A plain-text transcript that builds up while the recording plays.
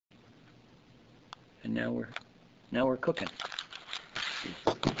And now we're cooking.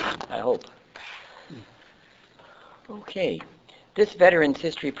 I hope. Okay. This Veterans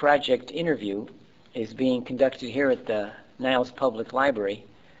History Project interview is being conducted here at the Niles Public Library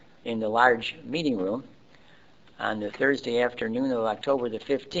in the large meeting room on the Thursday afternoon of October the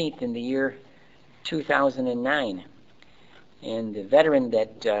 15th in the year 2009. And the veteran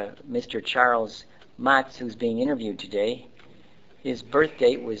that Mr. Charles Matz, who's being interviewed today, his birth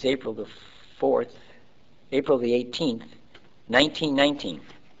date was April the 18th, 1919.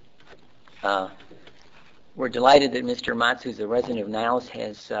 We're delighted that Mr. Matz, who's a resident of Niles,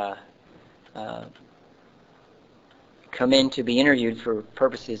 has come in to be interviewed for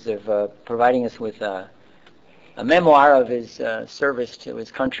purposes of providing us with a memoir of his service to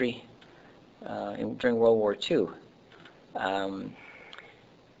his country during World War II.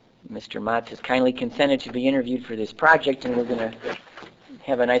 Mr. Matz has kindly consented to be interviewed for this project, and we're going to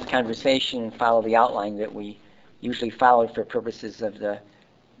have a nice conversation and follow the outline that we usually follow for purposes of the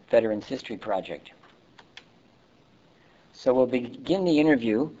Veterans History Project. So we'll begin the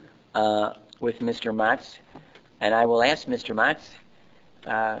interview with Mr. Matz, and I will ask Mr. Matz,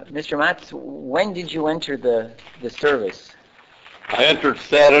 when did you enter the service? I entered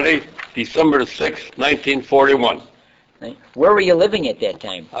Saturday, December the 6th, 1941. Where were you living at that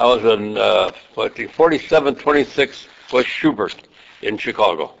time? I was in 4726 West Schubert in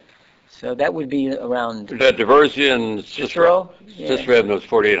Chicago. So that would be around... The Diversey and Cicero? Yeah. Cicero Avenue is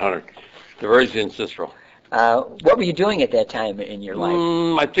 4800. Diversey and Cicero. What were you doing at that time in your life?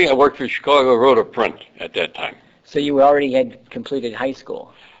 I think I worked for Chicago Rhoda Print at that time. So you already had completed high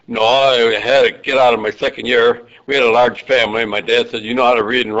school? No, I had to get out of my second year. We had a large family. My dad said, you know how to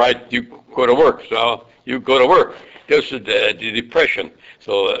read and write, you go to work. So you go to work. This was the Depression.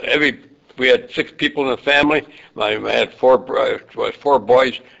 So we had 6 people in the family. I had 4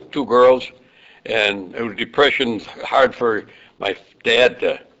 boys, 2 girls, and it was Depression, hard for my dad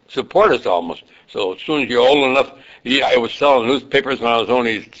to support us almost. So as soon as you're old enough, I was selling newspapers when I was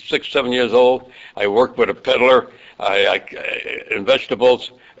only 6, 7 years old. I worked with a peddler in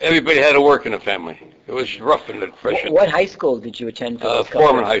vegetables. Everybody had to work in the fammy. It was rough in the Depression. What high school did you attend?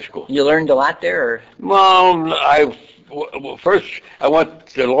 Foreman High School. You learned a lot there? Or? Well, first I went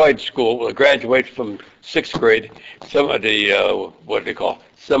to Lloyd School. I graduated from 6th grade. Some of the, what they call,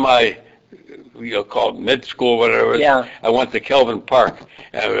 called mid-school, whatever. Yeah. I went to Kelvin Park.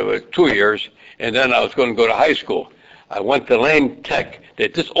 It was 2 years, and then I was going to go to high school. I went to Lane Tech. They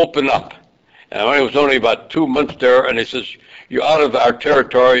just opened up. And I was only about 2 months there, and they says, you're out of our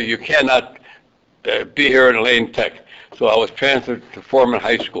territory. You cannot be here in Lane Tech. So I was transferred to Foreman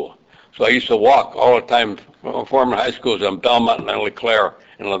High School. So I used to walk all the time. Foreman High School is on Belmont and LeClaire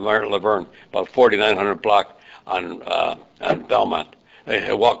and Laverne, about 4900 block on Belmont.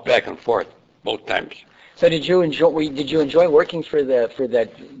 I walked back and forth both times. So did you enjoy working for that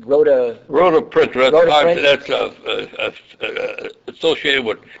Rhoda Print? That's associated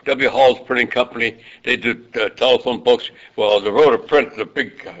with W. Hall's printing company. They do telephone books. Well, the Rhoda Print is a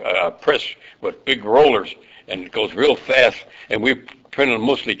big press with big rollers, and it goes real fast. And we printed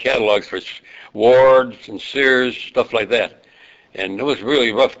mostly catalogs for Ward's and Sears, stuff like that. And it was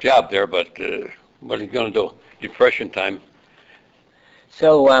really a rough job there, but what are you going to do? Depression time.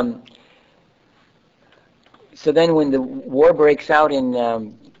 So then when the war breaks out in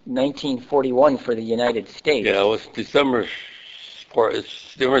 1941 for the United States. Yeah, it was December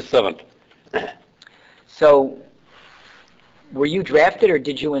 7th. So were you drafted or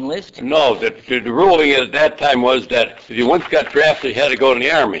did you enlist? No, the ruling at that time was that if you once got drafted, you had to go in the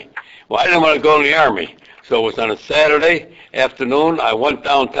Army. Well, I didn't want to go in the Army. So it was on a Saturday afternoon. I went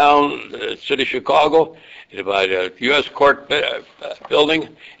downtown, the city of Chicago, by the U.S. Court building,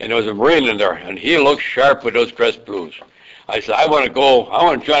 and there was a Marine in there, and he looked sharp with those crest blues. I said, I want to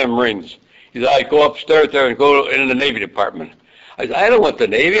join the Marines. He said, I go upstairs there and go in the Navy Department. I said, I don't want the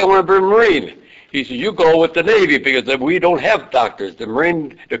Navy, I want to be a Marine. He said, you go with the Navy because we don't have doctors. The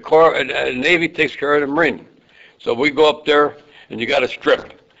Marine, the Corps, the Navy takes care of the Marine. So we go up there, and you got to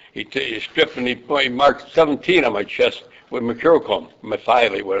strip. He stripped, and he marked 17 on my chest with mercurochrome, my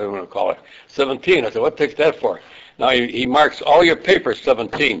filey, whatever you want to call it. 17. I said, what takes that for? Now he marks all your papers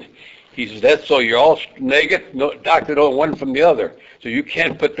 17. He says, that's so you're all naked, no, doctor don't one from the other. So you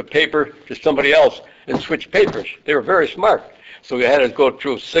can't put the paper to somebody else and switch papers. They were very smart. So we had to go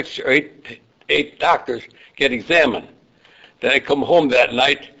through 6 or 8 doctors, get examined. Then I come home that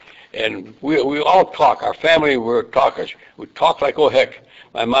night, and we all talk. Our family were talkers. We talk like, oh, heck.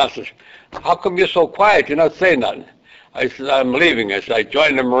 My mom says, how come you're so quiet? You're not saying nothing. I said, I'm leaving. I said, I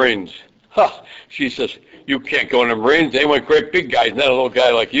joined the Marines. Huh. She says, You can't go in the Marines. They went great big guys, not a little guy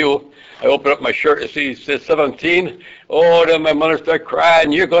like you. I open up my shirt and see it says 17. Oh, then my mother started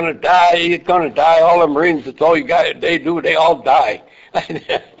crying. You're going to die. You're going to die. All the Marines, that's all you got. They do. They all die.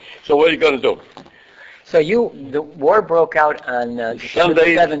 So what are you going to do? So the war broke out on December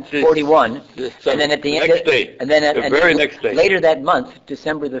Sunday, 7th, 41, and then at the end, next day, and then the very next day, later that month,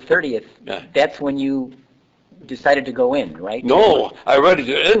 December the 30th, that's when you decided to go in, right? No, I ready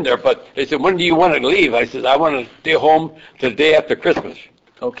to in there, but they said, when do you want to leave? I said, I want to stay home the day after Christmas.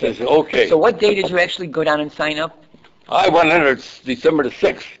 Okay. They said, okay. So what day did you actually go down and sign up? I went in there December the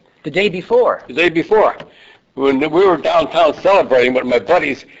 6th. The day before? The day before. When we were downtown celebrating with my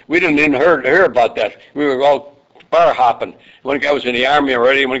buddies, we didn't even hear about that. We were all bar hopping. One guy was in the Army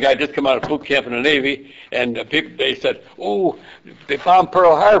already, one guy just come out of boot camp in the Navy, and people, they said, oh, they bombed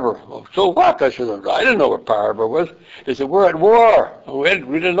Pearl Harbor. Oh, so what? I said, I didn't know where Pearl Harbor was. They said, we're at war. We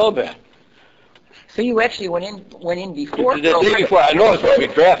didn't know that. So you actually went in before? The day before. I know I was going to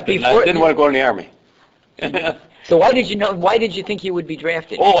be drafted, and I didn't want to go in the Army. So why did you think you would be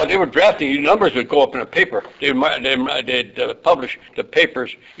drafted? Oh, they were drafting. Your numbers would go up in the paper. They'd publish the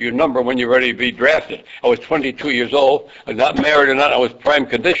papers, your number when you're ready to be drafted. I was 22 years old. I'm not married or not. I was prime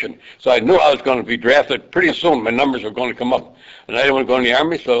condition. So I knew I was going to be drafted pretty soon. My numbers were going to come up. And I didn't want to go in the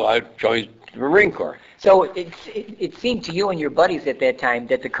Army, so I joined the Marine Corps. So it seemed to you and your buddies at that time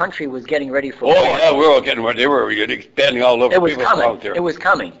that the country was getting ready for war. war. Yeah, we were all getting ready. They were expanding all over. It was coming. It was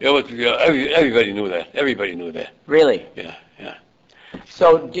coming. It was. Everybody knew that. Everybody knew that. Really? Yeah, yeah.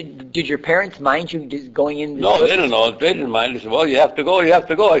 So did your parents mind you going in? No, they didn't know. They didn't mind. They said, well, you have to go. You have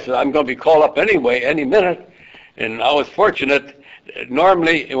to go. I said, I'm going to be called up anyway, any minute. And I was fortunate.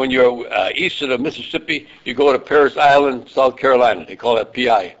 Normally, when you're east of the Mississippi, you go to Parris Island, South Carolina. They call that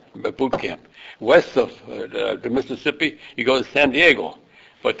PI, boot camp. West of the Mississippi, you go to San Diego.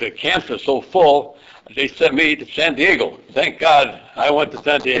 But the camps are so full, they sent me to San Diego. Thank God I went to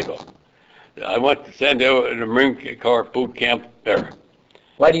San Diego. I went to San Diego in the Marine Corps boot camp there.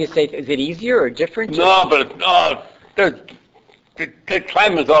 Why do you say, is it easier or different? No, but the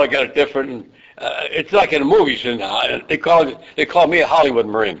climate's altogether different. It's like in the movies, and they call me a Hollywood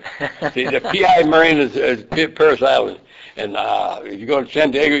Marine. See, the PI Marine is Parris Island. And if you go to San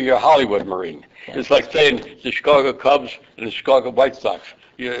Diego, you're a Hollywood Marine. Yeah. It's like saying the Chicago Cubs and the Chicago White Sox.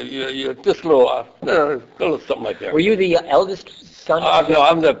 You're just a little something like that. Were you the eldest son? No,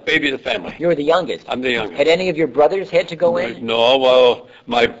 I'm the baby of the family. You were the youngest? I'm the youngest. Had any of your brothers had to go in? No, well,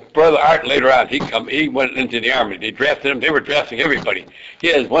 my brother Art later on, he went into the Army. They drafted him. They were drafting everybody. He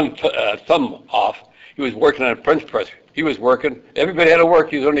has one thumb off. He was working on a Prince press. He was working. Everybody had to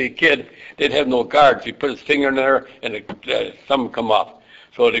work. He was only a kid. They'd have no guards. He put his finger in there, and the thumb would come off.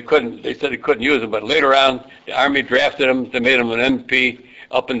 So they said they couldn't use him. But later on, the Army drafted him. They made him an MP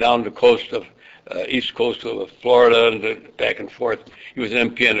up and down the coast of, east coast of Florida and back and forth. He was an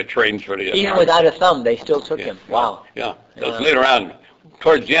MP on the trains for the Even Army. without a thumb, they still took him. Wow. Yeah. That was later on,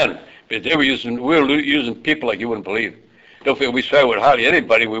 towards the end. Because we were using people like you wouldn't believe. Don't feel we started with hardly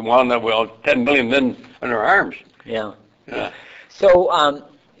anybody. We wound up with 10 million men under our arms. Yeah. Yeah. So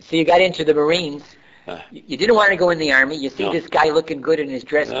you got into the Marines. You didn't want to go in the Army. You see this guy looking good in his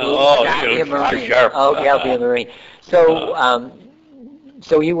dress blue. I'll be a Marine. sharp. Okay, I'll be a Marine. So,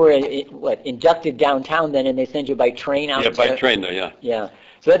 so you were inducted downtown then, and they sent you by train out? Yeah, by train there. Yeah. Yeah.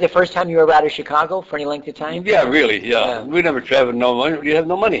 So that's the first time you were out of Chicago for any length of time? Yeah, really. Yeah. We never traveled. No money. You have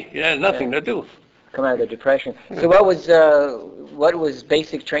no money. You had nothing to do. Come out of the Depression. So what was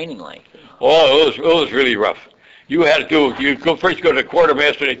basic training like? Oh, it was really rough. You had to first go to the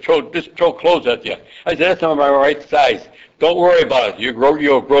quartermaster. They throw clothes at you. I said, that's not my right size. Don't worry about it.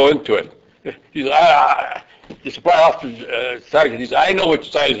 You'll grow into it. He said, the supply officer sergeant. He said, I know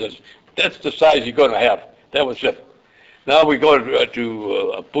which size it is. That's the size you're going to have. That was it. Now we go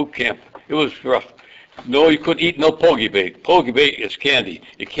to a boot camp. It was rough. No, you couldn't eat no pogey bait. Pogey bait is candy.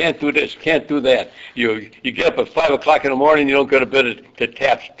 You can't do this, can't do that. You get up at 5 o'clock in the morning, you don't go to bed at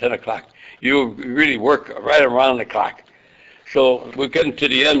taps 10 o'clock. You really work right around the clock. So we're getting to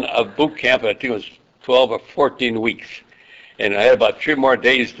the end of boot camp. I think it was 12 or 14 weeks. And I had about 3 more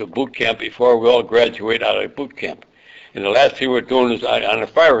days to boot camp before we all graduate out of boot camp. And the last thing we're doing is on a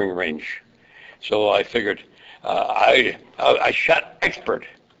firing range. So I figured I shot expert.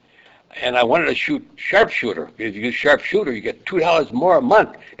 And I wanted to shoot sharpshooter. If you get sharpshooter, you get $2 more a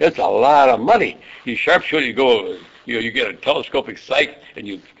month. That's a lot of money. You sharpshooter, you get a telescopic sight, and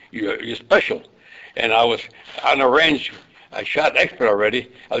you're special. And I was on the range. I shot expert already.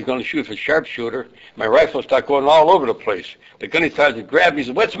 I was going to shoot for sharpshooter. My rifle started going all over the place. The gunny started to grab me. He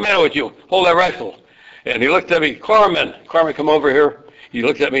said, "What's the matter with you? Hold that rifle." And he looked at me, Corman, come over here. He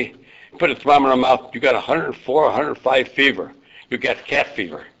looked at me. put a thermometer in the mouth, you got 104, 105 fever. You got cat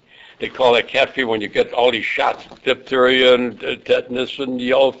fever. They call that cat fever when you get all these shots, diphtheria and tetanus and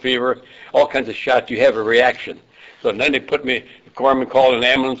yellow fever, all kinds of shots. You have a reaction. So then they put me, the corpsman called an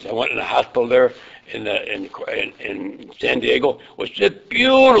ambulance. I went in the hospital there in San Diego. It was just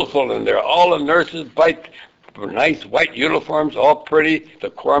beautiful in there. All the nurses, nice white uniforms, all pretty. The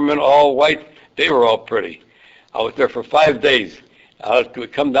corpsmen, all white. They were all pretty. I was there for 5 days. I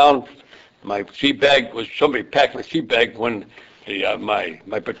would come down. My sea bag was, somebody packed my sea bag when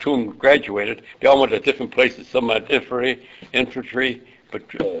my platoon graduated. They all went to different places. Some had infantry,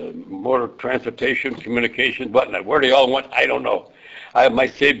 but motor transportation, communication, whatnot. Where they all went, I don't know. My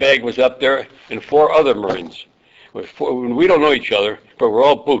sea bag was up there, and 4 other Marines. We don't know each other, but we're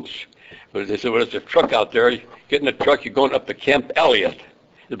all boots. But they said, well, there's a truck out there. You get in the truck, you're going up to Camp Elliott.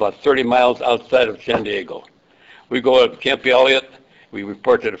 It's about 30 miles outside of San Diego. We go to Camp Elliott. We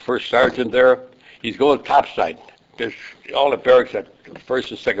report to the first sergeant there. He's going topside. There's all the barracks at the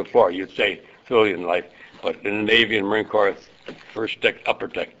first and second floor, you'd say, civilian life. But in the Navy and Marine Corps, it's first deck, upper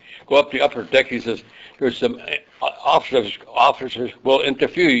deck. Go up the upper deck, he says, there's some officers will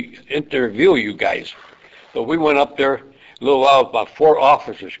interview you guys. So we went up there, a little while, about 4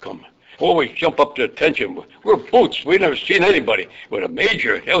 officers come. Oh, we jump up to attention. We're boots. We never seen anybody with a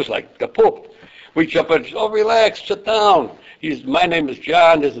major. It was like the Pope. We jump in, oh, relax, sit down. My name is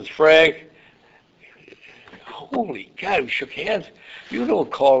John, this is Frank. Holy God, we shook hands. You don't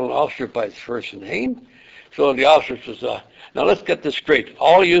call an officer by his first name. So the officer says, now let's get this straight.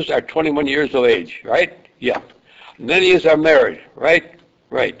 All of you are 21 years of age, right? Yeah. None of you are married, right?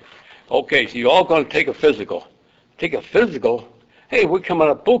 Right. Okay, so you're all going to take a physical. Take a physical? Hey, we come out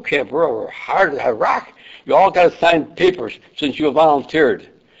of boot camp. We're hard as rock. You all got to sign papers since you volunteered.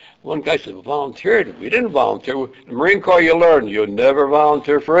 One guy said, volunteered? We didn't volunteer. The Marine Corps, you learn, you never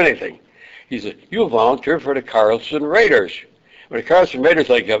volunteer for anything. He said, you volunteered for the Carlson Raiders. Well, the Carlson Raiders,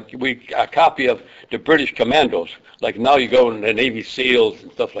 like a copy of the British Commandos. Like now you go in the Navy SEALs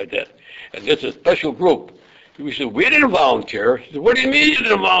and stuff like that. And this is a special group. We said, we didn't volunteer. He said, what do you mean you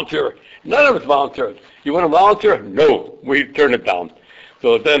didn't volunteer? None of us volunteered. You want to volunteer? No. We turned it down.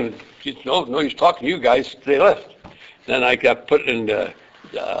 So then, no, he's talking to you guys. They left. Then I got put in the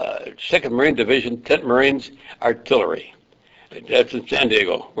 2nd Marine Division, 10th Marines Artillery. That's in San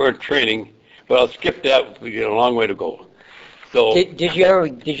Diego. We're in training, but I'll skip that. We got a long way to go. So did you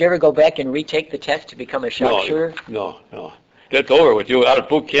ever go back and retake the test to become a sharpshooter? No. That's over with you. Out of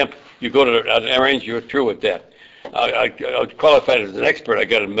boot camp, you go to the range, you're through with that. I qualified as an expert. I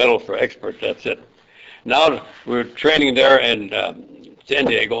got a medal for expert. That's it. Now we're training there in San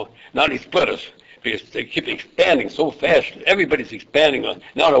Diego. Now they split us because they keep expanding so fast. Everybody's expanding.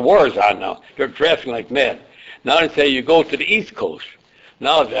 Now the war is on now. They're drafting like mad. Now they say you go to the East Coast.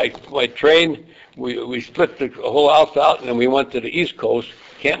 Now I trained. We split the whole house out, and then we went to the East Coast,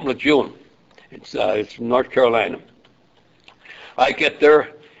 Camp Lejeune. It's North Carolina. I get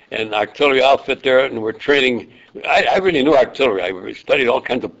there, and artillery outfit there, and we're training. I really knew artillery. I studied all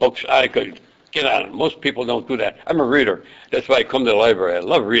kinds of books. I could get on it. Most people don't do that. I'm a reader. That's why I come to the library. I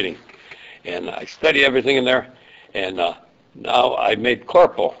love reading. And I study everything in there, and now I made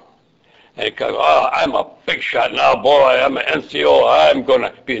corporal. And I'm a big shot now, boy. I'm an NCO. I'm going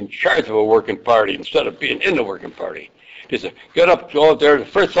to be in charge of a working party instead of being in the working party. He said, get up, go out there. The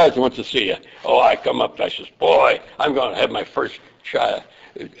first sergeant wants to see you. Oh, I come up. I says, boy, I'm going to have my first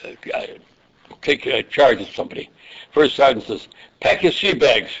take charge of somebody. First sergeant says, pack your sea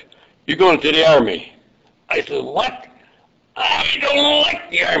bags. You're going to the Army. I said, what? I don't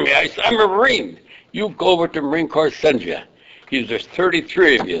like the Army. I said, I'm a Marine. You go over to the Marine Corps, send you. He says, there's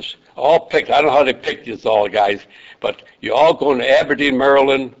 33 of you. All picked. I don't know how they picked this all, guys, but you're all going to Aberdeen,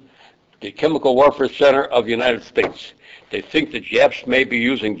 Maryland, the Chemical Warfare Center of the United States. They think the Japs may be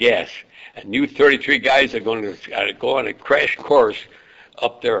using gas, and you 33 guys are going to go on a crash course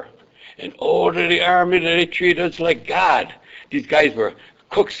up there. And to the Army, they treat us like God. These guys were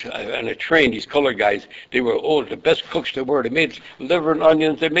cooks on a train, these colored guys. They were, the best cooks there were. They made liver and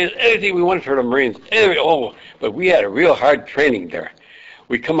onions. They made anything we wanted for the Marines. But we had a real hard training there.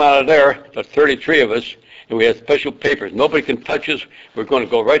 We come out of there, the 33 of us, and we had special papers. Nobody can touch us. We're going to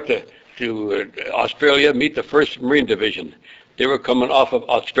go right to Australia, meet the 1st Marine Division. They were coming off of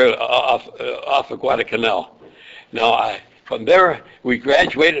Australia, off of Guadalcanal. Now, from there, we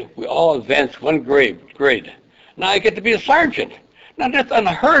graduated. We all advanced one grade. Now I get to be a sergeant. Now that's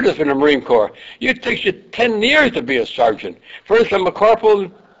unheard of in the Marine Corps. It takes you 10 years to be a sergeant. First I'm a corporal,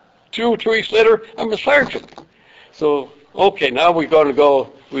 2 weeks later, I'm a sergeant. So, okay, now we're going to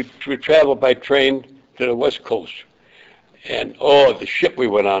go, we travel by train to the West Coast. And, oh, the ship we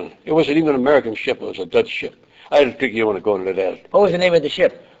went on, it wasn't even an American ship, it was a Dutch ship. I didn't think you want to go into that. What was the name of the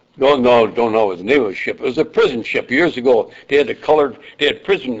ship? No, don't know the name of the ship. It was a prison ship years ago. They had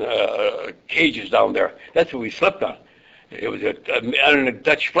prison cages down there. That's what we slept on. It was on a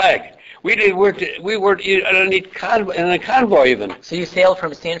Dutch flag. We weren't in a convoy even. So you sailed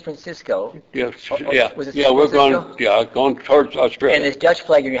from San Francisco. Yeah, Was it yeah, San we're Francisco? going towards Australia. And this Dutch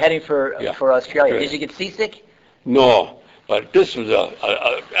flag, you're heading for Australia. Right. Did you get seasick? No, but this was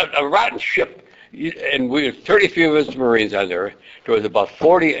a rotten ship. And we had 33 of us Marines on there. There was about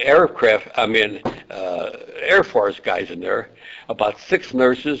 40 Air Force guys in there, about 6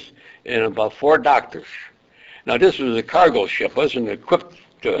 nurses, and about 4 doctors. Now, this was a cargo ship. It wasn't equipped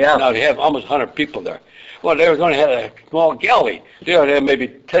to now they have almost 100 people there. Well, they only had a small galley. They only had maybe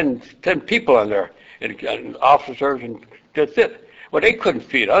 10 people on there, and officers, and that's it. Well, they couldn't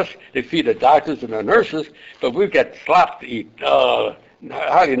feed us. They feed the doctors and the nurses, but we got slop to eat,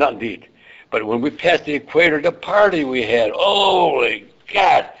 hardly nothing to eat. But when we passed the equator, the party we had, holy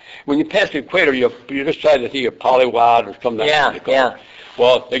God. When you pass the equator, you just try to see a polywad or something. Yeah.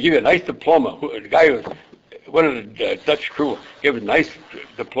 Well, they give you a nice diploma. The guy who was one of the Dutch crew gave us a nice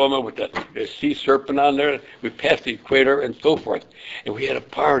diploma with the sea serpent on there. We passed the equator and so forth. And we had a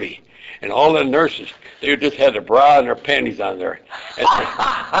party. And all the nurses, they just had their bra and their panties on there. And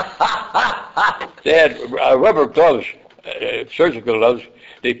they had rubber gloves, surgical gloves.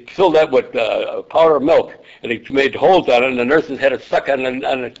 They filled that with powder milk, and they made holes on it, and the nurses had to suck on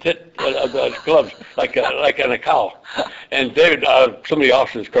the tit of the gloves, like on a cow. And David, some of the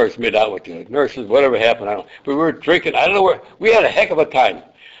officers, of course, made out with the nurses, whatever happened, I don't know. But we were drinking, I don't know where, we had a heck of a time.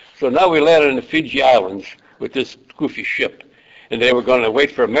 So now we landed in the Fiji Islands with this goofy ship, and they were going to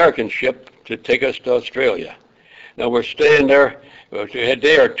wait for an American ship to take us to Australia. Now we're staying there a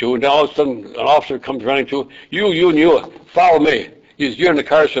day or two, and all of a sudden an officer comes running to, you, follow me. You're in the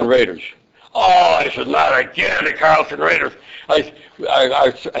Carson Raiders. Oh, I said, not again, the Carson Raiders.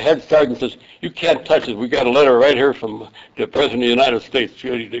 Our head sergeant says, you can't touch it. We got a letter right here from the President of the United States,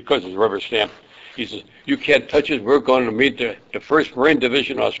 because it's rubber stamp. He says, you can't touch it. We're going to meet the 1st Marine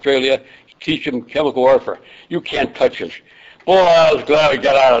Division in Australia, teach them chemical warfare. You can't touch us. Boy, I was glad we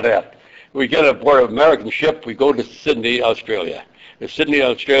got out of that. We get aboard an American ship. We go to Sydney, Australia. In Sydney,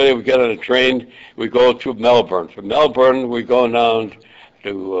 Australia, we get on a train, we go to Melbourne. From Melbourne, we go down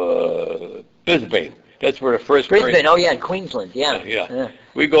to Brisbane. That's where the 1st Brisbane, in Queensland, yeah.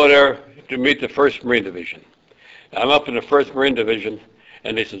 We go there to meet the 1st Marine Division. I'm up in the 1st Marine Division,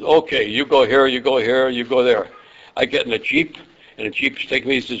 and they says, okay, you go here, you go here, you go there. I get in a Jeep, and the Jeep's taking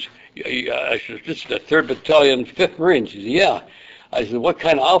me, he says, I said, this is the 3rd Battalion, 5th Marines. He says, yeah. I said, what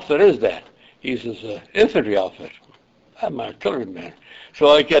kind of outfit is that? He says, infantry outfit. I'm an artillery man. So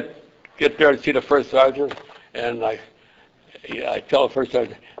I get there to see the 1st Sergeant, and I tell the 1st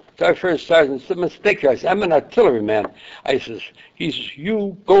Sergeant, First Sergeant, it's a mistake here. I said, I'm an artillery man. He says,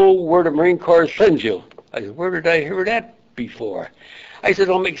 you go where the Marine Corps sends you. I said, where did I hear that before? I said, it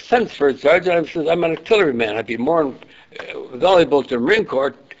don't make sense, First Sergeant. I said, I'm an artillery man. I'd be more valuable to the Marine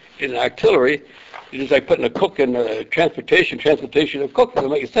Corps in artillery. It's just like putting a cook in transportation of cook. It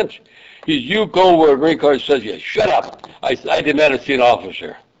doesn't make sense. He says, you go where the Marine Corps says you. Shut up. I said, I demand to see an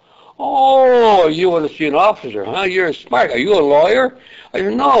officer. Oh, you want to see an officer, huh? You're smart. Are you a lawyer? I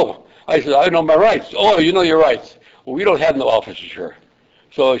said, no. I said, I know my rights. Oh, you know your rights. Well, we don't have no officers here.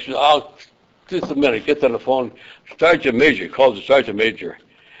 So I said, just a minute. Gets on the phone. Sergeant Major calls the Sergeant Major.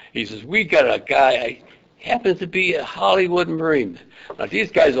 He says, we got a guy, happens to be a Hollywood Marine. Now,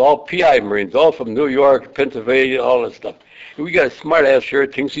 these guys are all PI Marines, all from New York, Pennsylvania, all that stuff. And we got a smart ass here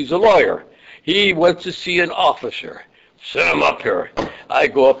that thinks he's a lawyer. He wants to see an officer. Send him up here. I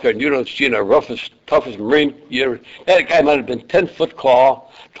go up there, and you don't see the roughest, toughest Marine. That guy might have been 10 foot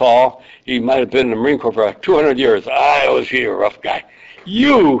tall. He might have been in the Marine Corps for 200 years. I always see a rough guy.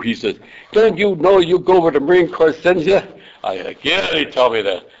 You, he says, don't you know you go where the Marine Corps sends you? I said, yeah, he told me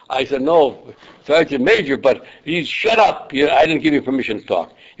that. I said, no, Sergeant Major, but he's shut up. I didn't give you permission to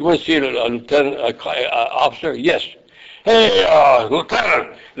talk. You want to see a lieutenant, officer? Yes. Hey,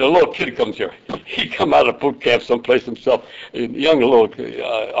 Lieutenant, the little kid comes here. He come out of boot camp someplace himself, a young little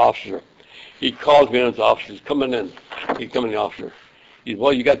officer. He calls me in his office. He's coming in. He come in the officer. He says,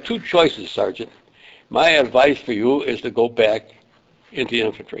 well, you got 2 choices, Sergeant. My advice for you is to go back into the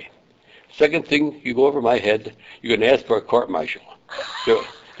infantry. Second thing, you go over my head, you're going to ask for a court-martial.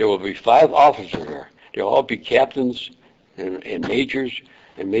 There will be 5 officers here. They'll all be captains and majors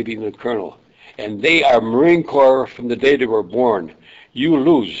and maybe even a colonel. And they are Marine Corps from the day they were born. You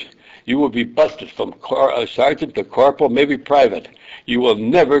lose. You will be busted from sergeant to corporal, maybe private. You will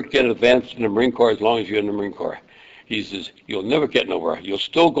never get advanced in the Marine Corps as long as you're in the Marine Corps. He says, you'll never get nowhere. You'll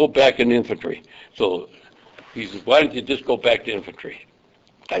still go back in the infantry. So he says, why don't you just go back to infantry?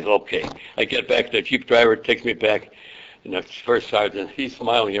 I said, okay. I get back, the jeep driver takes me back, and the first sergeant, he's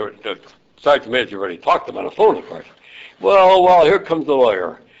smiling. The sergeant major already talked to him on the phone, of course. Well, here comes the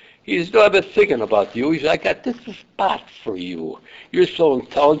lawyer. He says, no, I've been thinking about you. He says, I got this spot for you. You're so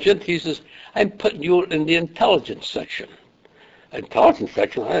intelligent. He says, I'm putting you in the intelligence section. Intelligence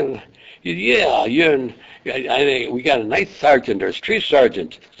section? Yeah, you're in, we got a nice sergeant. There's 3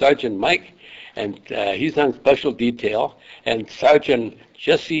 sergeants. Sergeant Mike, and he's on special detail, and Sergeant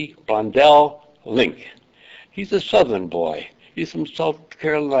Jesse Blondell Link. He's a Southern boy. He's from South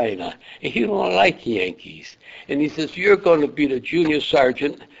Carolina, and he don't like Yankees. And he says, you're going to be the junior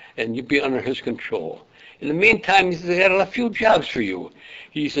sergeant, and you'll be under his control. In the meantime, he says, I got a few jobs for you.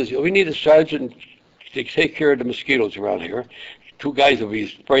 He says, we need a sergeant to take care of the mosquitoes around here. 2 guys will be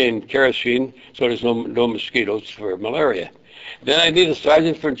spraying kerosene so there's no mosquitoes for malaria. Then I need a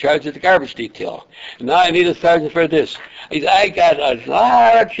sergeant in charge of the garbage detail. Now I need a sergeant for this. He said, I got a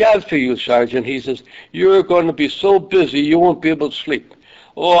lot of jobs for you, Sergeant. He says, you're going to be so busy you won't be able to sleep.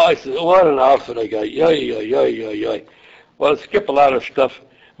 Oh, I said, what an outfit I got. Yoy. Well, skip a lot of stuff.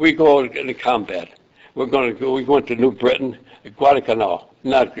 We go into combat. We went to New Britain, Guadalcanal.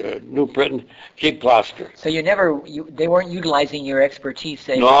 Not New Britain, Cape Gloucester. So they weren't utilizing your expertise,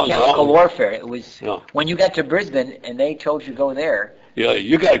 say, in chemical warfare. It was when you got to Brisbane and they told you go there. Yeah,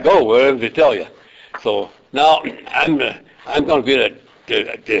 you got to go wherever they tell you. So now I'm going to be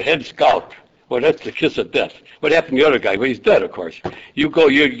the head scout. Well, that's the kiss of death. What happened to the other guy? Well, he's dead, of course. You got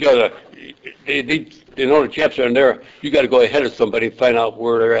to. They know the chaps are in there. You got to go ahead of somebody and find out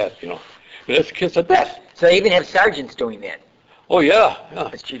where they're at. But that's the kiss of death. So they even have sergeants doing that. Oh, yeah.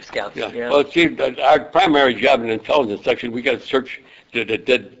 As chief scouts. Yeah. Well, see, our primary job in the intelligence section, we got to search the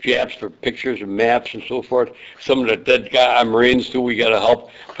dead Japs for pictures and maps and so forth. Some of the dead Marines, too, we got to help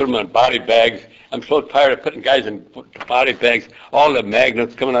put them in body bags. I'm so tired of putting guys in body bags, all the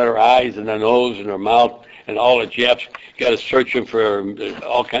magnets coming out of their eyes and their nose and their mouth, and all the Japs. Got to search them for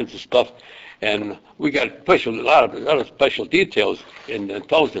all kinds of stuff. And we got a lot of special details in the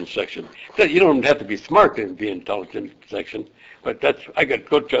intelligence section. You don't have to be smart in the intelligence section. But I got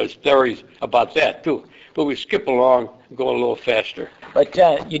good stories about that too. But we skip along and go a little faster. But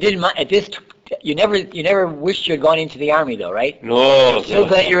you didn't at this. You never wished you had gone into the Army, though, right? No. I'm so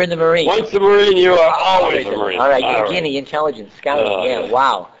glad you're in the Marines. Once a Marine, you are always a Marine. All right, again, the intelligence scouting. Yeah.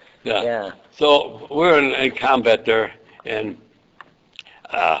 Wow. Yeah. So we're in combat there, and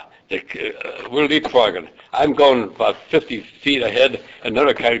we're leapfrogging. I'm going about 50 feet ahead.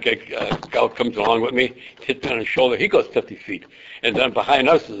 Another scout comes along with me, hits me on the shoulder. He goes 50 feet. And then behind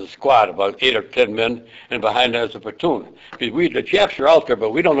us is a squad, about 8 or 10 men, and behind us is a platoon. Because the Japs are out there,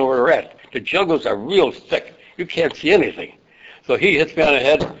 but we don't know where they're at. The jungles are real thick. You can't see anything. So he hits me on the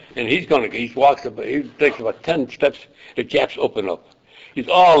head, and he takes about 10 steps. The Japs open up. He's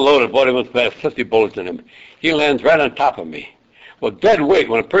all loaded. Boy, he must have 50 bullets in him. He lands right on top of me. Well, dead weight,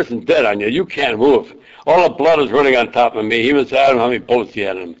 when a person's dead on you, you can't move. All the blood is running on top of me. I don't know how many bullets he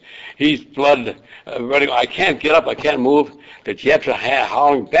had in him. He's blood running. I can't get up. I can't move. The Japs are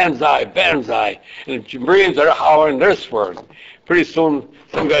howling, banzai, banzai. And the Marines are howling, they're swearing. Pretty soon,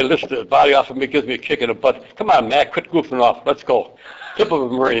 some guy lifts the body off of me, gives me a kick in the butt. Come on, Mac, quit goofing off. Let's go. Tip of a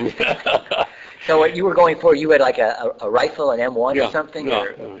Marine. So what you were going for, you had like a rifle, an M1 or something?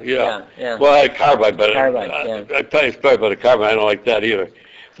 Yeah. Well, I had a carbide, but I tell you a story about a carbide. I don't like that either.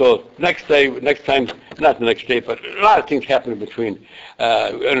 So next time, not the next day, but a lot of things happen in between.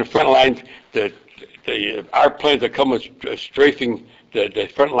 In the front lines, our planes are coming strafing the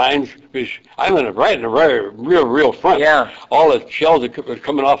front lines. I'm right in the real front. Yeah. All the shells are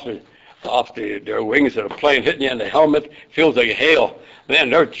coming off their wings of the plane, hitting you in the helmet. Feels like hail. Man,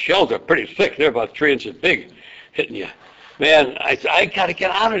 their shells are pretty thick. They're about 3 inches big, hitting you. Man, I got to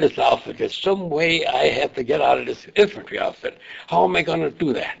get out of this outfit. There's some way I have to get out of this infantry outfit. How am I going to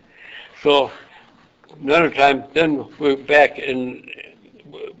do that? So another time, then we're back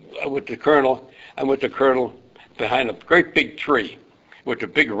with the colonel. I'm with the colonel behind a great big tree with a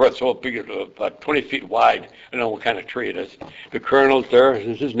big root, so big, about 20 feet wide. I don't know what kind of tree it is. The colonel's there.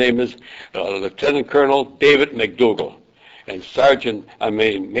 His name is Lieutenant Colonel David McDougall. And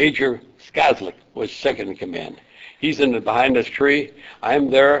Major Skoslik was second in command. He's behind this tree.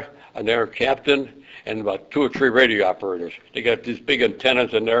 I'm there, and their captain, and about 2 or 3 radio operators. They got these big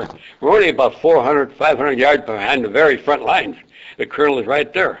antennas in there. We're only about 400, 500 yards behind the very front lines. The colonel is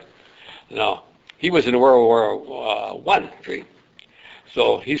right there. Now, he was in World War I.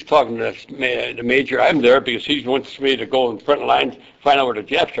 So he's talking to the major. I'm there because he wants me to go in front lines, find out where the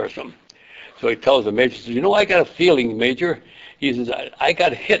Japs are or something. So he tells the major, he says, you know, I got a feeling, Major. He says, I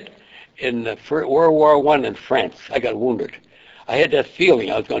got hit in World War I in France. I got wounded. I had that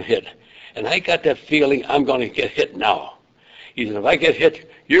feeling I was going to hit. And I got that feeling I'm going to get hit now. He said, if I get hit,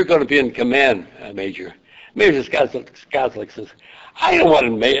 you're going to be in command, Major. Major Skoslik says, I don't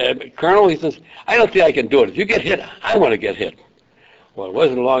want to, Colonel, he says, I don't think I can do it. If you get hit, I want to get hit. Well, it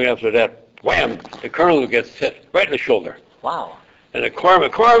wasn't long after that, wham, the colonel gets hit right in the shoulder. Wow. And the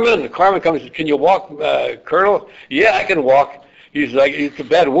corpsman comes and says, can you walk, Colonel? Yeah, I can walk. He's like, it's a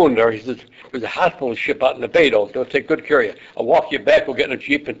bad wound there. He says, there's a hospital ship out in the bay, though. They'll take good care of you. I'll walk you back. We'll get in a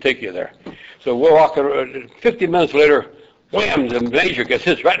jeep and take you there. So we're walking. 50 minutes later, wham, the major gets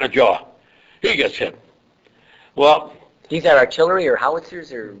hit right in the jaw. He gets hit. Well, these are artillery or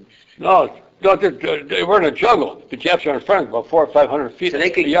howitzers or? No, they were in a jungle. The Japs are in front, about 400 or 500 feet. So they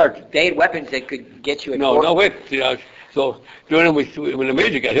could. They had weapons that could get you. No, wait. So when the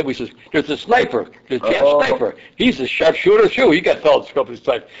major got hit, we says, "There's a sniper, the Jap sniper. He's a sharpshooter too. He got telescope his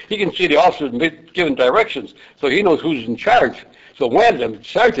sight. He can see the officers giving directions, so he knows who's in charge." So when the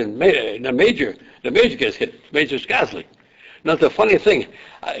sergeant, the major gets hit, Major Skoslik. Now the funny thing,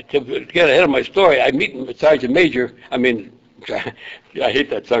 to get ahead of my story, I meet Sergeant Major. I hate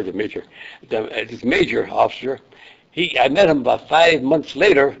that Sergeant Major. This major officer, I met him about 5 months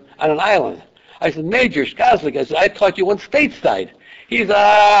later on an island. I said, Major Skoslik, I said, I thought you went stateside. He said,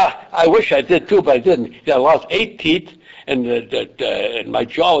 I wish I did too, but I didn't. I lost 8 teeth, and my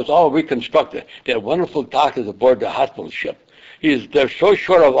jaw was all reconstructed. They had wonderful doctors aboard the hospital ship. They're so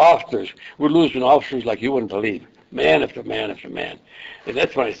short of officers. We're losing officers like you wouldn't believe. Man after man after man. And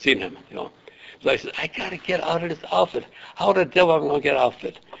that's when I seen him, you know. So I said, I got to get out of this outfit. How the devil am I going to get out of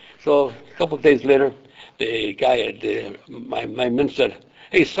it? So a couple of days later, the guy, my men said,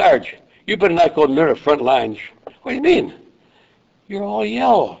 hey, Sarge, you better not go near the front lines. What do you mean? You're all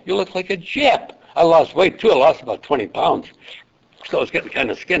yellow. You look like a Jap. I lost weight, too. I lost about 20 pounds. So I was getting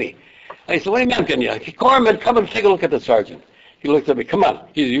kind of skinny. I said, what do you mean I'm getting you? Corpsman, come and take a look at the sergeant. He looked at me. Come on.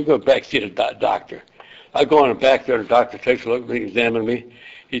 He said, you go back, see the doctor. I go in the back there. The doctor takes a look at me, examine me.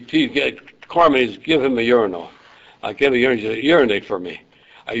 Corpsman, he's give him a urinal. I gave him a urinal. He said, urinate for me.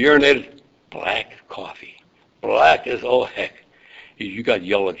 I urinated. Black coffee. Black as oh heck. He said, you got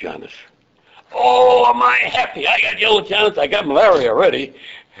yellow jaundice. Oh, am I happy? I got yellow jaundice. I got malaria already.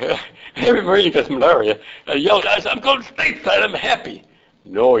 Every Marine gets malaria. I said, I'm going stateside. I'm happy.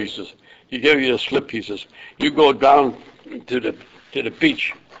 No, he says. He gave you a slip. He says, you go down to the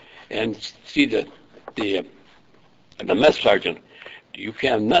beach and see the mess sergeant. You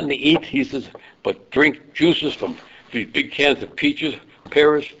can't have nothing to eat, he says, but drink juices from these big cans of peaches,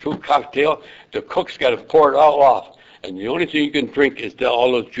 pears, fruit cocktail. The cook's got to pour it all off. And the only thing you can drink is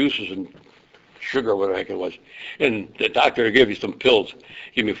all those juices and sugar, whatever the heck it was. And the doctor gave you some pills.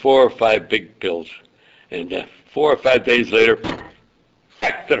 Give me 4 or 5 big pills. And 4 or 5 days later,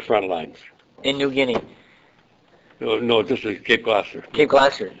 back to the front lines. In New Guinea. No, this is Cape Gloucester. Cape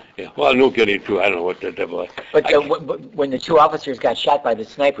Gloucester. Yeah, well, New Guinea too. I don't know what the devil was. But when the 2 officers got shot by the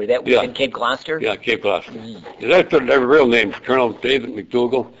sniper, that was in Cape Gloucester? Yeah, Cape Gloucester. Mm-hmm. That's their real names, Colonel David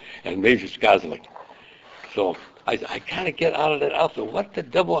McDougall and Major Skoslik. So I got to get out of that outfit. What the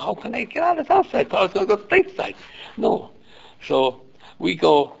devil? How can I get out of this outfit? I thought I was going to go stateside. No. So we're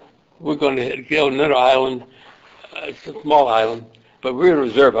going to go to another island. It's a small island, but we're in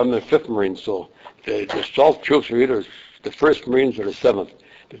reserve. I'm in the 5th Marine, so the assault troops are either the 1st Marines or the 7th.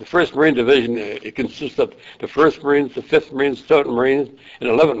 The 1st Marine Division, it consists of the 1st Marines, the 5th Marines, 7th Marines, and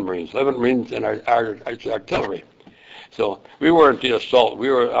 11th Marines. 11th Marines and our artillery. So we weren't the assault. We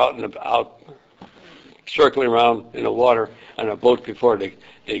were out circling around in the water on a boat before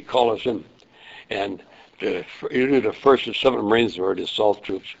they call us in. And either the 1st or 7th Marines were the assault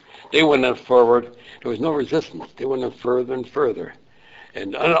troops. They went in forward. There was no resistance. They went in further and further.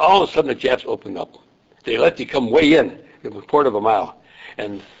 And all of a sudden the Japs opened up. They let you come way in, a quarter of a mile.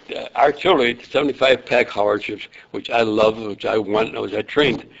 And artillery, 75-pack howitzers, which I love, which I want, which I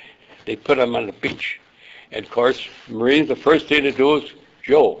trained, they put them on the beach. And of course, Marines, the first thing to do is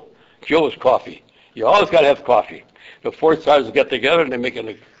Joe. Joe is coffee. You always got to have coffee. The 4th sergeants get together and they make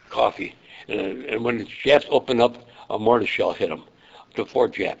a coffee. And when the Japs open up, a mortar shell hit them. The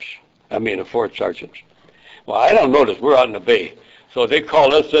 4 sergeants. Well, I don't know this. We're out in the bay. So they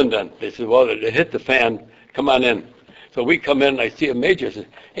called us in then. They said, well, they hit the fan. Come on in. So we come in, and I see a major. I said,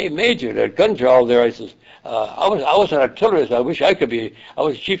 hey, Major, the guns are all there. I says, I was an artillerist. I wish I could be. I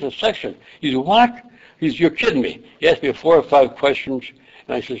was chief of section. He said, what? He said, you're kidding me. He asked me 4 or 5 questions.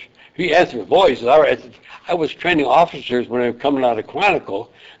 And I said, he answered, boy, he said, all right. I said, I was training officers when they were coming out of Quantico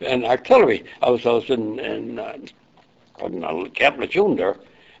and artillery. I was in Camp Lejeune there.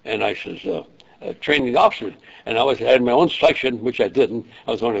 And I says, training officer. And I had my own section, which I didn't.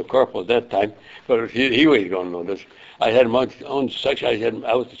 I was only a corporal at that time, but he was going to know this. I had my own section.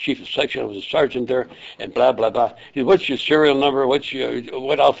 I was the chief of section. I was a sergeant there, and blah blah blah. He said, "What's your serial number? What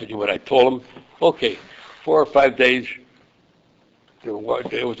outfit you?" What I told him. Okay, 4 or 5 days. It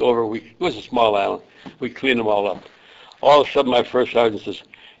was over. It was a small island. We cleaned them all up. All of a sudden, my first sergeant says,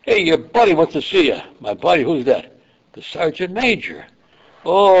 "Hey, your buddy wants to see you." My buddy, who's that? The sergeant major.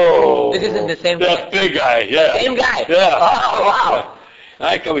 Oh, this isn't the same guy. That big guy, yeah. Same guy. Yeah. Oh, wow.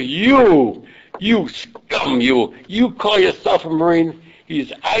 I come, you scum, you call yourself a Marine. He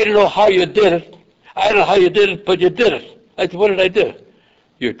says, I don't know how you did it. I don't know how you did it, but you did it. I said, what did I do?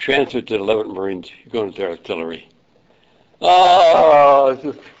 You're transferred to the 11th Marines. You're going to the artillery.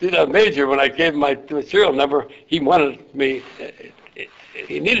 Oh, see, that major, when I gave him my serial number, he wanted me,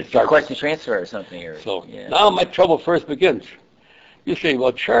 he needed sergeant. Question transfer or something. So now my trouble first begins. You say,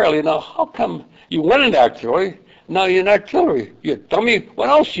 well, Charlie, now how come you went in the artillery? Now you're in artillery. You dummy. What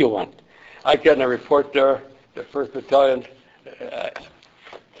else do you want? I get in a report there. The 1st Battalion,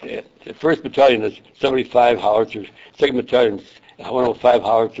 the 1st Battalion is 75 howitzers. 2nd Battalion is 105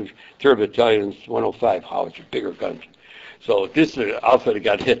 howitzers. 3rd Battalion is 105 howitzers, bigger guns. So this outfit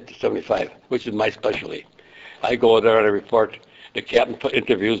got hit, 75, which is my specialty. I go there on a report. The captain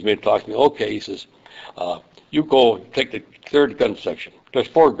interviews me and talks to me. Okay, he says, you go take the 3rd gun section. There's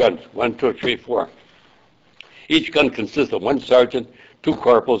 4 guns, 1, 2, 3, 4. Each gun consists of 1 sergeant, 2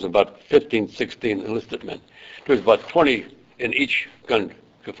 corporals, and about 15, 16 enlisted men. There's about 20 in each gun,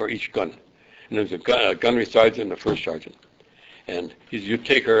 for each gun. And there's a gunnery sergeant and a 1st sergeant. And you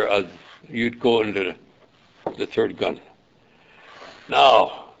take her, you'd go into the 3rd gun.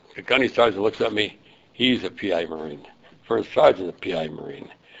 Now, the gunnery sergeant looks at me. He's a PI Marine. 1st sergeant is a PI Marine.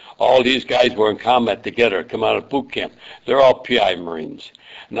 All these guys were in combat together, come out of boot camp. They're all PI Marines.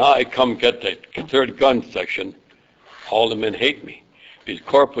 Now I come get the 3rd gun section. All the men hate me. Because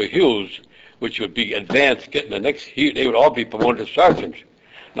Corporal Hughes, which would be advanced, getting the next, they would all be promoted to sergeants.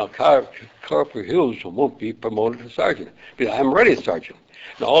 Now Corporal Hughes won't be promoted to sergeant, because I'm already a sergeant.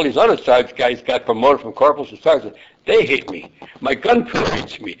 Now all these other sergeant guys got promoted from corporals to sergeant. They hate me. My gun crew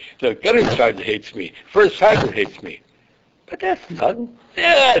hates me. The gunnery sergeant hates me. 1st sergeant hates me. But that's nothing.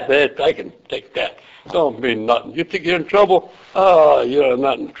 Yeah, I can take that. Don't mean nothing. You think you're in trouble? Oh, you're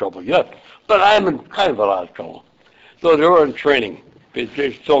not in trouble yet. But I'm in kind of a lot of trouble. So they were in training.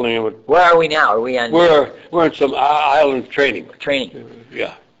 They're still in. Where are we now? Are we on? We're in some island training. Training.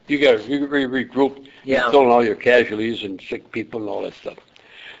 Yeah. You got to regroup. Yeah. You're still all your casualties and sick people and all that stuff.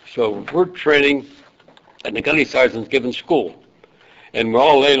 So we're training, and the gunnery sergeant's giving school. And we're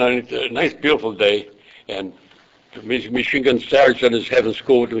all laying on it. A nice, beautiful day. And the machine gun sergeant is having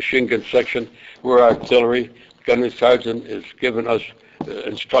school with the machine gun section. We're artillery. Gunnery sergeant is giving us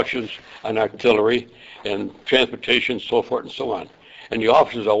instructions on artillery and transportation, so forth and so on. And the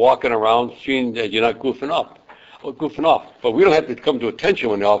officers are walking around seeing that you're not goofing off. But we don't have to come to attention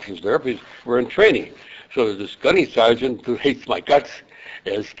when the officer's there because we're in training. So this gunnery sergeant, who hates my guts,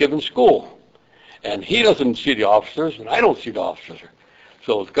 is giving school. And he doesn't see the officers, and I don't see the officers.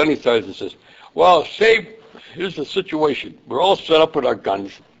 So the gunnery sergeant says, well, here's the situation. We're all set up with our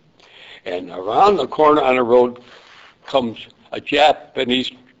guns, and around the corner on the road comes a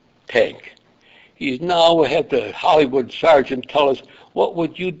Japanese tank. We had the Hollywood sergeant tell us, what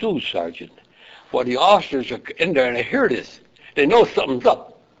would you do, sergeant? Well, the officers are in there and they hear this. They know something's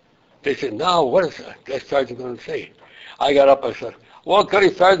up. They said, now, what is that sergeant going to say? I got up, I said, well,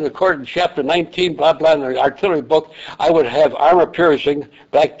 gunnery sergeant, according to chapter 19, blah, blah, in the artillery book, I would have armor-piercing,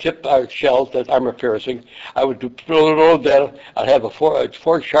 black-tip shells, that's armor-piercing. I would load that. I'd have a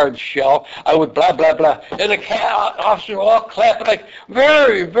four-charge shell. I would blah, blah, blah. And the officers all clapping like,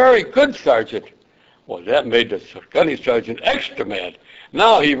 very, very good, sergeant. Well, that made the gunnery sergeant extra mad.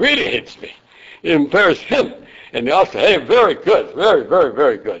 Now he really hates me. It embarrassed him. And the officer, hey, very good, very, very,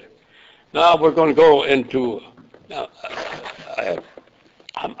 very good. Now we're going to go into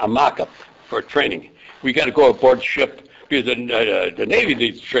a mock-up for training. We got to go aboard ship because the Navy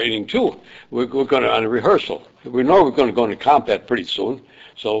needs training too. We're going to on a rehearsal. We know we're going to go into combat pretty soon,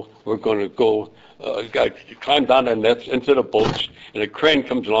 so we're going to go. Got to climb down the nets into the boats, and a crane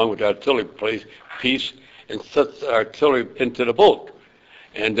comes along with the artillery piece and sets the artillery into the boat,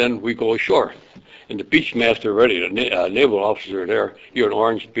 and then we go ashore. And the beach master ready, the naval officer there, you're an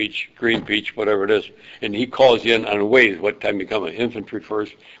orange beach, green beach, whatever it is, and he calls you in on waves, what time you come in. Infantry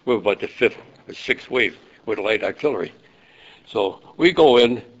first, we're about the 5th or 6th wave with light artillery. So we go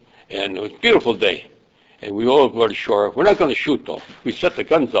in, and it was a beautiful day, and we all go to shore. We're not going to shoot, though. We set the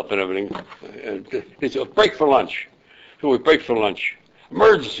guns up and everything. And it's a break for lunch. So we break for lunch.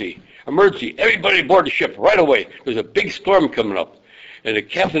 emergency, emergency. Everybody aboard the ship right away. There's a big storm coming up. And the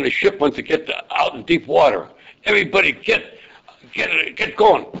captain of the ship wants to get out in deep water. Everybody get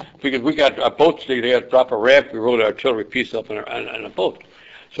going. Because we got our boats, they had to drop a raft. We rolled an artillery piece up on a boat.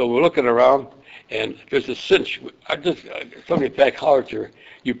 So we're looking around, and there's a cinch. Somebody back howitzer,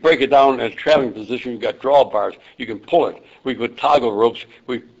 you break it down in a traveling position, you got drawbars. You can pull it. We could toggle ropes.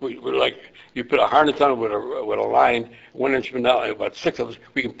 We're like, you put a harness on it with a line, 1 inch from now, about 6 of us,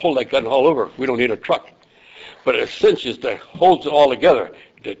 we can pull that gun all over. We don't need a truck. But a cinch is that holds it all together.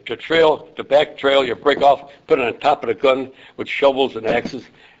 The back trail, you break off, put it on top of the gun with shovels and axes,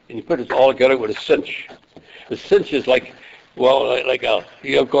 and you put it all together with a cinch. The cinch is like,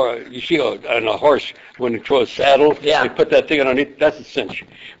 you see on a horse when you throw a saddle, yeah. They put that thing underneath, that's a cinch.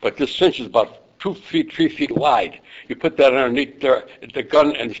 But this cinch is about 2 feet, 3 feet wide. You put that underneath the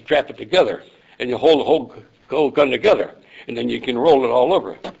gun and strap it together, and you hold the whole gun together, and then you can roll it all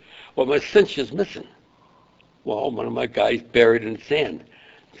over. Well, my cinch is missing. Well, one of my guys buried in the sand.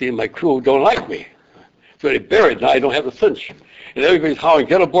 See, my crew don't like me. So they buried, now I don't have a cinch. And everybody's hollering,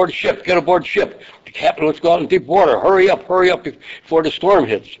 get aboard the ship, get aboard the ship. The captain, let's go out in deep water, hurry up before the storm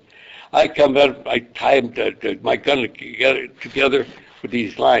hits. I come out, I tie my gun together with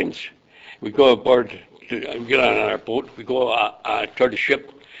these lines. We go aboard, get on our boat, we go toward the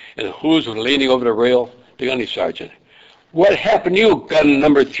ship, and the who's leaning over the rail, the gunny sergeant. What happened to you, gun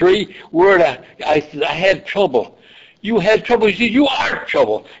number 3? I said, I had trouble. You had trouble? He said, you are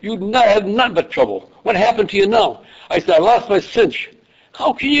trouble. You have none but trouble. What happened to you now? I said, I lost my cinch.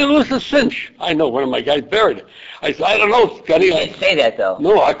 How can you lose a cinch? I know, one of my guys buried. I said, I don't know, Gunny. You can't say that, though.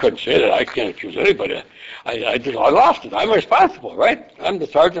 No, I couldn't say that. I can't accuse anybody. I lost it. I'm responsible, right? I'm the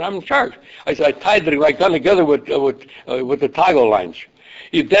sergeant. I'm in charge. I said, I tied my gun together with the toggle lines.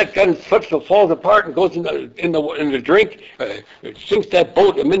 If that gun slips and falls apart and goes in the drink, it sinks that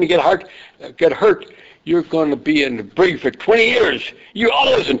boat. The minute you get hurt, you're going to be in the brig for 20 years. You're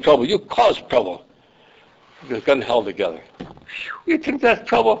always in trouble. You cause trouble. The gun held together. You think that's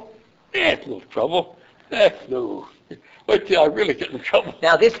trouble? That's no trouble. That's no. Wait till I really get in trouble.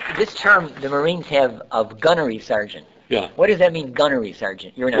 Now, this term the Marines have of gunnery sergeant. Yeah. What does that mean, gunnery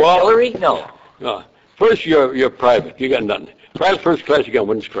sergeant? You're an artillery? No. First, you're private. You got nothing. Private first class, you got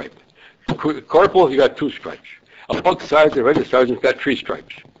 1 stripe. Corporal, you got 2 stripes. A buck sergeant, regular sergeant's got 3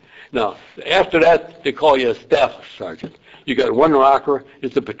 stripes. Now, after that, they call you a staff sergeant. You got 1 rocker,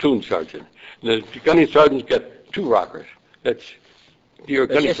 it's a platoon sergeant. And the gunny sergeant's got 2 rockers. That's your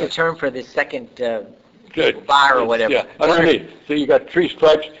gunny sergeant. It's just a term for the second bar or whatever. Yeah, underneath. So you got 3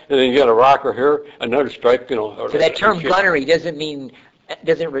 stripes, and then you got a rocker here, another stripe, So that term gunnery doesn't mean,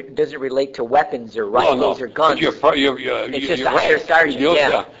 doesn't relate to weapons or rifles or guns. It's just a higher sergeant.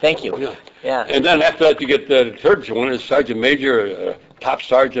 Yeah. Thank you. Yeah. And then after that, you get the third one is sergeant major, top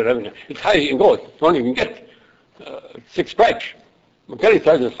sergeant. I mean, it's high you can go. You don't even get 6 stripes. Gunny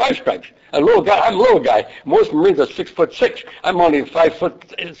sergeant is 5 stripes. I'm a little guy. Most Marines are 6'6". I'm only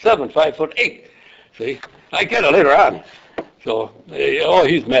 5'7", 5'8". See, I get it later on. So,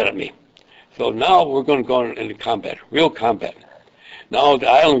 he's mad at me. So now we're going to go into combat, real combat. Now the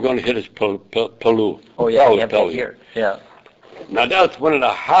island going to hit us Palau. Oh yeah, you have that here. Yeah. Now that's one of the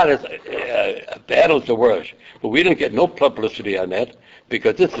hottest battles there was, but we didn't get no publicity on that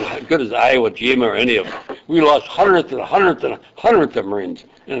because this is as good as Iowa, Jima, or any of them. We lost hundreds of Marines,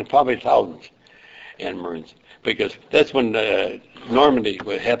 and probably thousands, and Marines, because that's when Normandy,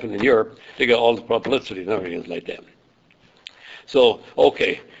 what happened in Europe, they got all the publicity and everything like that. So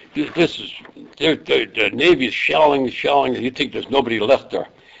okay. The Navy is shelling. You think there's nobody left there,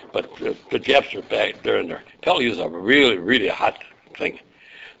 but the Japs are back there, and their Pelleas are really, really hot thing.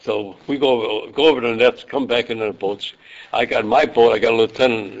 So we go over the nets, come back into the boats. I got my boat. I got a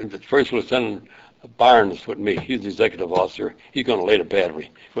lieutenant, the first lieutenant Barnes with me. He's the executive officer. He's going to lay the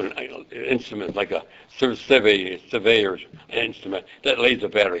battery with an instrument like a surveyor's instrument that lays the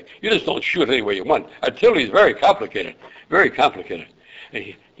battery. You just don't shoot any way you want. Artillery is very complicated, very complicated.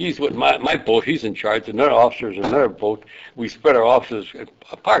 And he's with my boat. He's in charge. Another officer's in another boat. We spread our officers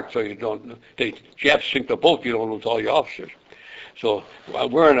apart so you don't. The Japs sink the boat. You don't lose all your officers. So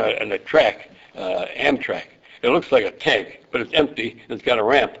we're in a track, Amtrak. It looks like a tank, but it's empty. And it's got a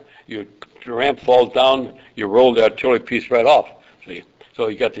ramp. The ramp falls down. You roll the artillery piece right off. See. So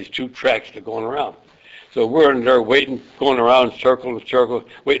you got these 2 tracks that are going around. So we're in there waiting, going around circle to circle,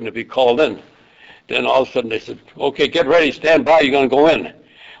 waiting to be called in. Then all of a sudden they said, okay, get ready, stand by, you're going to go in.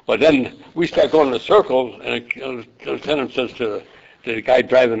 But then we start going in a circle, and the lieutenant says to the guy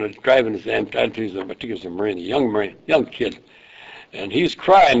driving his I think he's a Marine, a young kid. And he's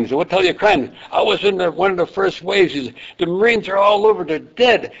crying. He said, what the hell are you crying? I was in one of the first waves. He said, the Marines are all over. They're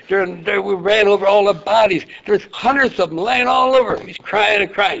dead. We ran over all the bodies. There's hundreds of them laying all over. He's crying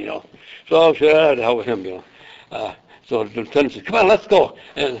and crying, So I said, the hell with him, So the lieutenant said, come on, let's go.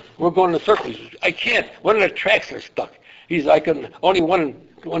 And we're going in a circle. He says, I can't. One of the tracks are stuck. He's I can only one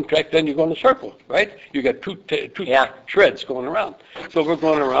track, then you go in a circle, right? You got two treads going around. So we're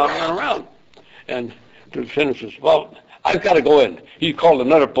going around and around. And the lieutenant says, well, I've got to go in. He called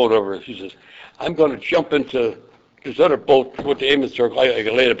another boat over. He says, I'm going to jump into this other boat with the aiming circle. I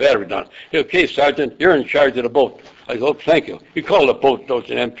can lay the battery down. He said, okay, Sergeant, you're in charge of the boat. I said, oh, thank you. He called the boat, those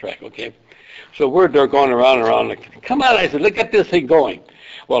an Amtrak, okay? So we're there going around and around. Like, come on, I said, look at this thing going.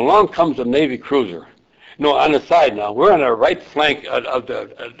 Well, along comes a Navy cruiser. No, on the side now. We're on the right flank of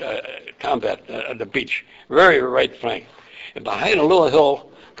the combat, of the beach. Very right flank. And behind a little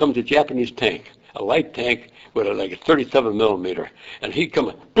hill comes a Japanese tank, a light tank with like a 37 millimeter. And he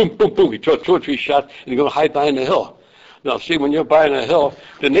comes, boom, boom, boom. He throws 2 or 3 shots, and he goes hide behind the hill. Now, see, when you're behind a hill,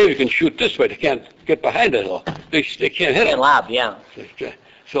 the Navy can shoot this way. They can't get behind the hill. They can't hit him. Lob, yeah.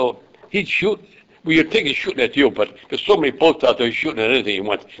 So he'd shoot. Well, you'd think he's shooting at you, but there's so many boats out there, he's shooting at anything he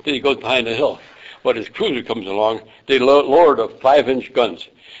wants. Then he goes behind the hill. But his cruiser comes along, they lower the 5-inch guns.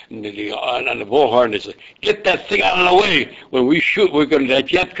 And on the bullhorn, they say, get that thing out of the way. When we shoot, that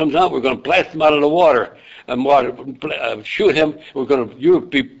jet comes out, we're going to blast him out of the water. And shoot him, you'll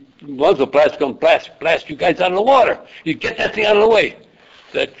be muzzle blast, going to blast you guys out of the water. You get that thing out of the way.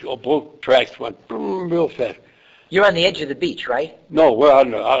 That both tracks went boom, real fast. You're on the edge of the beach, right? No, we're out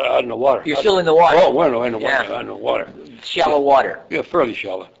in the water. You're still in the water? Oh, we're in the water. On the water. Shallow water. Yeah, fairly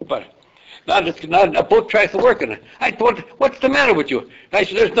shallow. But both tracks are working. I thought, what's the matter with you? I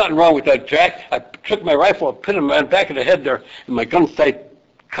said, there's nothing wrong with that track. I took my rifle and put him on the back of the head there, and my gun sight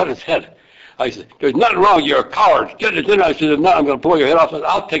cut his head. I said, there's nothing wrong. You're a coward. Get it in. I said, no, I'm going to blow your head off. I said,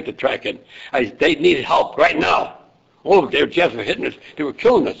 I'll take the track in. I said, they need help right now. Oh, their jets were hitting us. They were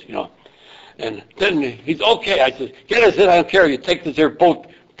killing us, And then he's okay. I said, get us in. I don't care. You take this here boat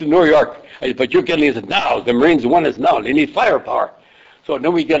to New York. I said, but you're getting in now. The Marines want us now. They need firepower. So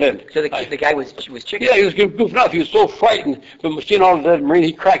then we get in. So the guy was chicken? Yeah, he was goofing off. He was so frightened from seeing all of that Marine,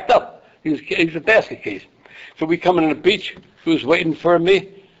 he cracked up. He was a basket case. So we come in the beach. He was waiting for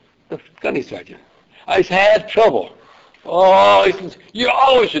me. The gunny sergeant. I had trouble. Oh, he says, you're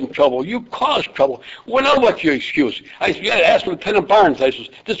always in trouble. You cause trouble. Well, now what's your excuse? I said, yeah, ask Lieutenant Barnes. I says,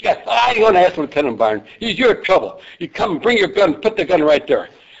 this guy, I ain't going to ask Lieutenant Barnes. You're in trouble. You come, bring your gun, put the gun right there.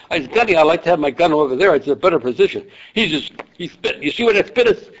 I said, Gunny, I'd like to have my gun over there. It's a better position. He spit. You see what that spit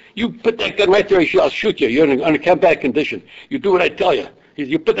is? You put that gun right there, I'll shoot you. You're in a combat condition. You do what I tell you. He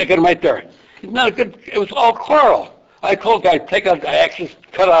said, you put that gun right there. It's not a good, it was all coral. I told the guy, take out the axis,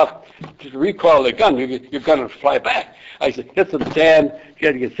 cut off, just recoil the gun. Your gun will fly back. I said, get some sand, you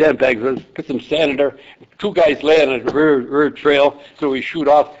got to get sandbags, put some sand in there. 2 guys lay on the rear trail, so we shoot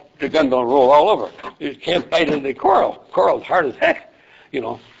off, the gun don't roll all over. You can't bite into the coral. Coral's hard as heck,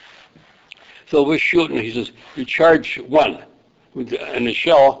 So we're shooting. He says, you charge 1. In the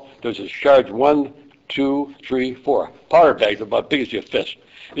shell, there's a charge 1, 2, 3, 4. Powder bags about big as your fist.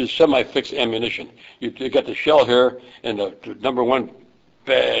 It's semi-fixed ammunition. You got the shell here, and the number 1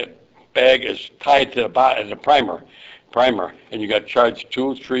 bag is tied to the primer, and you got charge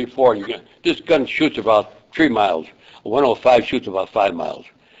 2, 3, 4. This gun shoots about 3 miles. A 105 shoots about 5 miles.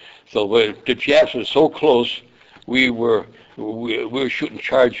 So the Japs were so close, we were shooting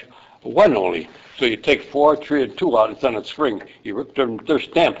charge 1 only. So you take 4, 3, and 2 out. It's on a string. You rip them. They're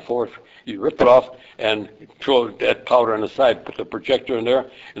stamped 4. You rip it off and throw that powder on the side. Put the projector in there,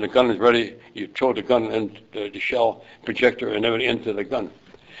 and the gun is ready. You throw the gun and the shell, projector, and everything into the gun,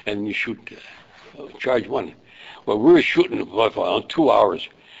 and you shoot charge 1. Well, we were shooting about 2 hours.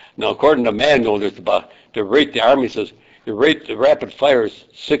 Now, according to the manual, there's about the rate. The Army says the rapid fire is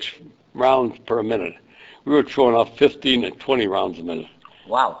 6 rounds per minute. We were throwing off 15 and 20 rounds a minute.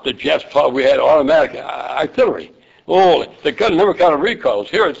 Wow. The Jets thought we had automatic artillery. Oh, the gun never got a recoil.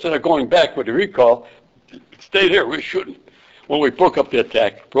 Here, instead of going back with the recoil, it stayed here. We were shooting. When we broke up the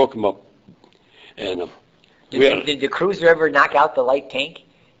attack, broke them up. And did the cruiser ever knock out the light tank?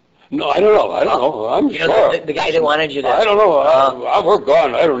 No, I don't know. I'm sure. The guy that wanted you to... I don't know. We're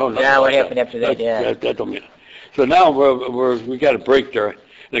gone. I don't know. Yeah, what happened after that? Yeah. That don't mean it. So now we got a break there. And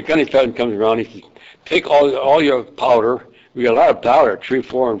the gunny sergeant comes around. He says, take all your powder. We got a lot of powder, 3,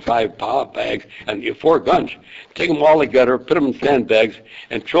 4, and 5 bags, and 4 guns. Take them all together, put them in sandbags,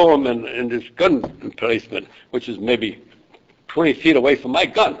 and throw them in this gun emplacement, which is maybe 20 feet away from my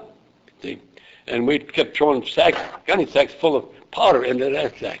gun. See? And we kept throwing gunny sacks full of powder into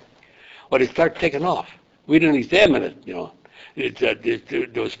that sack. Well, they started taking off. We didn't examine it,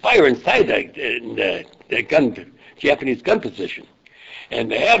 there was fire inside that gun, Japanese gun position,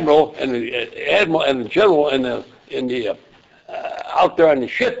 and the admiral and the general in the out there on the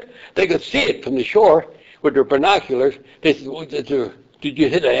ship, they could see it from the shore with their binoculars. They said, did you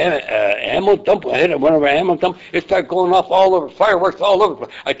hit an ammo dump? I hit one of our ammo dump. It started going off all over, fireworks all over.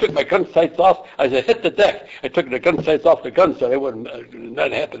 I took my gun sights off. As I hit the deck, I took the gun sights off the gun so they wouldn't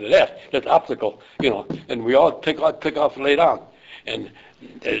nothing happen to that. That's obstacle, And we all took off and lay down. And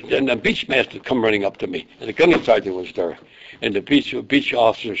then the beach master come running up to me, and the gunnery sergeant was there. And the beach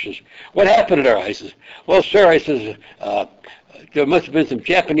officer says, "What happened there?" I says, "Well, sir," I says, there must have been some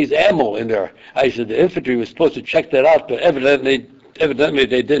Japanese ammo in there. I said, the infantry was supposed to check that out, but evidently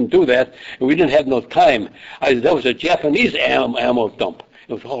they didn't do that, and we didn't have no time. I said, that was a Japanese ammo dump.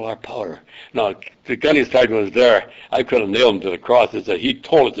 It was all our powder. Now, the gunnery sergeant was there. I could have nailed him to the cross. I said, he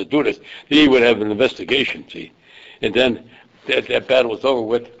told us to do this. He would have an investigation, see. And then that battle was over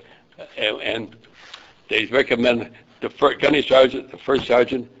with, and they recommend the gunnery sergeant, the first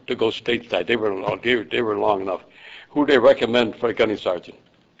sergeant, to go stateside. They were long enough. Who they recommend for the gunnery sergeant?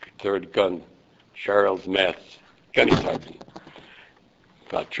 Third gun, Charles Matz, gunnery sergeant.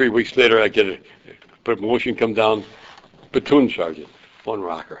 About 3 weeks later, I get a promotion come down, platoon sergeant, one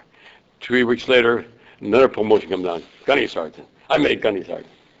rocker. 3 weeks later, another promotion come down, gunnery sergeant. I made gunnery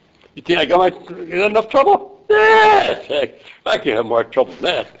sergeant. You think I got enough trouble? Yeah, I can't have more trouble than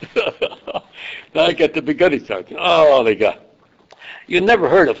that. Now I get to be gunnery sergeant. Oh, they got. You never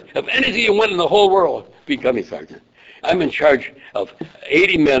heard of anything you went in the whole world, be gunnery sergeant. I'm in charge of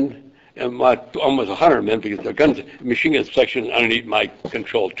 80 men and almost 100 men because the machine gun section underneath my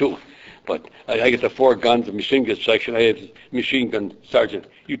control too. But I get the 4 guns, the machine gun section. I have machine gun sergeant.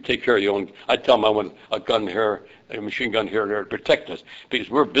 You take care of your own. I tell them I want a gun here, a machine gun here and there to protect us because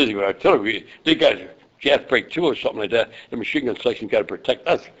we're busy with artillery. They got gas break too or something like that. The machine gun section got to protect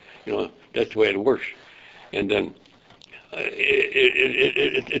us. That's the way it works. And then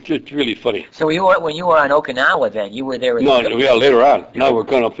it's really funny. So when you were on Okinawa, then you were there with later on. Now we're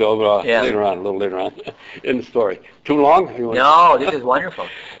going up to later on, a little later on in the story. Too long? No, this is wonderful.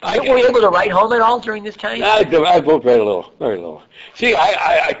 Were you able to write home at all during this time? I wrote very little. See,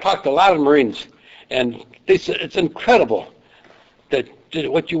 I talked to a lot of Marines, and they said it's incredible that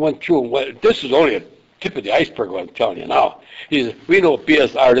what you went through. This is only a tip of the iceberg, what I'm telling you now. We know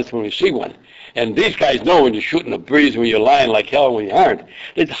BS artists when we see one. And these guys know when you're shooting a breeze, when you're lying like hell, when you aren't.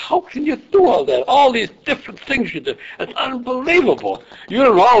 How can you do all that? All these different things you do. It's unbelievable. You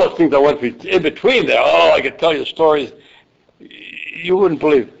don't know all the things I went in between there. Oh, I could tell you stories you wouldn't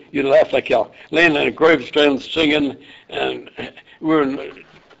believe. You'd laugh like hell. Laying on a gravestone singing, and we were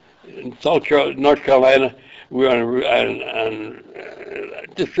in North Carolina. We were on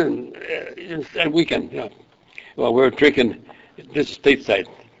just a weekend. Well, we were drinking this stateside.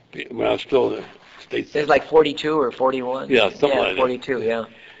 When I was still in the States. It was like 42 or 41? Yeah, something like 42, that. Yeah.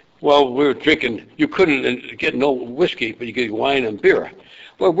 Well, we were drinking. You couldn't get no whiskey, but you get wine and beer.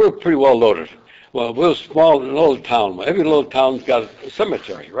 Well, we're pretty well loaded. Well, we're small, little town. Every little town's got a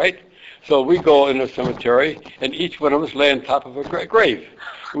cemetery, right? So we go in the cemetery, and each one of us lay on top of a grave.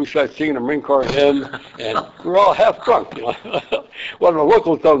 We started singing the Marine Corps hymn, and we're all half drunk, Well, the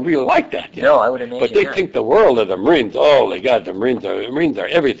locals don't really like that, No, I would imagine. But they think the world of the Marines. Oh, my God, the Marines are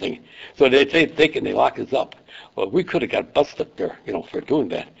everything. So they take and they lock us up. Well, we could have got busted there, for doing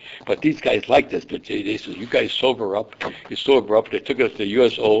that. But these guys like this. But they said, you guys sober up. You sober up. They took us to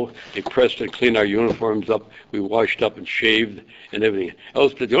USO. They pressed and cleaned our uniforms up. We washed up and shaved and everything.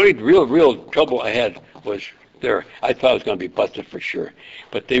 The only real trouble I had was there. I thought I was going to be busted for sure.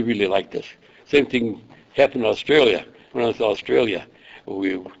 But they really liked this. Same thing happened in Australia. When I was in Australia,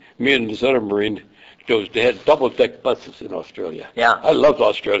 me and this other Marine, they had double-deck buses in Australia. Yeah. I loved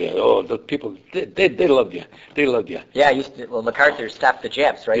Australia. Oh, the people, they loved you. They loved you. Yeah, MacArthur stopped the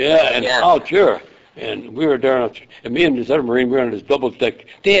Japs, right? Yeah, oh, sure. And we were there, and me and this other Marine, we were on this double-deck.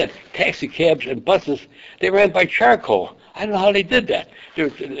 They had taxi cabs and buses. They ran by charcoal. I don't know how they did that.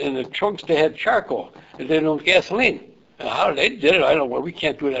 In the trunks, they had charcoal, and they had no gasoline. How they did it, I don't know. We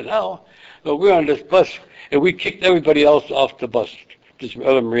can't do that now. So we were on this bus, and we kicked everybody else off the bus. This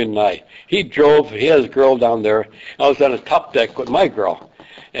other Marine and I. He drove. He has a girl down there. I was on the top deck with my girl,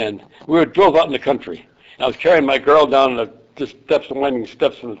 and we drove out in the country. I was carrying my girl down the winding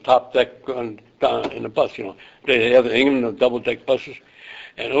steps from the top deck going down in the bus. They have in England the double-deck buses,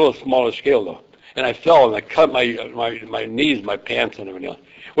 and a little smaller scale though. And I fell and I cut my knees, my pants, and everything else.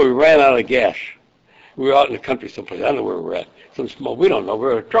 Well, we ran out of gas. We were out in the country someplace. I don't know where we were at. We don't know. We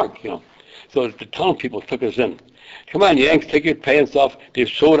were drunk, So the town people took us in. Come on, Yanks, take your pants off. They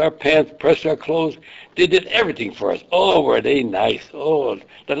sewed our pants, pressed our clothes. They did everything for us. Oh, were they nice. Oh,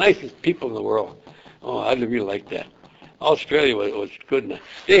 the nicest people in the world. Oh, I really liked that. Australia was good.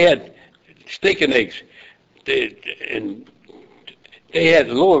 They had steak and eggs. They had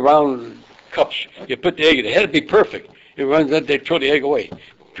little round cups. You put the egg in. It had to be perfect. It runs out, they throw the egg away.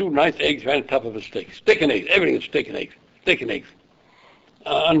 2 nice eggs right on top of a steak. Steak and eggs. Everything is steak and eggs. Steak and eggs.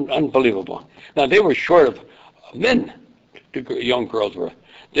 Unbelievable. Now, they were short of men, the young girls were.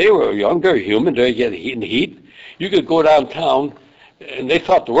 They were young, they're human, they get heat in the heat. You could go downtown, and they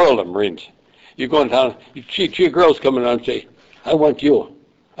thought the world of Marines. You go down, you see girls coming around and say, I want you.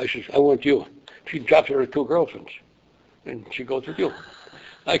 I says, I want you. She drops her 2 girlfriends, and she goes with you.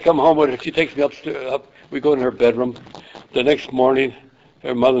 I come home with her, she takes me upstairs, we go in her bedroom. The next morning,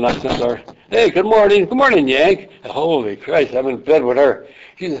 her mother knocks on the door. Hey, good morning, Yank. Holy Christ, I'm in bed with her.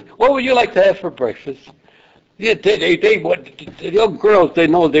 She says, what would you like to have for breakfast? Yeah, the young girls, they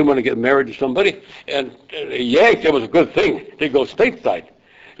know they want to get married to somebody, and Yank, that was a good thing. They go stateside.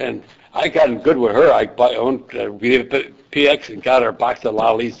 And I got good with her. We did PX and got her a box of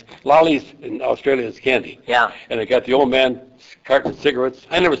lollies. Lollies in Australia is candy. Yeah. And I got the old man carton of cigarettes.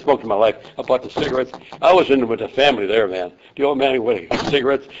 I never smoked in my life. I bought the cigarettes. I was in with the family there, man. The old man with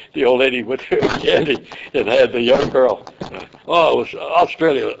cigarettes, the old lady with candy, and I had the young girl.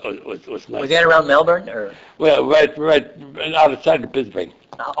 Australia was nice. Was that around Melbourne or? Well, right outside of Brisbane.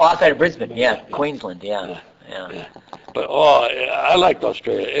 Outside of Brisbane, yeah. Queensland, yeah. But I liked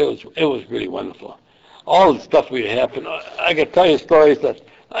Australia. It was really wonderful. All the stuff we happened. I could tell you stories that.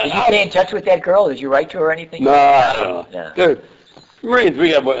 Did you stay in touch with that girl? Did you write to her or anything? No. Yeah. Marines,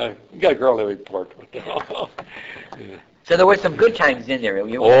 we got a girl that we report with. Yeah. So there were some good times in there.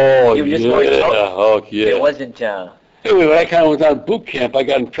 You just yeah. It wasn't. Anyway, when I kind of was on boot camp, I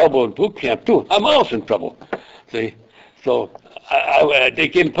got in trouble in boot camp too. I'm also in trouble. See, so they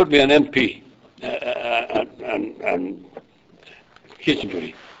came and put me on MP. On kitchen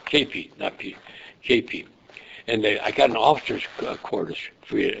duty, KP, not P, KP, and I got an officer's quarters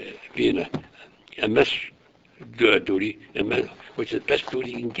for being a mess duty, which is the best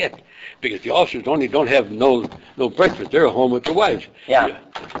duty you can get, because the officers don't have no breakfast. They're home with their wives. Yeah.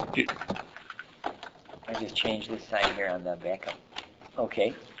 I just changed this sign here on the backup.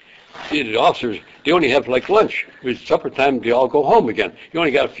 Okay. See, the officers, they only have like lunch. With supper time, they all go home again. You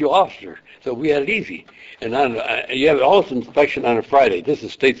only got a few officers, so we had it easy. And you have also inspection on a Friday. This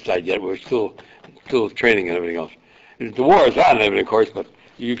is stateside yet. We're still training and everything else. The war is on and everything, of course, but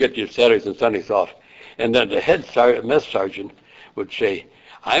you get your Saturdays and Sundays off. And then the head mess sergeant would say,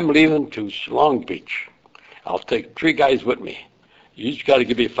 I'm leaving to Long Beach. I'll take 3 guys with me. You just got to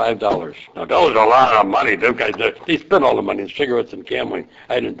give me $5. Now, that was a lot of money. Them guys, they spent all the money in cigarettes and gambling.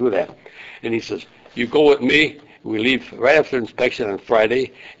 I didn't do that. And he says, you go with me. We leave right after inspection on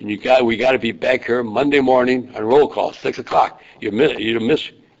Friday, and we got to be back here Monday morning on roll call, 6 o'clock. You miss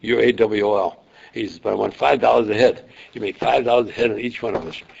your AWOL. He says, but I want $5 a head. You make $5 a head on each one of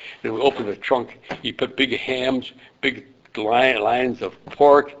us. Then we open the trunk. He put big hams, big lines of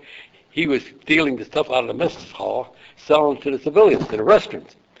pork. He was stealing the stuff out of the mess hall, selling to the civilians, to the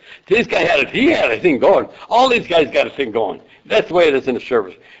restaurants. This guy had a thing going. All these guys got a thing going. That's the way it is in the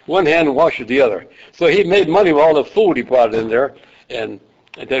service. One hand washes the other. So he made money with all the food he brought in there, and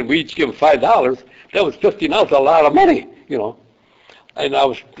then we each give him $5. That was $15. That's a lot of money, you know. And I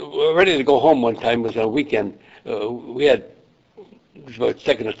was ready to go home one time. It was on a weekend. We had, it was about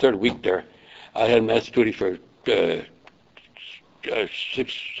second or third week there. I had mess duty for 6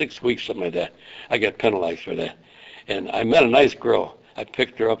 weeks, something like that. I got penalized for that. And I met a nice girl. I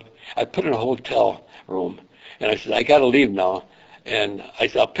picked her up. I put her in a hotel room. And I said, I got to leave now. And I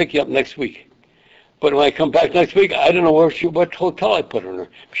said, I'll pick you up next week. But when I come back next week, I don't know what hotel I put her in.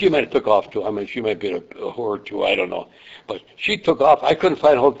 She might have took off too. I mean, she might be a whore too. I don't know. But she took off. I couldn't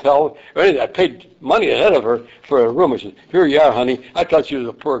find a hotel or anything. I paid money ahead of her for a room. I said, here you are, honey. I thought she was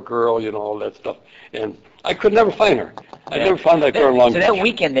a poor girl, you know, all that stuff. And I could never find her. I never found that girl in Long Beach. So that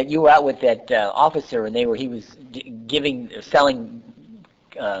weekend that you were out with that officer, and he was selling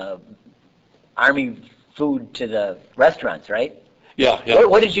Army food to the restaurants, right? Yeah.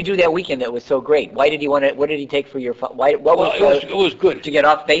 What did you do that weekend that was so great? Why did he want to? What did he take for your? It was good to get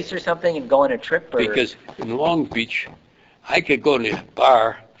off base or something and go on a trip. Or? Because in Long Beach, I could go in the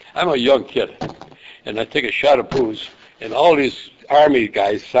bar. I'm a young kid, and I take a shot of booze, and all these Army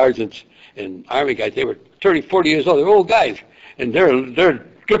guys, sergeants and Army guys, they were 30, 40 years old. They're old guys, and they're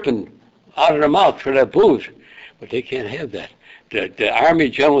dripping out of their mouth for that booze, but they can't have that. The Army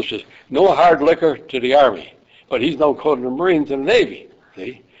general says no hard liquor to the Army. But he's no code in the Marines and the Navy,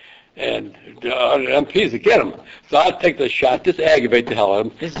 see? And I'm pleased to get them. So I'll take the shot, just aggravate the hell out of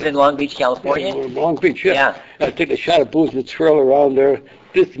them. This is in Long Beach, California? Long Beach, yeah. Yeah. I take a shot of booze and swirl around there.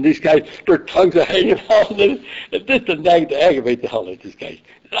 These guys, their tongues are hanging out. And this to aggravate the hell out of these guys.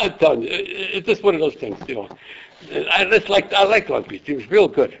 I'm telling you, it's just one of those things, you know. I like Long Beach. It was real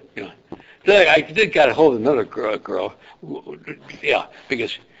good, you know. So I did get a hold of another girl, yeah,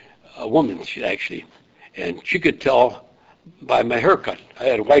 because a woman, she actually, and she could tell by my haircut. I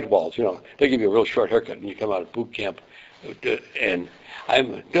had white walls, you know. They give you a real short haircut when you come out of boot camp. And I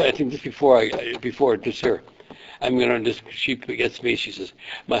think just before this here, she gets me, she says,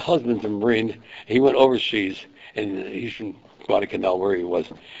 my husband's a Marine, he went overseas, and he's from Guadalcanal, where he was,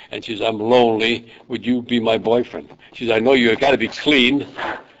 and she says, I'm lonely, would you be my boyfriend? She says, I know you got to be clean,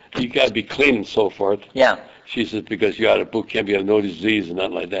 and so forth. Yeah. She says, because you're out of boot camp, you have no disease and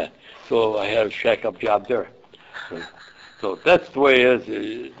nothing like that. So I had a shack-up job there. So that's the way it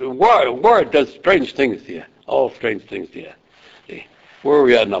is. The war does strange things to you, all strange things to you. See, where are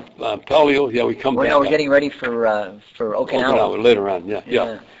we at now? Paleo? Yeah, we come back. We're getting ready for Okinawa. Later on,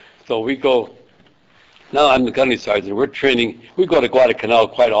 yeah. So we go, now I'm the gunny sergeant. We're training. We go to Guadalcanal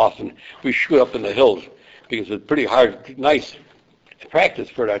quite often. We shoot up in the hills because it's pretty hard, nice practice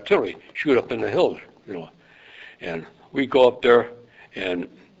for the artillery, shoot up in the hills, you know. And we go up there and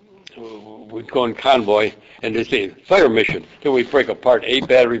we go in convoy, and they say fire mission. Then we break apart A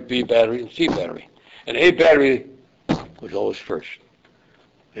battery, B battery, and C battery. And A battery was always first.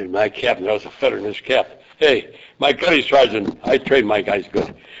 And my captain, I was a veteran in his cap. Hey, my gunny sergeant, I train my guys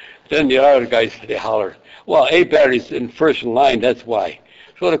good. Then the other guys, they holler, well, A battery's in first in line, that's why.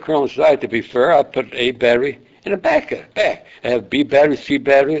 So the colonel decided, to be fair, I put A battery in the back. I have B battery, C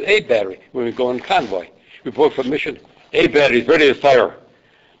battery, and A battery when we go in convoy. We report for mission. A battery's ready to fire.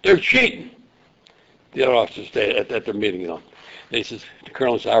 They're cheating. The other officers stay at their meeting, you know. They says, the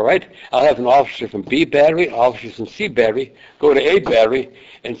colonel says, all right, I'll have an officer from B battery, officers from C battery, go to A battery,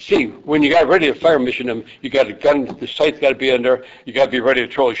 and see, when you got ready to fire mission them, you got a gun, the sight's got to be in there, you got to be ready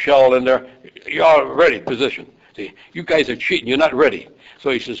to throw a shell in there, you're all ready, position. See, you guys are cheating, you're not ready. So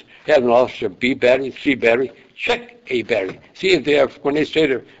he says, have an officer B battery, C battery, check A battery. See if they are, when they say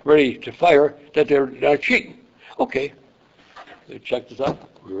they're ready to fire, that they're not cheating. Okay. They checked us out.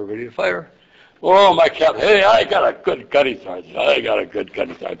 We were ready to fire. Oh, my captain, hey, I got a good gunny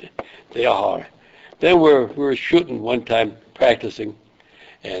sergeant. They are. Then we were shooting one time, practicing,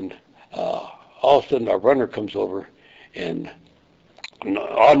 and all of a sudden our runner comes over, and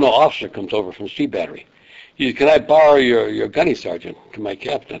no officer comes over from C battery. He says, can I borrow your gunny sergeant to my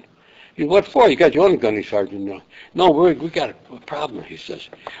captain? He says, what for? You got your own gunny sergeant. No, we got a problem, he says.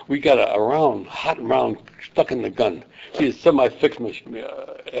 We got a round, hot round stuck in the gun. See, it's semi-fixed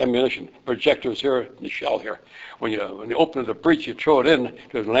ammunition. Projectors here, the shell here. When you open the breech, you throw it in,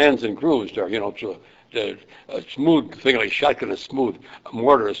 there's lands and grooves there, you know, so a smooth thing like a shotgun is smooth, a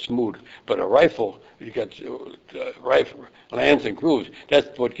mortar is smooth, but a rifle, you got rifle lands and grooves.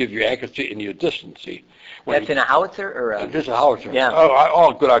 That's what gives you accuracy and your distance. See, that's in a howitzer or a? Just a howitzer. Yeah.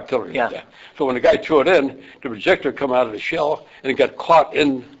 All good artillery. Yeah. So when the guy threw it in, the projector come out of the shell and it got caught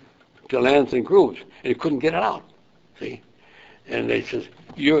in the lands and grooves, and he couldn't get it out. See, and they says,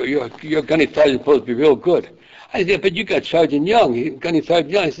 your gunny sergeant's supposed to be real good. I said, but you got Sergeant Young, Gunny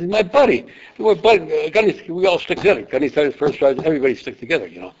Sergeant Young. He says, my buddy. We're buddies. We all stick together. Gunny Sergeant, First Sergeant, everybody sticks together,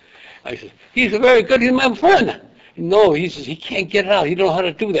 you know. I said, he's a very good, he's my friend. No, he says, he can't get it out. He don't know how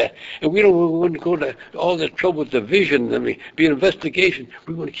to do that. And we wouldn't go to all the trouble with division. I mean, be an investigation.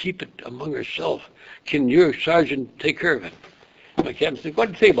 We want to keep it among ourselves. Can your sergeant take care of it? My captain said, what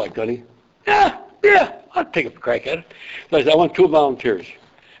do you think about it, Gunny? Yeah, I'll take a crack at it. So I said, I want 2 volunteers.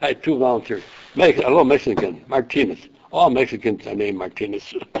 I had 2 volunteers. A little Mexican, Martinez. All Mexicans are named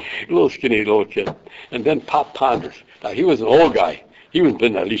Martinez. A little skinny little kid. And then Pop Ponders. Now, he was an old guy. He was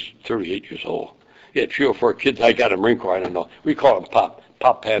been at least 38 years old. He had 3 or 4 kids. I got a Marine Corps, I don't know. We call him Pop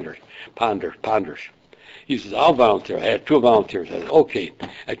Ponders. He says, I'll volunteer. I had 2 volunteers. I said, okay.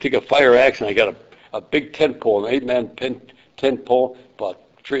 I took a fire axe and I got a big tent pole, an 8-man tent pole, about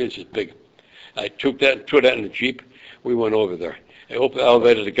 3 inches big. I took that and threw that in the Jeep. We went over there. I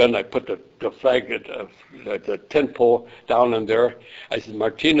elevated the gun. I put the flag, the tent pole down in there. I said,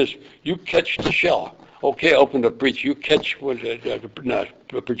 Martinez, you catch the shell. Okay, I opened the breech. You catch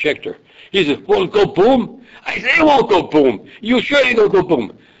the projector. He said, will it go boom? I said, it won't go boom. You sure it won't go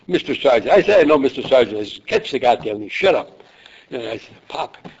boom? Mr. Sergeant. I said, I know, Mr. Sergeant. I said, catch the goddamn thing. Shut up. And I said,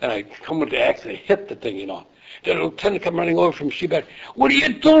 pop. And I come with the axe and I hit the thing, you know. The lieutenant come running over from Seabat. What are you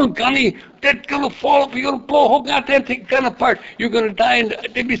doing, Gunny? That's going to fall off. You're going to blow a whole goddamn thing gun apart. You're going to die, and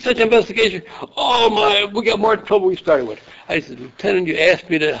there'd be such an investigation. Oh, my, we got more trouble we started with. I said, Lieutenant, you asked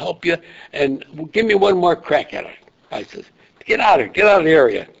me to help you, and give me one more crack at it. I said, get out of the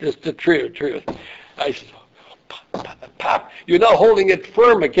area. Just the tree. I said, pop. You're now holding it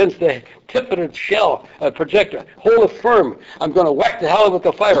firm against the tip of the shell projector. Hold it firm. I'm going to whack the hell with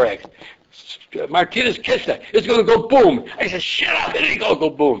the fire axe. Martinez catch that. It's going to go boom. I said, shut up. It ain't going to go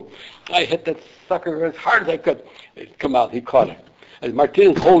boom. I hit that sucker as hard as I could. It come out. He caught it. I said,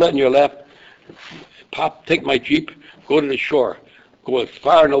 Martinez, hold that in your lap. Pop, take my Jeep. Go to the shore. Go as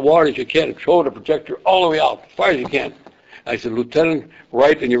far in the water as you can and throw the projector all the way out, as far as you can. I said, Lieutenant,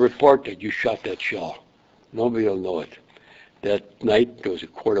 write in your report that you shot that shell. Nobody will know it. That night, there was a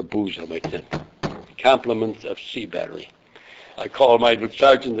quart of booze on my tent. Compliments of Sea Battery. I called my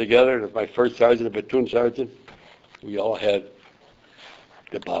sergeant together, my first sergeant, the platoon sergeant. We all had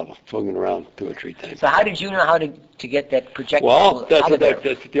the bottle swinging around 2 or 3 times. So how did you know how to get that projector? Well, that's what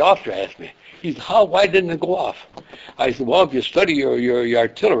the officer asked me. He said, why didn't it go off? I said, well, if you study your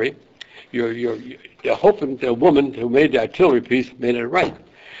artillery, you're hoping the woman who made the artillery piece made it right.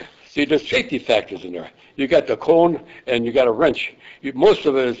 See, there's safety factors in there. You got the cone and you got a wrench. Most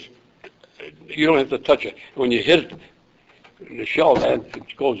of it is, you don't have to touch it. When you hit it, the shell then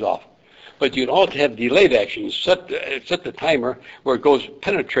it goes off. But you can also have delayed action. Set the timer where it goes,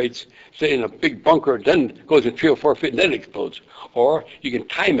 penetrates, say in a big bunker, then goes in 3 or 4 feet and then explodes. Or you can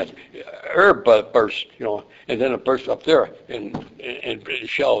time it, air burst, and then it bursts up there and the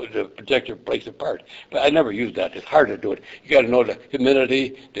shell, the projector breaks apart. But I never used that. It's hard to do it. You got to know the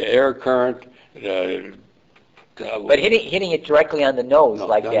humidity, the air current. But hitting it directly on the nose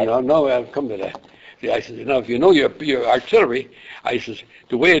that. No, I'll come to that. See, I said, if you know your artillery, I says,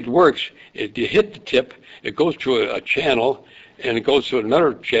 the way it works is you hit the tip, it goes through a channel, and it goes through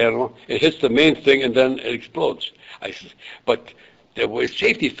another channel, it hits the main thing, and then it explodes. I says, but the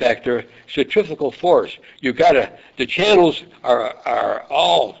safety factor, centrifugal force, the channels are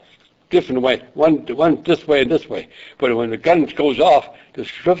all different way, one this way and this way. But when the gun goes off, the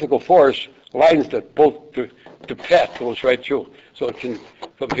centrifugal force lines that both the path goes right through. So it can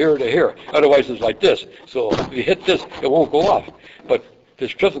from here to here. Otherwise it's like this. So if you hit this, it won't go off. But the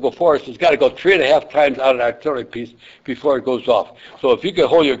centrifugal force has got to go 3.5 times out of the artillery piece before it goes off. So if you can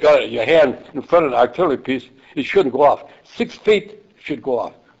hold your hand in front of the artillery piece, it shouldn't go off. 6 feet should go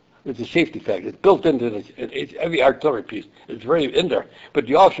off. It's a safety factor. It's built into every artillery piece. It's very in there. But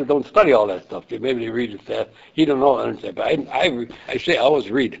the officers don't study all that stuff. Maybe they read it fast. He don't know what I understand. But I say I always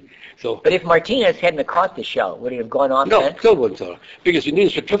read. So, but if Martinez hadn't caught the shell, would it have gone off then? No, still wouldn't tell. Because you need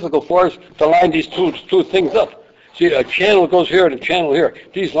a centrifugal force to line these two things up. See, a channel goes here and a channel here.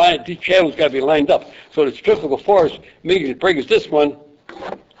 These channels got to be lined up. So the centrifugal force brings this one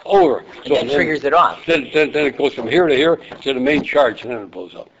over. And then triggers it off. Then it goes from here to here to the main charge, and then it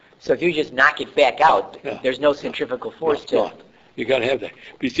blows up. So if you just knock it back out, there's no centrifugal force to it. You got to have that.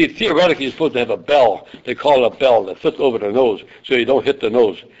 But you see, theoretically, you're supposed to have a bell. They call it a bell that fits over the nose, so you don't hit the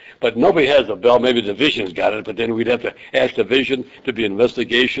nose. But nobody has a bell. Maybe the division's got it, but then we'd have to ask the division to be an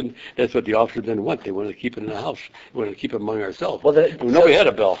investigation. That's what the officers didn't want. They wanted to keep it in the house. They wanted to keep it among ourselves. Well, nobody had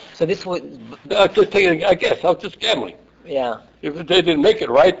a bell. So this was... I guess. I was just gambling. Yeah. If they didn't make it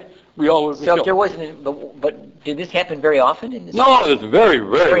right, we all would be So if there wasn't... But did this happen very often? No, it's very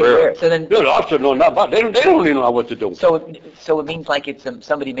rare. So then... The officers know nothing about it. They don't even know what to do. So it means like it's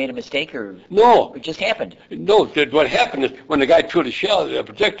somebody made a mistake or... No. It just happened? No. What happened is when the guy threw the shell, the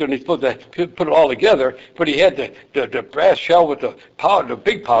projector, and he's supposed to put it all together, but he had the brass shell with the powder, the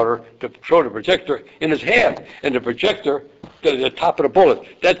big powder, to throw the projector in his hand. And the projector, the top of the bullet,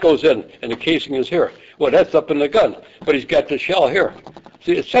 that goes in, and the casing is here. Well, that's up in the gun, but he's got the shell here.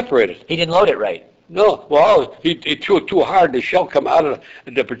 See, it's separated. He didn't load it right. No, well, he threw it too hard. The shell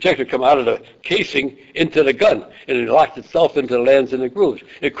the projector come out of the casing into the gun, and it locked itself into the lands and the grooves.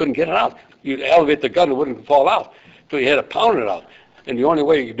 It couldn't get it out. You'd elevate the gun, it wouldn't fall out. So you had to pound it out, and the only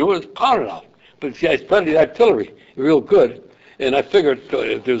way you could do it is pound it out. But see, I studied artillery real good, and I figured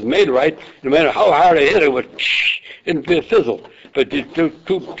if it was made right, no matter how hard I hit it, would and be a fizzle. But the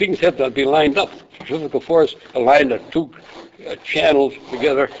two things have to be lined up. Centrifugal force align the two channels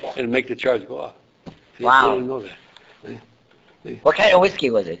together and make the charge go off. See, wow. I didn't know that. What kind of whiskey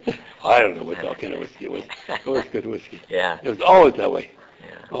was it? I don't know what kind of whiskey it was. It was good whiskey. Yeah. It was always that way.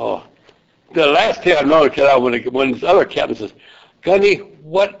 Yeah. Oh. The last thing I noticed when this other captain says, Gunny,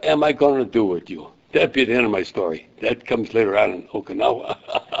 what am I going to do with you? That'd be the end of my story. That comes later on in Okinawa.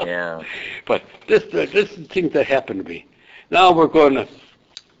 Yeah. But this is things that happened to me. Now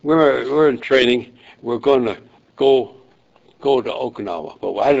we're in training. we're going to go to Okinawa.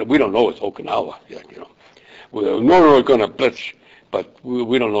 But we don't know it's Okinawa yet, you know. We know we're going to blitz, but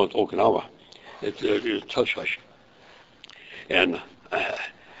we don't know it's Okinawa. It's hush hush. And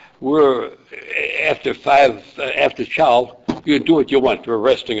we're after chow, you can do what you want. We're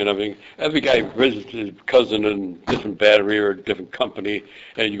resting and everything. Every guy visits his cousin in different battery or a different company,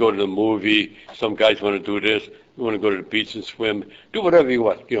 and you go to the movie. Some guys want to do this. You want to go to the beach and swim. Do whatever you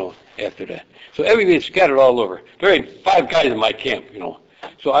want, you know, after that. So everything's scattered all over. There ain't 5 guys in my camp, you know.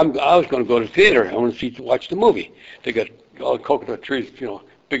 So I was going to go to the theater. I want to watch the movie. They got all coconut trees, you know,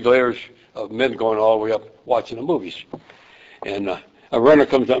 big layers of men going all the way up watching the movies. And a runner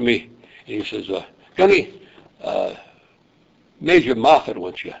comes up to me, and he says, Gunny, Major Moffat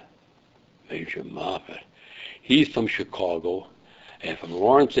wants you. Major Moffat. He's from Chicago and from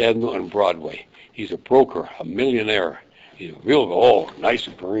Lawrence Avenue and Broadway. He's a broker, a millionaire. He's a real, nice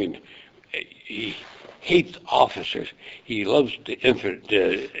Marine. He hates officers. He loves the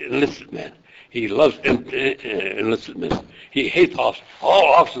enlisted men. He loves enlisted men. He hates officers.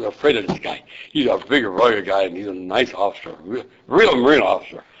 All officers are afraid of this guy. He's a big, rugged guy, and he's a nice officer, real Marine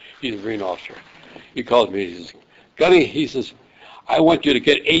officer. He's a Marine officer. He calls me. He says, Gunny, he says, I want you to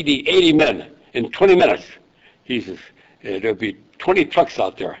get 80 men in 20 minutes. He says, there'll be 20 trucks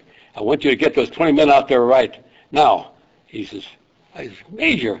out there. I want you to get those 20 men out there right now. He says,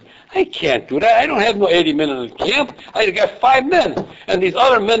 Major, I can't do that. I don't have no 80 men in the camp. I got 5 men. And these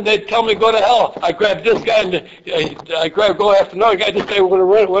other men, they tell me go to hell. I grab this guy and go after another guy. This guy we're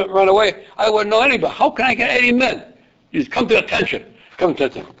going to run away. I wouldn't know anybody. How can I get 80 men? He says, come to attention. Come to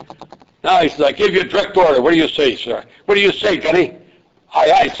attention. Now he says, I give you a direct order. What do you say, sir? What do you say, Gunny?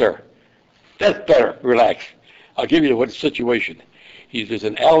 Aye, sir. That's better. Relax. I'll give you the situation. He says,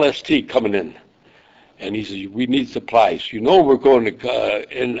 an LST coming in. And he says, we need supplies. You know we're going to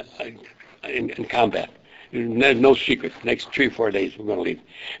in combat. There's no secret. Next 3 or 4 days we're going to leave.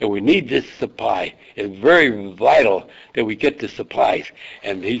 And we need this supply. It's very vital that we get the supplies.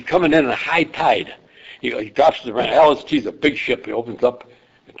 And he's coming in a high tide. He drops the ramp. LST is a big ship. He opens up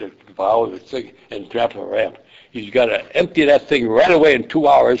the bow of the thing and drops a ramp. He's got to empty that thing right away in 2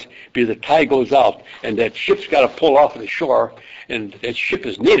 hours because the tide goes out. And that ship's got to pull off of the shore. And that ship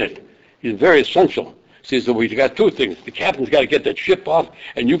is needed. It's very essential. See, so we got 2 things. The captain's got to get that ship off,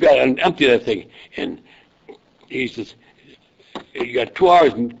 and you got to empty that thing. And he says, you got 2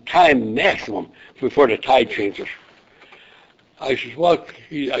 hours time maximum before the tide changes. I says, well,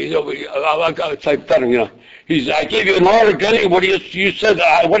 it's like better, you know. He says, I gave you an order, Gunny. What you said?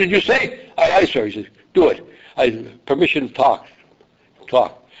 What did you say? Aye, sir. He says, do it. Permission to talk.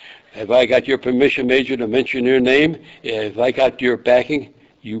 Talk. Have I got your permission, Major, to mention your name? If I got your backing,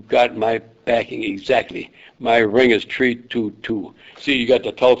 you got my backing exactly. My ring is 322. See, you got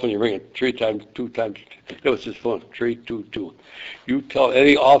the telephone, you ring it 3 times, 2 times. No, it's his phone, 322. You tell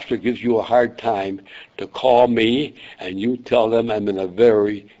any officer gives you a hard time to call me, and you tell them I'm in a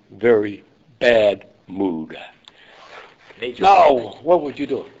very, very bad mood. Now, what would you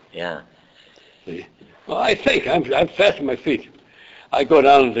do? Yeah. See? Well, I think I'm fast on my feet. I go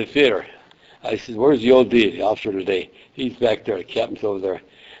down to the theater. I said, where's the OD, the officer today? He's back there, the captain's over there.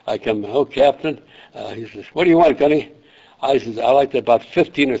 I come, oh, Captain. He says, what do you want, Gunny? I says, I like about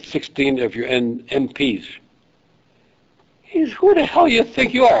 15 or 16 of your MPs. He says, who the hell you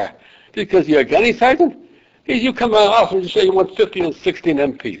think you are? Because you're a gunny sergeant? He says, you come to my office and say you want 15 or 16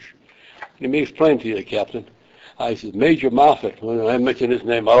 MPs. Let me explain to you, Captain. I says, Major Moffat. When I mention his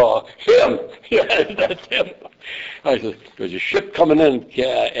name, oh, him. Yeah, that's him. I says, there's a ship coming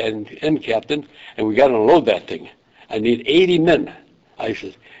in, Captain, and we got to unload that thing. I need 80 men. I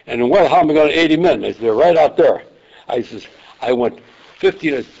says, and how am I going to 80 men? I said, they're right out there. I says, I want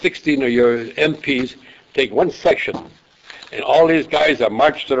 15 or 16 of your MPs take one section, and all these guys are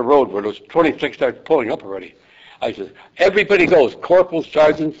marched to the road where those 26 start pulling up already. I says, everybody goes, corporals,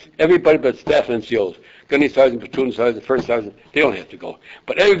 sergeants, everybody but staff NCOs. Gunny sergeant, platoon sergeant, first sergeant, they don't have to go.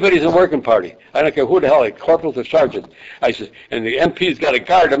 But everybody's a working party. I don't care who the hell, like corporals or sergeants. I says, and the MP's got to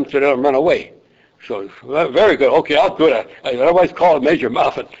guard them so they don't run away. So, very good. Okay, I'll do that. I otherwise call it Major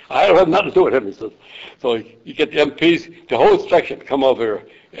Moffat. I don't have nothing to do with him. He says. So you get the MPs, the whole section, come over here,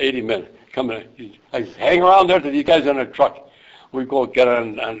 80 men. Come in. I just hang around there till you guys are in a truck. We go get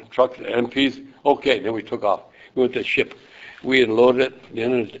on the truck, the MPs. Okay, then we took off. We went to the ship. We unloaded it at the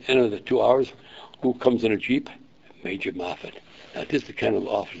end of the 2 hours. Who comes in a Jeep? Major Moffat. Now, this is the kind of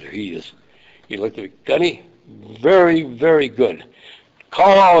officer he is. He looked at me, Gunny, very, very good.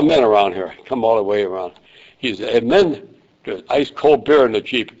 Call all the men around here. Come all the way around. He said, men, there's ice cold beer in the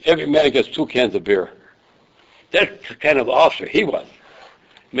Jeep. Every man gets 2 cans of beer. That's the kind of officer he was.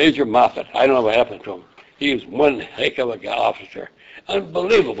 Major Moffat. I don't know what happened to him. He was one heck of a officer.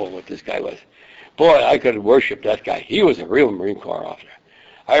 Unbelievable what this guy was. Boy, I could worship that guy. He was a real Marine Corps officer.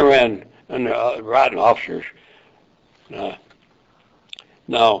 I ran under rotten officers.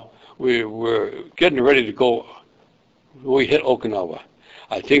 Now, we were getting ready to go. We hit Okinawa.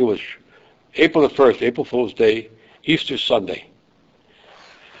 I think it was April the 1st, April Fool's Day, Easter Sunday.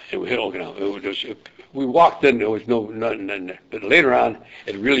 And we hit Okinawa. We walked in, there was nothing in there. But later on,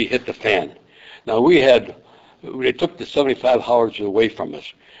 it really hit the fan. Now, they took the 75 hours away from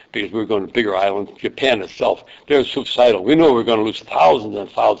us because we were going to bigger islands. Japan itself, they're suicidal. We knew we were going to lose thousands and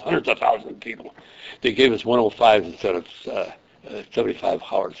thousands, hundreds of thousands of people. They gave us 105 instead of 75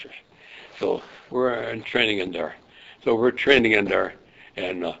 howitzers. So we're in training in there.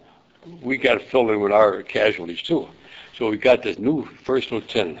 And we got filled in with our casualties too. So we got this new first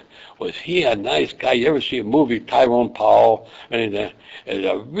lieutenant. Was he a nice guy? You ever see a movie, Tyrone Powell? And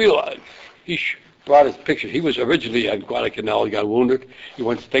he brought his pictures. He was originally at Guadalcanal. He got wounded. He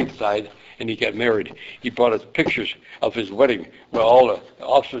went stateside, and he got married. He brought us pictures of his wedding, where all the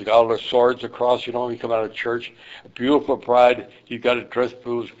officers got all their swords across, he come out of church. A beautiful bride. He got a dress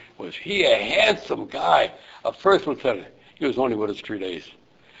booze. Was he a handsome guy? A first lieutenant. He was only with us 3 days.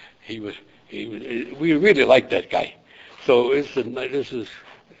 We really liked that guy. So this is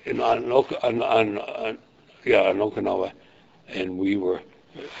on Okinawa, and we were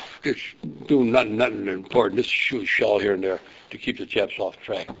just doing nothing important. Just shoot shell here and there to keep the Japs off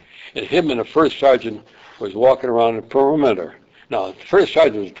track. And him and the first sergeant was walking around the perimeter. Now, the first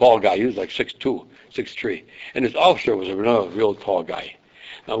sergeant was a tall guy. He was like 6'2", 6'3", and his officer was another real tall guy.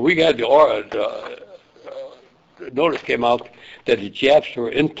 Now, we got the notice came out that the Japs were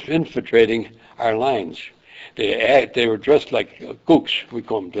infiltrating our lines. They were dressed like gooks. We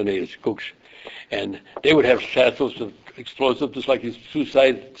call them the natives, gooks. And they would have satchels of explosives, just like these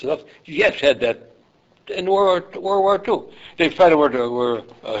suicide stuff. The Japs had that in World War II. They'd find out where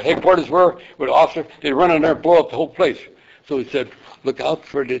headquarters were, where the officer, they'd run in there and blow up the whole place. So he said, look out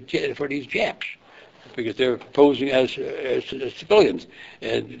for these Japs, because they're posing as civilians,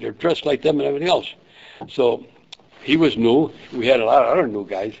 and they're dressed like them and everything else. So he was new. We had a lot of other new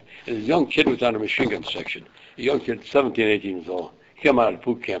guys, and this young kid was on the machine gun section. A young kid, 17, 18 years old. He came out of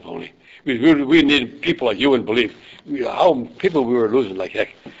boot camp only. We needed people like you wouldn't believe. How people we were losing like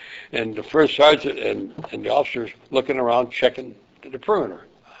heck. And the first sergeant and the officers looking around, checking the perimeter.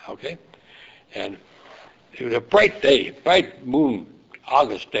 Okay? And it was a bright day, bright moon,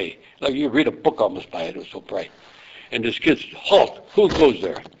 August day. Like you read a book almost by it. It was so bright. And this kid's, halt, who goes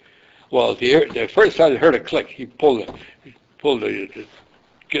there? Well, the first sergeant heard a click. He pulled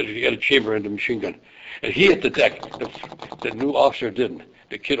get a chamber in the machine gun. And he hit the deck. The new officer didn't.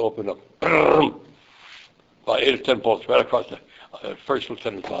 The kid opened up. About 8 or 10 bolts right across the first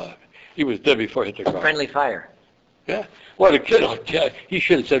lieutenant's eye. He was dead before he hit the ground. Friendly fire. Yeah. Well, the kid, he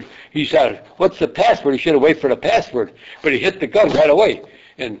should have said, he said, what's the password? He should have waited for the password. But he hit the gun right away.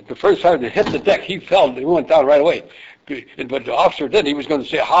 And the first time it hit the deck, he fell and he went down right away. But the officer didn't. He was going to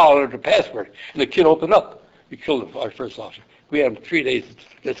say, holler the password. And the kid opened up. He killed our first officer. We had him 3 days.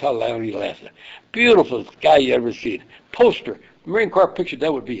 That's how long he lasted. Beautiful guy you ever seen. Poster. Marine Corps picture,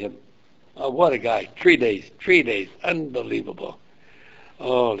 that would be him. Oh, what a guy. 3 days. Unbelievable.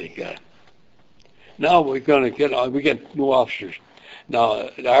 Holy God. Now we're going to get new officers. Now,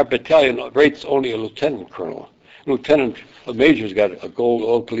 our battalion rates only a lieutenant colonel. Lieutenant, a major's got a gold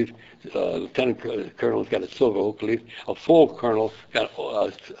oak leaf. Lieutenant colonel's got a silver oak leaf. A full colonel got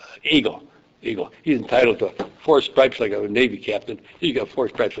eagle. He's entitled to 4 stripes like a Navy captain. He got 4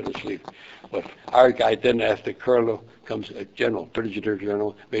 stripes on his sleeve. But our guy then, after colonel, comes a general, brigadier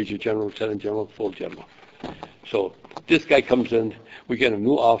general, major general, lieutenant general, full general. So this guy comes in. We get a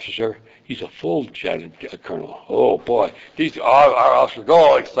new officer. He's a full colonel. Oh boy, our officers are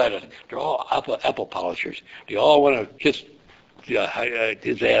all excited. They're all apple polishers. They all want to kiss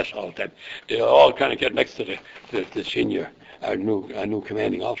his ass all the time. They all kind of get next to the senior. Our new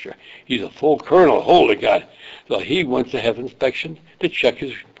commanding officer. He's a full colonel. Holy God! So he wants to have inspection to check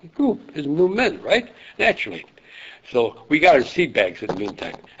his group, his new men, right? Naturally. So we got our seed bags in the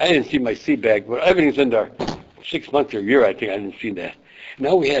meantime. I didn't see my seed bag, but everything's in there. 6 months or a year, I think. I didn't see that.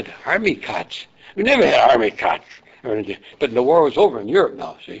 Now we had army cots. We never had army cots or anything. But the war was over in Europe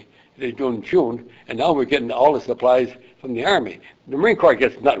now. See, they're doing June, and now we're getting all the supplies from the army. The Marine Corps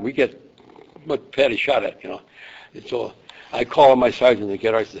gets nothing. We get what Patty shot at, And so I call on my sergeant to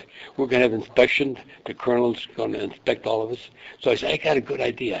get ours. We're going to have inspection. The colonel's going to inspect all of us. So I said, I got a good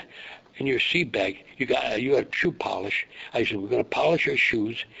idea. in your seat bag, you got shoe polish. I said, we're going to polish our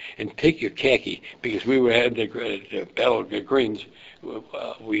shoes and take your khaki, because we were at the Battle of the Greens.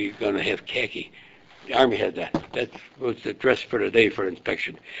 We're going to have khaki. The Army had that. That was the dress for the day for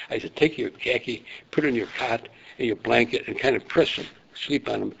inspection. I said, take your khaki, put it in your cot and your blanket, and kind of press them, sleep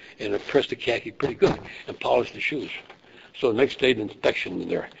on them, and press the khaki pretty good, and polish the shoes. So the next day, the inspection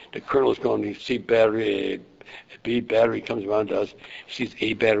there. The colonel's going to see battery, B battery comes around to us, sees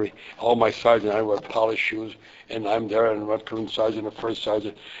A battery. All my sergeants, I wear polished shoes, and I'm there, and my platoon sergeant, the first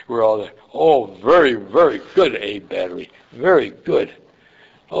sergeant, we're all there. Oh, very, very good, A battery. Very good.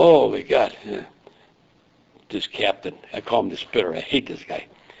 Holy God. Yeah. This captain, I call him the spitter. I hate this guy.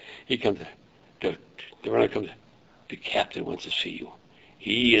 He comes, the runner comes, the captain wants to see you.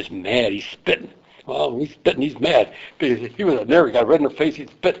 He is mad. He's spitting. Well, he's spitting. He's mad. Because he was a nervous guy, red in the face. He's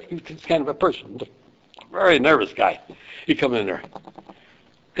spitting. He was this kind of a person. Very nervous guy. He come in there.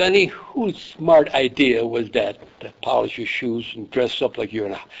 Gunny, whose smart idea was that, to polish your shoes and dress up like didn't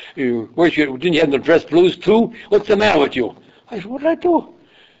you have the dress blues too? What's the matter with you? I said, what did I do?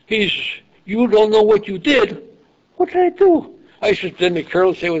 You don't know what you did. What did I do? I said, then the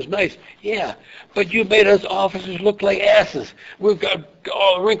colonel say it was nice. Yeah, but you made us officers look like asses. We've got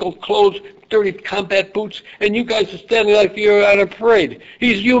all wrinkled clothes, dirty combat boots, and you guys are standing like you're on a parade.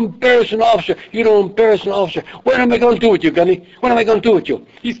 You embarrass an officer. You don't embarrass an officer. What am I going to do with you, Gunny? What am I going to do with you?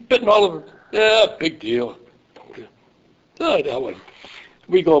 He's spitting all over. Yeah, big deal. Oh, that one.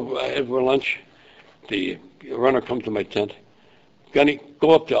 We go for lunch. The runner comes to my tent. Gunny,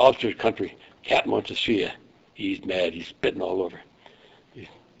 go up to officer's country. Captain wants to see you. He's mad. He's spitting all over.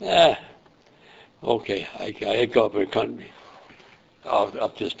 Okay. I go up in the country,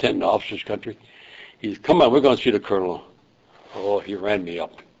 up to his tent in officer's country. He's, come on, we're going to see the colonel. Oh, he ran me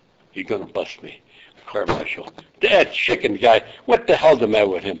up. He's going to bust me. Claire Marshall. That chicken guy. What the hell's the matter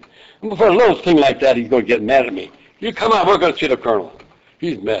with him? For a little thing like that, he's going to get mad at me. You come on, we're going to see the colonel.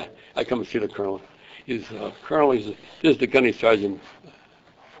 He's mad. I come and see the colonel. Colonel, this is the gunny sergeant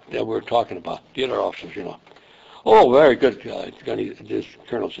that we're talking about. The other officers, you know. Oh, very good, Gunny. This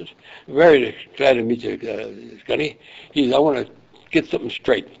colonel says, very glad to meet you, Gunny. I want to get something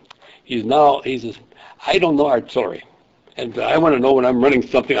straight. He says, I don't know artillery, and I want to know when I'm running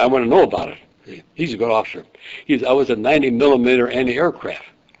something, I want to know about it. He's a good officer. I was a 90 millimeter anti-aircraft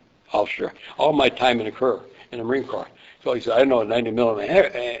officer all my time in the Marine Corps. So he said, I know a 90 millimeter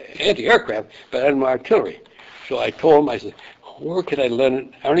anti-aircraft, but I don't know artillery. So I told him, I said, where could I learn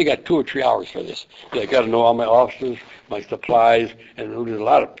it? I only got 2 or 3 hours for this. I got to know all my officers, my supplies, and there's a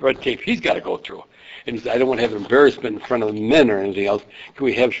lot of red tape he's got to go through. And he said, I don't want to have embarrassment in front of the men or anything else. Can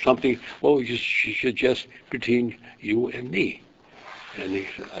we have something? Well, you should just between you and me. And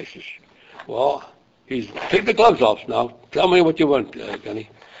I said, well, take the gloves off now. Tell me what you want, Gunny.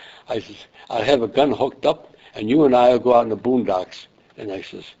 I says, I'll have a gun hooked up, and you and I will go out in the boondocks. And I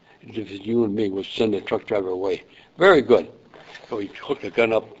says, if it's you and me, we'll send the truck driver away. Very good. So he hooked the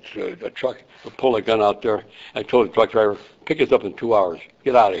gun up to the truck, pulled the gun out there. I told the truck driver, pick us up in 2 hours.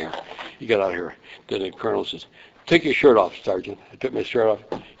 Get out of here. You get out of here. Then the colonel says, take your shirt off, Sergeant. I took my shirt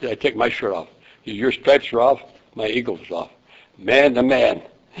off. Yeah, I take my shirt off. Your stripes are off, my eagles are off. Man to man.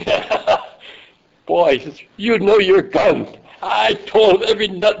 Boy, he says, you know your gun. I told every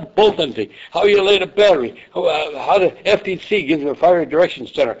nut and bolt on thing. How you lay the battery. How the FTC gives the Fire Direction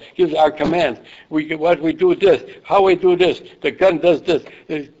Center, gives our commands. What we do this. How we do this. The gun does this.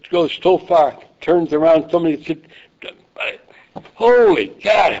 It goes so far, turns around. Holy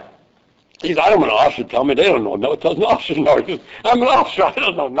God. He said, I don't want an officer to tell me. They don't know. No, it doesn't officer know. He says, I'm an officer. I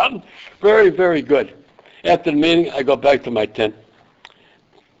don't know nothing. Very, very good. After the meeting, I go back to my tent.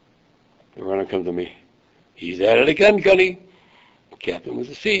 The runner comes to me. He's at it again, Gunny. Captain was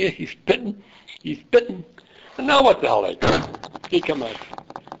to see you. He's spitting. And now what the hell I do? He come out.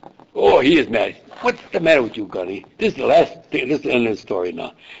 Oh, he is mad. What's the matter with you, Gunny? This is the last thing. This is the end of the story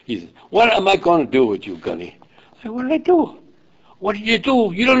now. He says, what am I going to do with you, Gunny? I said, what did I do? What did you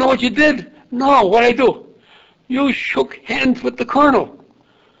do? You don't know what you did? No, what did I do? You shook hands with the colonel.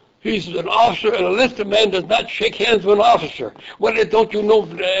 He's an officer, and a enlisted man does not shake hands with an officer. Don't you know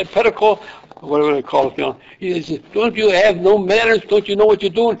pedicle? Whatever they call it, you know. He says, don't you have no manners? Don't you know what you're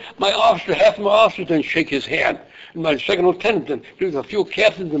doing? Half of my officers didn't shake his hand. And my second lieutenant didn't. There's a few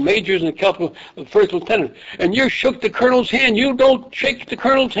captains and majors and a couple of first lieutenants. And you shook the colonel's hand. You don't shake the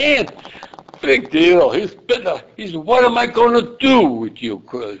colonel's hand. Big deal. He said, what am I going to do with you?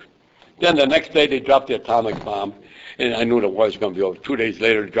 Then the next day they dropped the atomic bomb. And I knew the war was going to be over. 2 days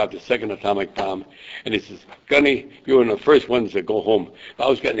later, they dropped the second atomic bomb. And he says, Gunny, you were the first ones to go home. I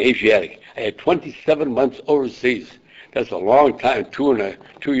was getting Asiatic. I had 27 months overseas. That's a long time,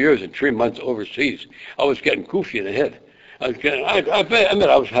 2 years and 3 months overseas. I was getting goofy in the head. I admit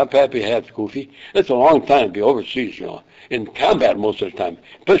I was happy I had goofy. That's a long time to be overseas, in combat most of the time,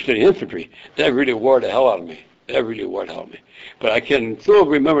 especially in the infantry. That really wore the hell out of me. That really wore the hell out of me. But I can still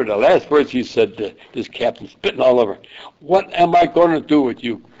remember the last words he said to this captain, spitting all over. "What am I going to do with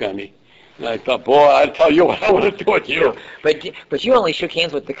you, Gunny?" And I thought, boy, I'll tell you what I want to do with you. But you only shook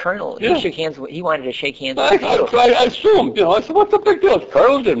hands with the colonel. Yeah. He shook hands. He wanted to shake hands with you. I assumed, I said, what's the big deal? The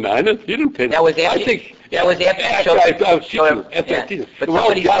colonel didn't mind it. He didn't pay. That was after. I think. That was after. I was teaching. After I teach. But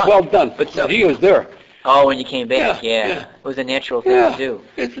well done. But he was there. Oh, when you came back, Yeah. It was a natural thing to do.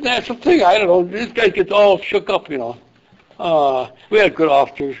 It's a natural thing. I don't know. This guy gets all shook up, We had good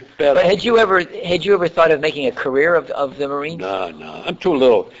officers. Bad But had you ever thought of making a career of the Marines? No. I'm too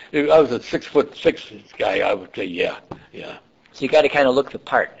little. If I was a 6'6" guy, I would say, yeah. So you got to kind of look the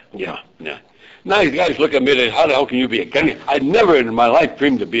part. Yeah. Now these guys look at me and how the hell can you be a gunny? I never in my life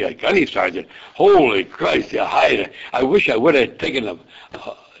dreamed to be a gunny sergeant. Holy Christ, I wish I would have taken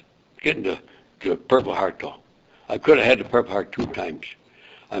getting the Purple Heart, though. I could have had the Purple Heart 2 times.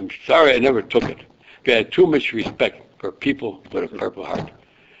 I'm sorry I never took it. I had too much respect for people with a Purple Heart.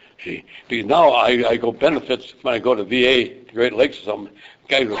 See, because now I go benefits when I go to VA, Great Lakes or something.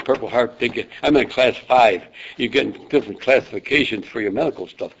 Guys with Purple Heart, I'm in class 5. You get different classifications for your medical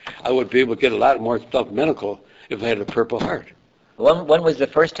stuff. I would be able to get a lot more stuff medical if I had a Purple Heart. When was the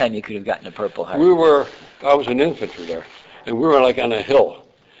first time you could have gotten a Purple Heart? I was in infantry there, and we were like on a hill.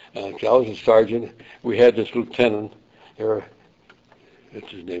 I was a sergeant. We had this lieutenant there.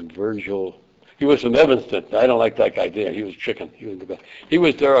 What's his name? Virgil. He was from Evanston. I don't like that guy there. He was chicken. He was the best. He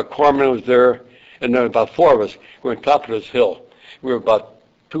was there. A corpsman was there, and there were about 4 of us. We were on top of this hill. We were about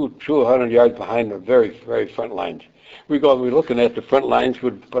 200 yards behind the very, very front lines. We were looking at the front lines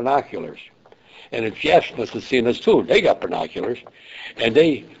with binoculars, and the Japs must have seen us too. They got binoculars, and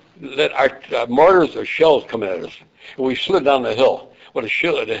they let our mortars or shells come at us, and we slid down the hill. Well,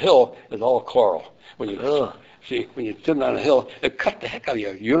 the hill is all coral. When you sit down a hill, they cut the heck out of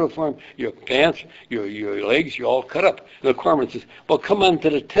your uniform, your pants, your legs, you're all cut up. And the corpsman says, well, come on to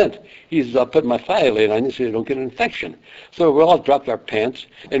the tent. He says, I'll put my thiolate on you so you don't get an infection. So we all dropped our pants,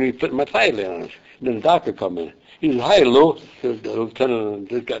 and we put my thiolate on us. And then the doctor come in. He says, hi, Lou. The lieutenant,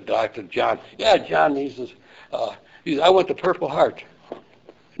 this guy, Dr. John. Yeah, John, he says, I want the Purple Heart.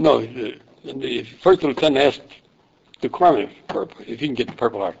 No, the first lieutenant asked the corpsman if he can get the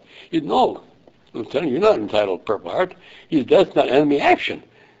Purple Heart. He said, no, Lieutenant, you're not entitled to Purple Heart. He said, that's not enemy action.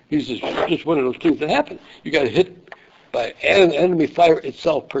 He says, it's just one of those things that happen. You got hit by enemy fire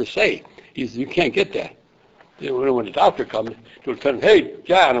itself per se. He says, you can't get that. When the doctor comes, the lieutenant, hey,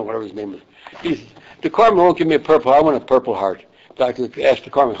 John, or whatever his name is, he says, the corpsman won't give me a Purple Heart. I want a Purple Heart. Doctor asked the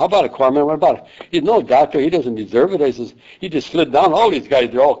corpsman, how about a corpsman? What about it? He said, no, doctor, he doesn't deserve it. He says, he just slid down. All these guys,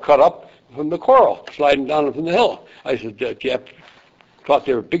 they're all cut up from the coral, sliding down from the hill. I said, Jap, thought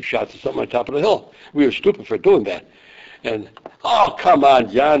they were big shots or something on top of the hill. We were stupid for doing that. And, oh, come on,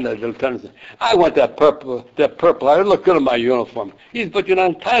 John, the lieutenant said, I want that purple heart. It look good in my uniform. He said, but you're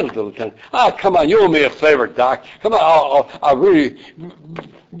not entitled to, Lieutenant. Oh, come on, you owe me a favor, Doc. Come on, I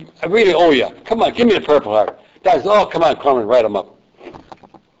really owe you. Come on, give me the Purple Heart. Doc said, oh, come on, Corpsman, write them up.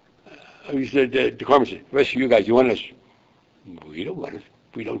 He said, the Corpsman said, the rest of you guys, you want this? We don't want it.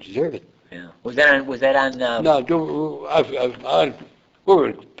 We don't deserve it. Yeah. Was that on? No,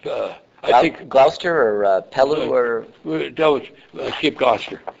 I think Gloucester or Pellew or that was Cape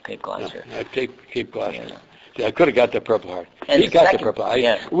Gloucester. Cape Gloucester. I take Cape Gloucester. Yeah, I could have got the Purple Heart. And he got the Purple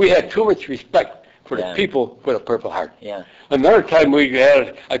Heart. We had too much respect for the people with a Purple Heart. Yeah. Another time we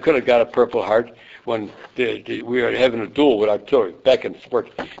had, I could have got a Purple Heart when we were having a duel with artillery back and forth,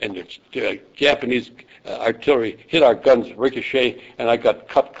 and the Japanese artillery hit our guns, ricochet, and I got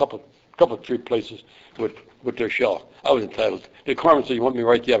cut couple 3 places with their shell. I was entitled. The corpsman said, you want me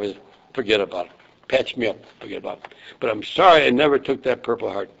right there? I said, forget about it. Patch me up. Forget about it. But I'm sorry I never took that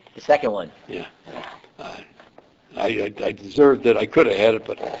Purple Heart. The second one. Yeah. I deserved it. I could have had it,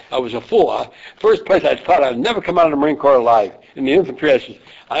 but I was a fool. First place I thought I'd never come out of the Marine Corps alive. In the infantry, I said,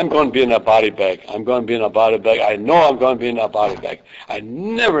 I'm going to be in that body bag. I'm going to be in that body bag. I know I'm going to be in that body bag. I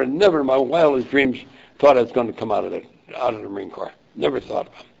never in my wildest dreams thought I was going to come out of the Marine Corps. Never thought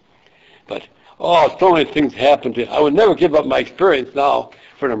about it. But, so many things happened. I would never give up my experience now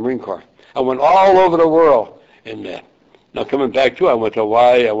for the Marine Corps. I went all over the world in that. Now coming back to, I went to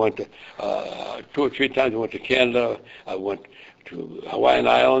Hawaii. I went to 2 or 3 times. I went to Canada. I went to Hawaiian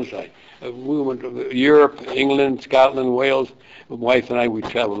Islands. We went to Europe, England, Scotland, Wales. My wife and I, we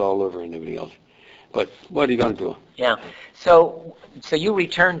traveled all over and everything else. But what are you going to do? Yeah. So you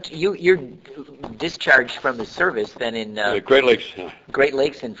returned. You're discharged from the service then in Great Lakes. Great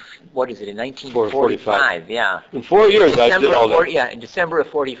Lakes in what is it in 1945? Yeah. In 4 years, I did all that. Yeah, in December of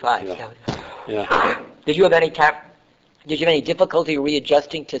 45. Yeah. Yeah. Did you have any difficulty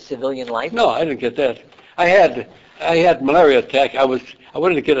readjusting to civilian life? No, I didn't get that. I had malaria attack. I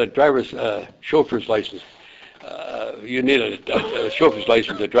wanted to get a driver's chauffeur's license. You need a chauffeur's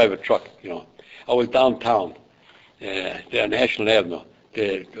license to drive a truck. I was downtown, down National Avenue.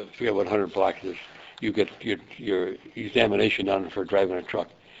 I forget what 100 blocks is. You get your examination done for driving a truck.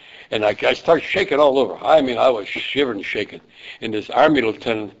 And I started shaking all over. I mean, I was shivering and shaking. And this Army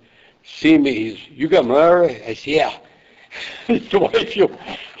lieutenant seen me. You got malaria? I said, yeah. He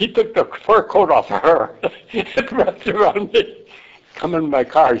took the fur coat off of her and wrapped it around me. Come in my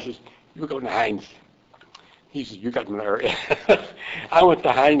car. He says, you go to Heinz. He says, you got malaria. I went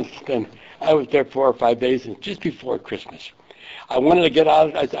to Heinz, and I was there 4 or 5 days, and just before Christmas. I wanted to get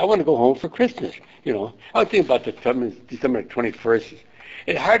out. I said, I want to go home for Christmas. I was thinking about December 21st.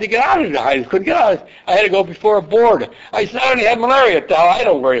 It's hard to get out of the Heinz. Couldn't get out. I had to go before a board. I said, I only had malaria. I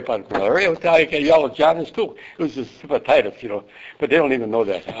don't worry about malaria. It was how I get yellow jaundice too. It was just hepatitis, But they don't even know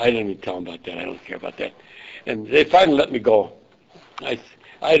that. I didn't even tell them about that. I don't care about that. And they finally let me go. I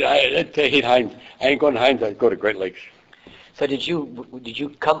hate Heinz. I ain't going to Heinz. I'd go to Great Lakes. So did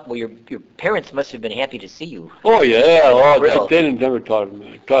you come? Well, your parents must have been happy to see you. Oh yeah. They never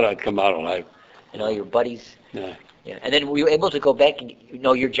thought I'd come out alive. And all your buddies. Yeah. Yeah. And then were you able to go back?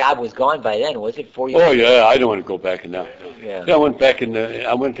 Your job was gone by then, was it? 4 years? Oh yeah. I don't want to go back in that. Yeah. I went back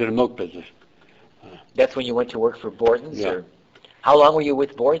I went to the milk business. That's when you went to work for Borden's? Yeah. Or how long were you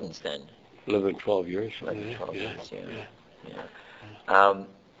with Borden's then? 11, 12 years. 12 years. Yeah.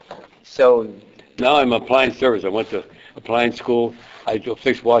 So now I'm applying service. I went to appliance school. I do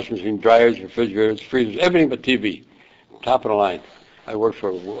fix washing machine, dryers, refrigerators, freezers, everything but TV. Top of the line. I worked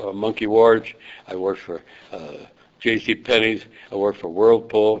for Monkey Ward's. I worked for J.C. Penney's. I worked for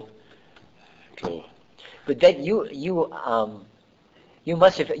Whirlpool. So. But then you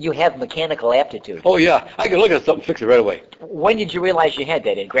have mechanical aptitude. Oh yeah, I can look at something, fix it right away. When did you realize you had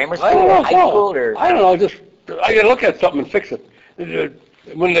that? In grammar school, I don't know, high school, or? I don't know. I can look at something and fix it.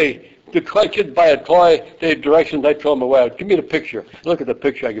 When the kids buy a toy, they have directions. I tell them, well, give me the picture. Look at the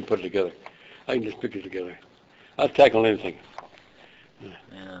picture. I can put it together. I can just put it together. I'll tackle anything.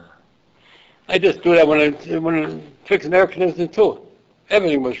 Yeah. I just do that when I'm fixing air conditioning too.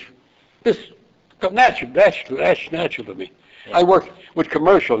 Everything was just natural to me. Yeah. I worked with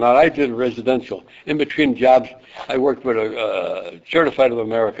commercial. Now I did residential. In between jobs, I worked with a Certified of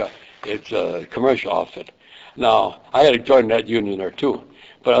America. It's a commercial outfit. Now I had to join that union there too.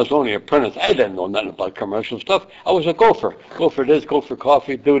 But I was only an apprentice. I didn't know nothing about commercial stuff. I was a gopher. Go for this, go for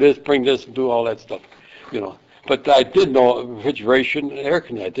coffee, do this, bring this, and do all that stuff. But I did know refrigeration and air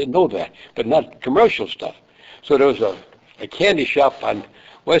conditioning. I did know that, but not commercial stuff. So there was a candy shop on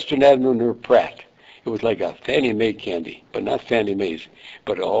Western Avenue near Pratt. It was like a Fannie Mae candy, but not Fannie Mae's,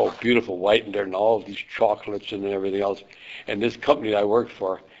 but all beautiful white in there and all these chocolates and everything else. And this company I worked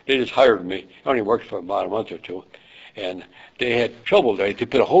for, they just hired me. I only worked for about a month or two. And they had trouble there. They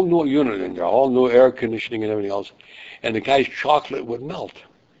put a whole new unit in there, all new air conditioning and everything else. And the guy's chocolate would melt.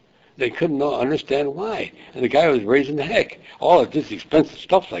 They couldn't understand why. And the guy was raising the heck. All of this expensive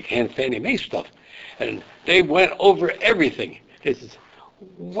stuff like Fannie Mae stuff. And they went over everything. They said,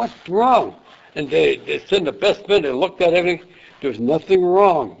 what's wrong? And they sent the best men. They looked at everything. There's nothing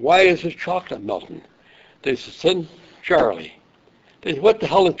wrong. Why is his chocolate melting? They said, send Charlie. They said, what the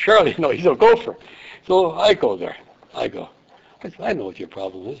hell is Charlie? No, he's a gopher. So I go there. I go. I said, I know what your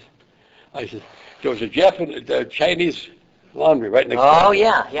problem is. I said, there was a Chinese laundry right next door. Oh,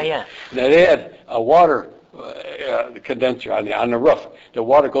 yeah. And they had a water condenser on the roof. The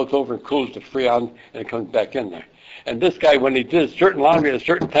water goes over and cools the Freon, and it comes back in there. And this guy, when he did certain laundry at a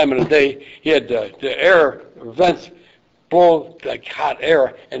certain time of the day, he had the air vents blow like hot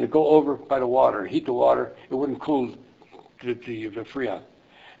air and go over by the water, heat the water. It wouldn't cool the Freon.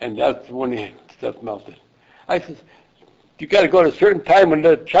 And that's when the stuff melted. I said, you got to go at a certain time when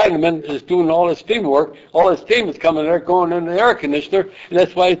the Chinaman is doing all his steam work. All his steam is coming there, going in the air conditioner, and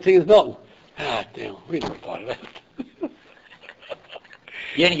that's why the thing is melting. Ah, damn, we never thought of that.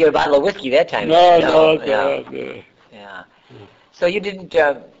 You didn't get a bottle of whiskey that time. No. Yeah. So you didn't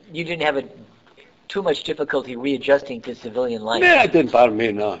have too much difficulty readjusting to civilian life. Yeah, it didn't bother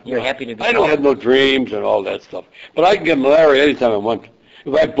me, no. You're happy to be I don't have no dreams and all that stuff. But I can get malaria anytime I want.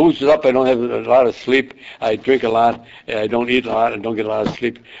 If I booze it up, I don't have a lot of sleep. I drink a lot, and I don't eat a lot, and don't get a lot of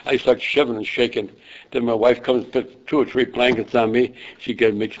sleep. I start shivering and shaking. Then my wife comes, puts 2 or 3 blankets on me.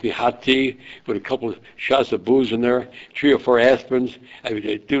 Makes me hot tea with a couple of shots of booze in there, 3 or 4 aspirins.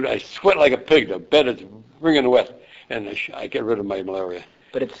 I sweat like a pig. The bed is wringing wet, and I get rid of my malaria.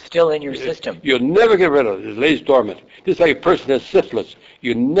 But it's still in your system. You'll never get rid of it. It lays dormant. Just like a person has syphilis.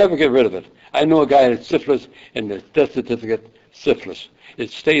 You never get rid of it. I know a guy that has syphilis, and the death certificate, syphilis. It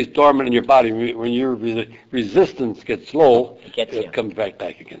stays dormant in your body. When your resistance gets low, it comes back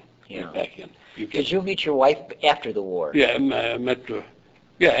again. Yeah. Back again. Did you meet your wife after the war? Yeah, I met her.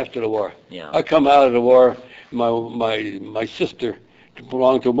 Yeah, after the war. Yeah. I come out of the war. My sister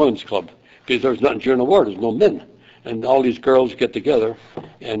belonged to a women's club because there was nothing during the war. There's no men, and all these girls get together,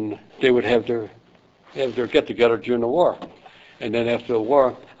 and they would have their get-together during the war. And then after the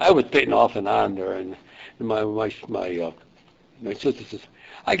war, I was dating off and on there, and my sister says,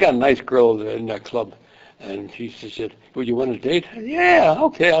 I got a nice girl in that club. And she said, would you want to date? Yeah,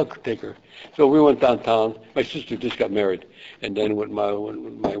 okay, I'll take her. So we went downtown. My sister just got married. And then with my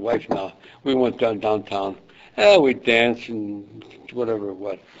wife now, we went downtown. We danced and whatever,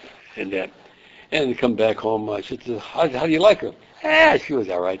 and that. And come back home. I said, how do you like her? She was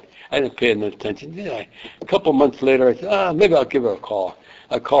all right. I didn't pay any attention. Yeah. A couple months later, I said, maybe I'll give her a call.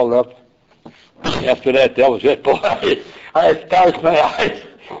 I called her up. After that was it, boy. I started my eyes.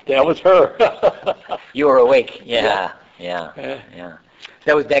 That was her. You were awake. Yeah.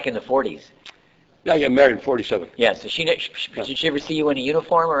 That was back in the 40s. Yeah, I got married in 47. Yeah, so did she ever see you in a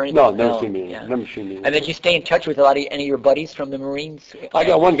uniform or anything? No, never seen me. Yeah. Never seen me. And did you stay in touch with any of your buddies from the Marines? I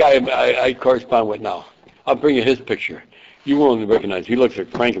got one guy I correspond with now. I'll bring you his picture. You won't recognize. He looks like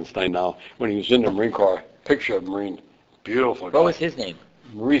Frankenstein now. When he was in the Marine Corps, picture of Marine, beautiful guy. What was his name?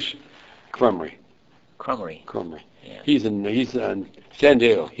 Maurice Crumry. Crumry. Yeah. He's in San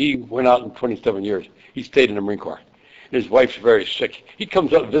Diego. He went out in 27 years. He stayed in the Marine Corps. His wife's very sick. He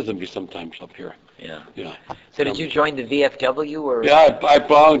comes up and visits me sometimes up here. Yeah. So did you join the VFW or? Yeah, I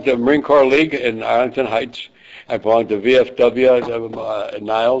belonged to the Marine Corps League in Arlington Heights. I belonged to VFW at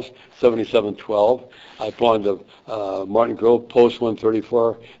Niles, 7712. I belonged to Martin Grove, Post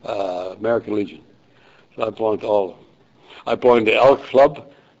 134, American Legion. So I belonged to all of them. I belonged to Elk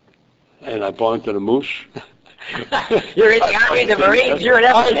Club, and I belonged to the Moose. You're in the Army, the Marines, you're in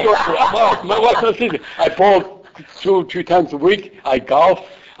everything. My wife doesn't see me. I bowl 2 times a week. I golf.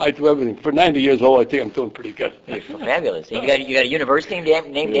 I do everything. For 90 years old, I think I'm doing pretty good. Fabulous. You got a university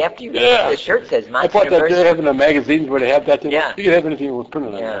named after you? Yeah. The shirt says Matz I thought University. that they have in the magazines where they have that thing. Yeah. You can have anything you want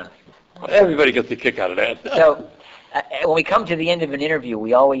printed on that. Everybody gets a kick out of that. So when we come to the end of an interview,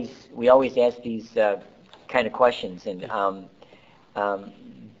 we always ask these kind of questions. And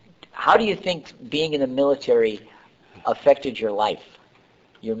how do you think being in the military affected your life,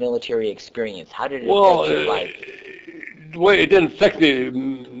 your military experience? How did it affect your life? The way it didn't affect me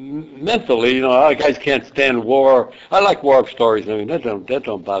mentally, a lot of guys can't stand war. I like war stories. I mean, that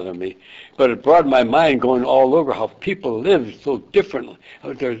don't bother me. But it brought my mind going all over how people live so differently,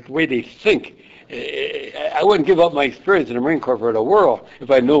 the way they think. I wouldn't give up my experience in the Marine Corps for the world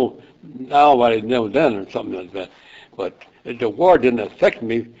if I knew now what I knew then or something like that. But the war didn't affect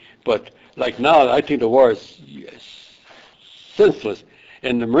me. But like now, I think the war is senseless.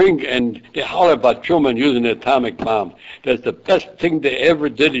 And the Marine, and they holler about Truman using the atomic bomb. That's the best thing they ever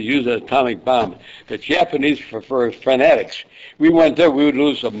did to use an atomic bomb. The Japanese were fanatics. We went there, we would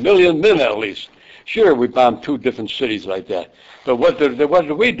lose 1 million men at least. Sure, we bombed 2 different cities like that. But what did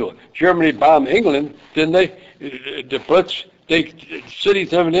we do? Germany bombed England, didn't they? The Blitz,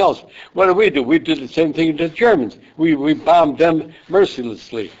 cities and everything else. What did we do? We did the same thing to the Germans. We bombed them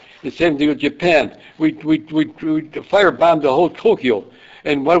mercilessly. The same thing with Japan. We firebombed the whole Tokyo.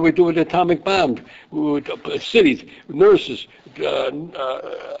 And what do we do with the atomic bomb? Cities, nurses,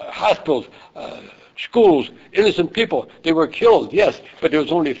 hospitals, schools, innocent people. They were killed, yes, but there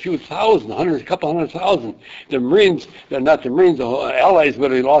was only a few thousand, a couple 100,000. The Marines, not the Marines, the Allies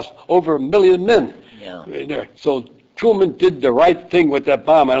would have lost over 1 million men. Yeah. So Truman did the right thing with that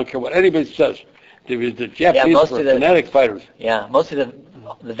bomb. I don't care what anybody says. The Japanese were fanatic fighters. Yeah, most of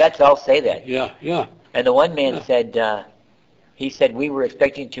the vets all say that. Yeah. And the one man said, he said we were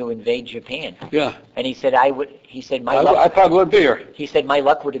expecting to invade Japan. Yeah. And he said I probably would be here. He said my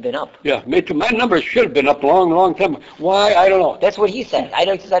luck would have been up. Yeah, me too. My numbers should have been up a long time. Why? I don't know. That's what he said. I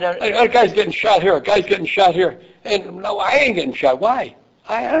don't. A guy's getting shot here. A guy's getting shot here. And no, I ain't getting shot. Why?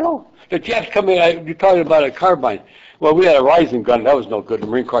 I don't know. The Japs come in. You're talking about a carbine. Well, we had a rising gun. That was no good. The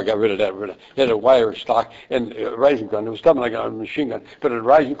Marine Corps got rid of that. They had a wire stock and a rising gun. It was something like a machine gun. But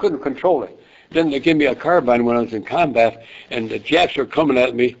you couldn't control it. Then they gave me a carbine when I was in combat, and the Japs were coming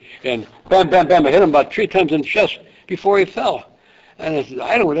at me, and bam, bam, bam, I hit him about 3 times in the chest before he fell. And I said,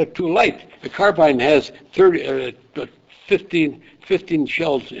 I don't want that too light. The carbine has 15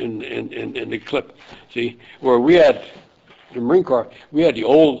 shells in the clip. See, where we had the Marine Corps, we had the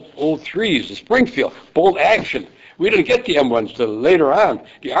old threes, the Springfield, bolt action. We didn't get the M1s till later on.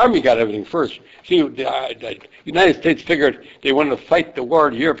 The Army got everything first. See, the United States figured they wanted to fight the war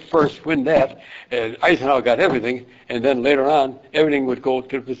in Europe first, win that, and Eisenhower got everything, and then later on, everything would go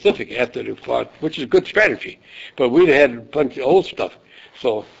to the Pacific after they fought, which is a good strategy. But we had a bunch of old stuff.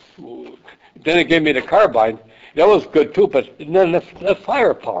 So then it gave me the carbine. That was good too, but then the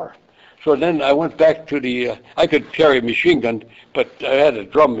firepower. So then I went back to the, I could carry a machine gun, but I had a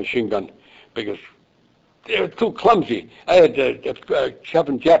drum machine gun because they were too clumsy. I had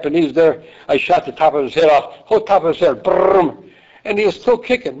shoving Japanese there. I shot the top of his head off, whole top of his head, boom, and he was still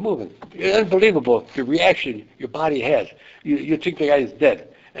kicking, moving. It's unbelievable the reaction your body has. You think the guy's dead,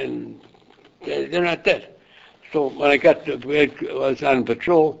 and they're not dead. So when I was on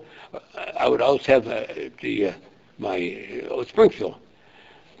patrol, I would always have my Springfield.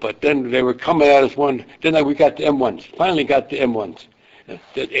 But then they were coming at us then we got the M1s. Finally got the M1s. That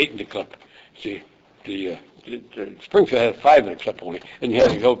 8 in the clip. See, the Springfield had 5 in the clip only, and you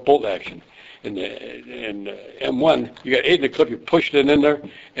had to go bolt action. And M1, you got 8 in the clip, you pushed it in there,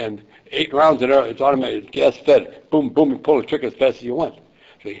 and 8 rounds in there, it's automatic, gas fed. Boom, boom, you pull the trigger as fast as you want.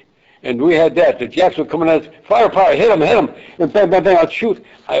 See? And we had that. The Japs were coming at us, firepower, hit him, and bang, bang, bang, I'd shoot.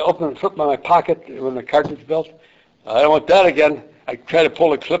 I opened and flipped my pocket in the cartridge belt. I don't want that again. I tried to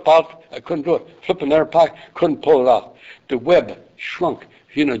pull the clip out. I couldn't do it. Flip in their pocket, couldn't pull it off. The web shrunk.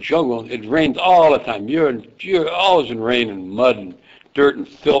 In a jungle, it rains all the time. You're always in rain and mud and dirt and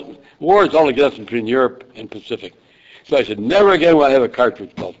filth. War is only difference between Europe and Pacific. So I said, never again will I have a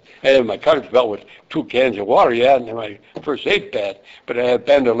cartridge belt. I had my cartridge belt with 2 cans of water, and my first aid pad, but I had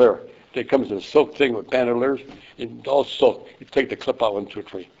bandolier. It comes in a silk thing with bandoliers, and all silk. You take the clip out 1, 2,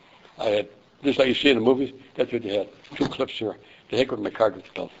 3. I had, just like you see in the movies, that's what they had. 2 clips here. The heck with my cartridge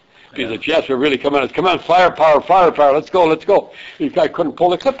belt. Because the Jets were really coming at us. Come on, firepower, let's go. I couldn't pull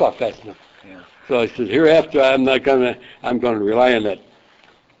the clip off fast enough. Yeah. So I said, hereafter, I'm going to rely on that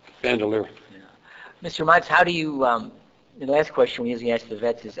bandolier. Yeah. Mr. Matz, how do you, the last question we usually ask the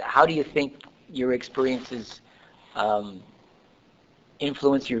vets is, how do you think your experiences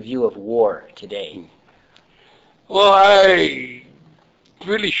influence your view of war today? Well, I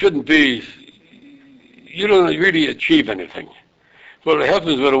really shouldn't be, you don't really achieve anything. What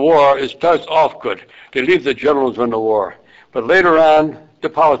happens with a war, it starts off good. They leave the generals run the war. But later on, the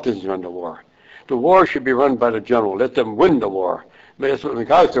politicians run the war. The war should be run by the general. Let them win the war. That's what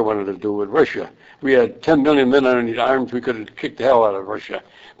MacArthur wanted to do with Russia. We had 10 million men underneath arms. We could have kicked the hell out of Russia.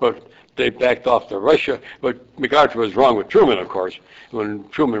 But they backed off to Russia. But MacArthur was wrong with Truman, of course, when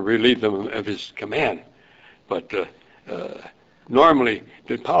Truman relieved them of his command. But normally,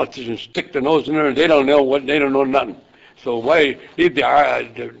 the politicians stick their nose in there and they don't know nothing. So why leave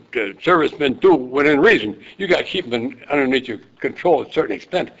the servicemen do within reason? You got to keep them underneath your control to a certain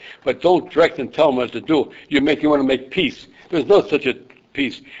extent, but don't direct and tell them what to do. You want to make peace. There's no such a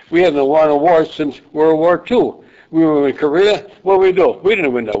peace. We haven't won a war since World War II. We were in Korea. What did we do? We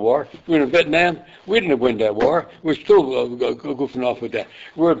didn't win that war. We were in Vietnam. We didn't win that war. We're still goofing off with that.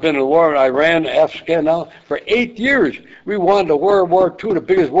 We've been in a war in Iran, Afghanistan now for 8 years. We won the World War II, the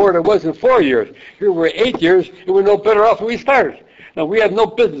biggest war there was in 4 years. Here we're 8 years, and we're no better off than we started. Now, we have no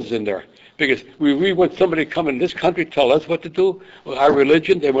business in there because we want somebody to come in this country, tell us what to do. Our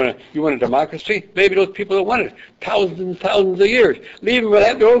religion, you want a democracy? Maybe those people don't want it. Thousands and thousands of years. Leave them to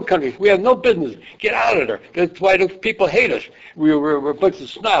have their own country. We have no business. Get out of there. That's why those people hate us. We're a bunch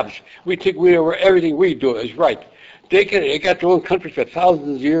of snobs. We think everything we do is right. They got their own country for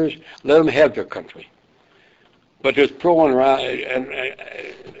thousands of years. Let them have their country. But there's pro and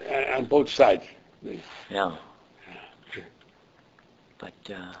on both sides. Yeah.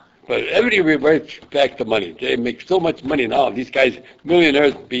 But everybody reverts back to money. They make so much money now. These guys,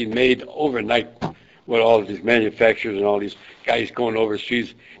 millionaires being made overnight with all of these manufacturers and all these guys going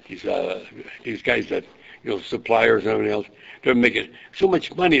overseas. These guys that, suppliers and everything else, they're making so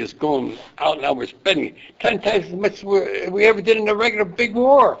much money is going out now. We're spending 10 times as much as we ever did in a regular big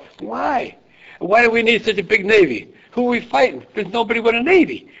war. Why? Why do we need such a big Navy? Who are we fighting? There's nobody with a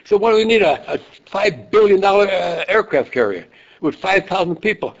Navy. So why do we need a $5 billion aircraft carrier with 5,000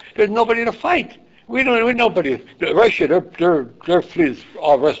 people? There's nobody to fight. We nobody. Russia, their fleet is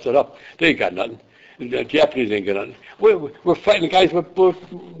all rusted up. They ain't got nothing. The Japanese ain't got nothing. We're fighting guys with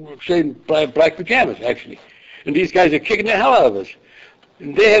say, black pajamas, actually. And these guys are kicking the hell out of us.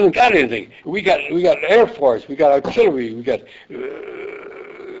 And they haven't got anything. We got Air Force, we got artillery, we got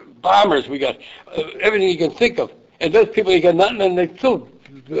bombers, we got everything you can think of. And those people, you got nothing, and they still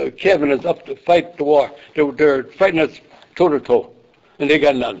cabinets up to fight the war. They're fighting us toe to toe, and they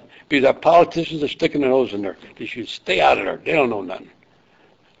got nothing. Because our politicians are sticking their nose in there. They should stay out of there. They don't know nothing.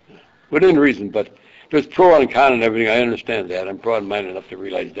 Within reason, but there's pro and con and everything. I understand that. I'm broad-minded enough to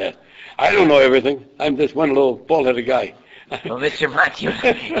realize that. I don't know everything. I'm just one little bald-headed guy. Well, Mr. Matz,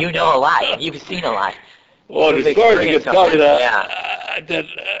 you know a lot. You've seen a lot. Well, the stories you can tell you that,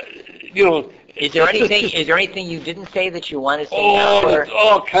 you know. Is there anything you didn't say that you want to say now? Or?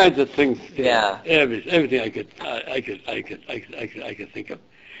 All kinds of things. Yeah. Everything I could think of,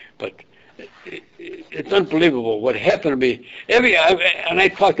 but it's unbelievable what happened to me. And I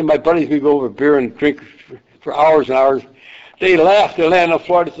talk to my buddies. We go over beer and drink for hours and hours. They laugh. They land on the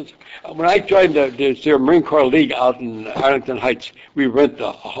floor. When I joined the Marine Corps League out in Arlington Heights, we rent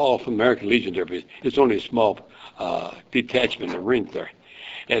the hall from American Legion there. Because it's only a small detachment of Marines there.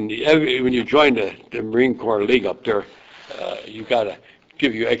 And when you join the Marine Corps League up there, you got to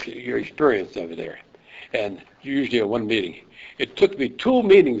give your experience over there. And usually at one meeting. It took me 2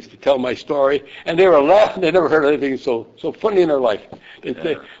 meetings to tell my story, and they were laughing. They never heard anything so funny in their life. They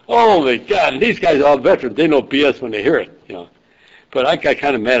say, "Oh my God, these guys are all veterans. They know BS when they hear it." You know. But I got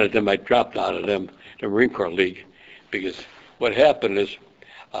kind of mad at them. I dropped out of them, the Marine Corps League, because what happened is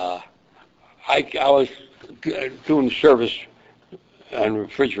I was doing service on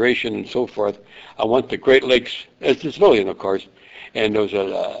refrigeration and so forth. I went to Great Lakes as a civilian, of course, and there was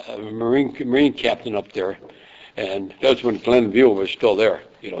a Marine captain up there. And that's when Glenn Buell was still there.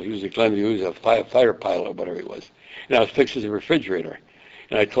 You know, he was a fighter pilot or whatever he was. And I was fixing the refrigerator.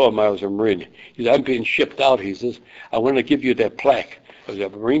 And I told him I was a Marine. He said, "I'm being shipped out." He says, "I want to give you that plaque." It was a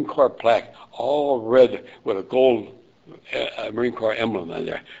Marine Corps plaque, all red with a gold Marine Corps emblem on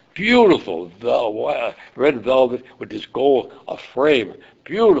there. Beautiful red velvet with this gold frame.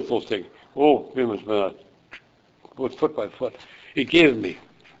 Beautiful thing. Oh, it was foot by foot. He gave it me.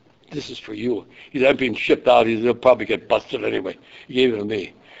 "This is for you." He said, "I'm being shipped out." He said, "They'll probably get busted anyway." He gave it to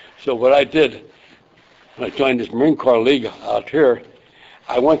me. So what I did, when I joined this Marine Corps League out here,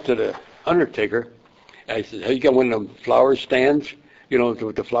 I went to the undertaker, and I said, "Hey, you got one of them flower stands, you know,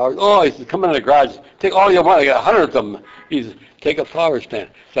 with the flowers?" "Oh," he said, "come in the garage, take all you want. I got 100 of them." He said, "Take a flower stand."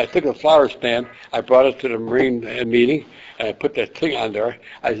 So I took a flower stand, I brought it to the Marine meeting, and I put that thing on there.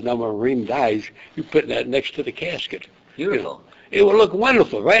 I said, "Now when a Marine dies, you put that next to the casket." Beautiful. You know, it would look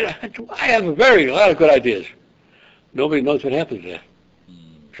wonderful, right? I have a lot of good ideas. Nobody knows what happened to that.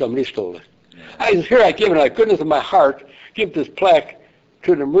 Somebody stole it. I give it out of goodness of my heart, give this plaque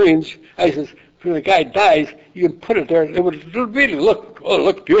to the Marines. I says, when the guy dies, you can put it there. It would really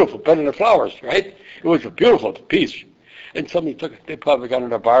look beautiful, better than the flowers, right? It was a beautiful piece. And somebody took it. They probably got in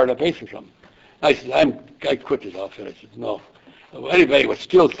their bar in the base or something. I said, I quit this outfit. I said, no. Anybody would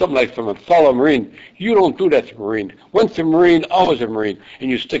steal something like from a fellow Marine. You don't do that to a Marine. Once a Marine, always a Marine, and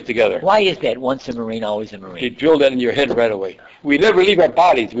you stick together. Why is that? Once a Marine, always a Marine. They drill that in your head right away. We never leave our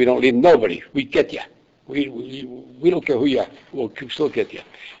bodies. We don't leave nobody. We get you. We don't care who you are. We'll still get you.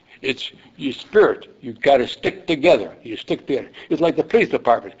 It's your spirit. You've got to stick together. You stick together. It's like the police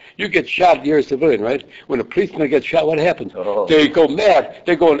department. You get shot, you're a civilian, right? When a policeman gets shot, what happens? Oh. They go mad.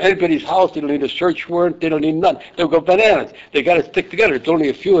 They go in anybody's house. They don't need a search warrant. They don't need nothing. They'll go bananas. They got to stick together. It's only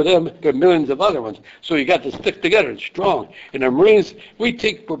a few of them. There are millions of other ones. So you got to stick together. It's strong. And the Marines, we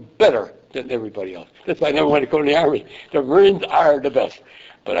think we're better than everybody else. That's why I never want to go in the Army. The Marines are the best.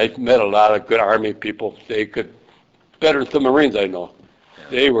 But I've met a lot of good Army people. They could, better than some Marines I know.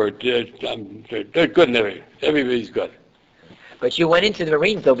 They're good in everything. Everybody's good. But you went into the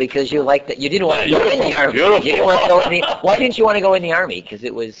Marines, though, because you liked that. You didn't want to go in the Army. Beautiful. You didn't want to go in the, why didn't you want to go in the Army? Because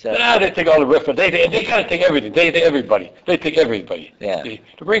it was... they take all the riffraff. They kind of take everything. They take everybody. They take everybody. Yeah. The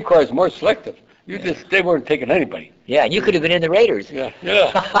Marine Corps is more selective. They weren't taking anybody. Yeah, and you could have been in the Raiders. Yeah.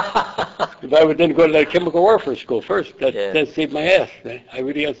 If I would then go to that chemical warfare school first, that saved my ass. I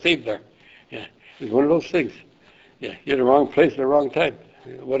really got saved there. Yeah, it was one of those things. Yeah, you're in the wrong place at the wrong time.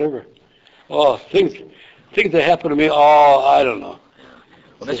 Whatever. Oh, things that happen to me. Oh, I don't know.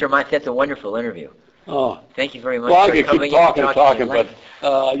 Well, Mr. Matz, that's a wonderful interview. Oh, thank you very much. Well, I for could coming keep talking, but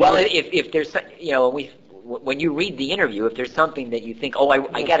well, if there's, you know, when you read the interview, if there's something that you think, oh,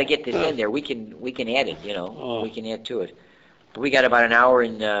 I got to get this in there, we can add it. You know, we can add to it. But we got about an hour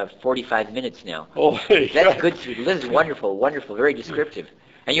and 45 minutes now. Oh, that's good. This is wonderful, very descriptive,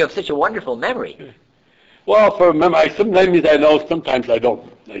 and you have such a wonderful memory. Well, sometimes I know, sometimes I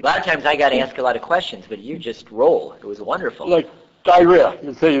don't. A lot of times I got to ask a lot of questions, but you just roll. It was wonderful. Like diarrhea.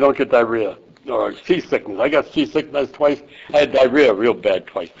 You say you don't get diarrhea. or seasickness. I got seasickness twice. I had diarrhea real bad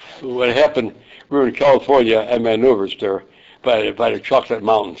twice. What happened, we were in California at maneuvers there by the Chocolate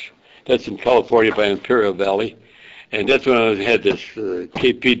Mountains. That's in California by Imperial Valley. And that's when I had this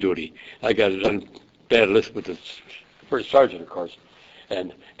KP duty. I got it on bad list with the first sergeant, of course.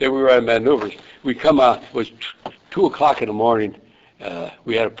 And then we were at maneuvers. We come out, it was 2 o'clock in the morning.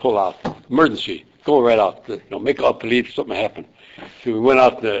 We had to pull out. Emergency. Go right out. Make up believe something happened. So we went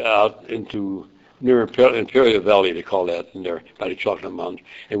out into near Imperial Valley, they call that, in there by the Chocolate Mountains.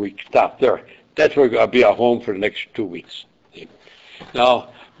 And we stopped there. That's where I'll be at home for the next 2 weeks. Now,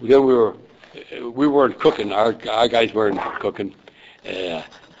 then we weren't cooking. Our guys weren't cooking.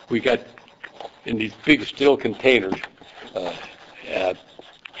 We got in these big steel containers,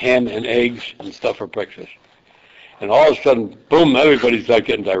 ham and eggs and stuff for breakfast. And all of a sudden, boom, everybody started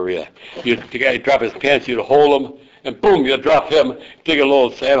getting diarrhea. The guy would drop his pants, you'd hold him, and boom, you'd drop him, dig a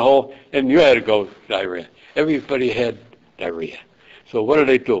little sand hole, and you had to go diarrhea. Everybody had diarrhea. So what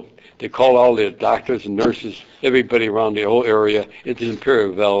do? They called all the doctors and nurses, everybody around the whole area, into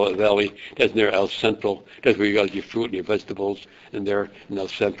Imperial Valley. That's near El Centro. That's where you got your fruit and your vegetables in there, in El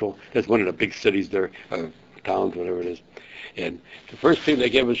Centro. That's one of the big cities there, towns, whatever it is. And the first thing they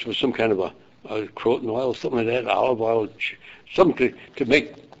gave us was some kind of a croton oil, something like that, olive oil, something to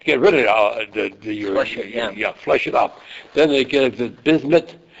get rid of Flush it, yeah, flush it out. Then they gave the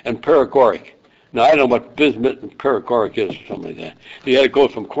bismuth and paregoric. Now, I don't know what bismuth and paregoric is, or something like that. You had to go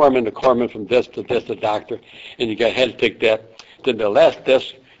from corpsman to corpsman, from desk to desk to doctor, and you had to take that. Then the last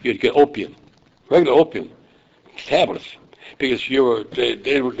desk, you'd get opium, regular opium, tablets, because they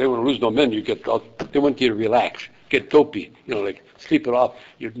were losing no men. They want you to relax, get dopey, like sleep it off.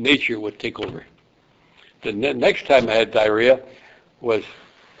 Your nature would take over. The next time I had diarrhea was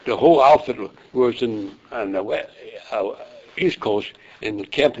the whole outfit was on the East Coast in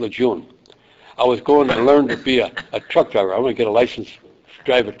Camp Lejeune. I was going to learn to be a truck driver. I want to get a license to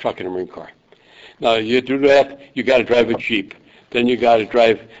drive a truck in the Marine Corps. Now, you do that, you got to drive a Jeep. Then you got to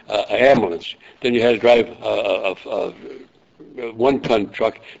drive an ambulance. Then you had to drive a 1-ton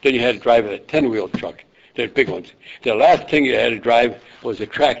truck. Then you had to drive a 10-wheel truck. They're big ones. The last thing you had to drive was a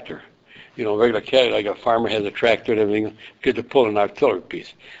tractor. Regular cat, like a farmer has a tractor and everything, get to pull an artillery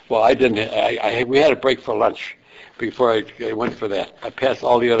piece. Well, I didn't. We had a break for lunch before I went for that. I passed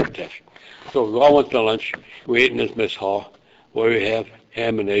all the other tests. So we all went to lunch. We ate in this mess hall where we have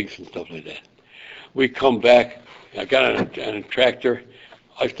ham and eggs and stuff like that. We come back. I got on a tractor.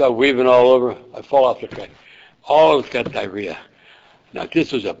 I start weaving all over. I fall off the tractor. All of us got diarrhea. Now,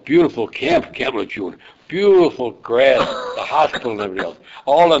 this was a beautiful Camp Lejeune. Beautiful grass, the hospital and everything else.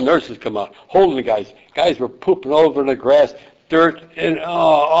 All the nurses come out, holding the guys. Guys were pooping all over in the grass, dirt, and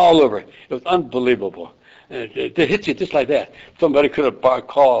all over. It was unbelievable. And it hits you just like that. Somebody could have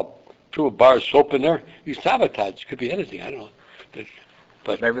threw a bar of soap in there. You sabotage. It could be anything. I don't know.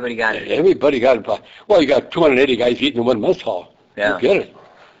 But everybody got it. Everybody got it. Well, you got 280 guys eating in one mess hall. Yeah.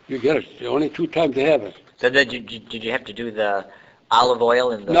 You get it. Only 2 times they have it. So did you have to do the olive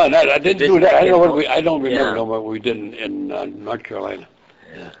oil and the... No, I didn't do that. I don't remember what we did in North Carolina.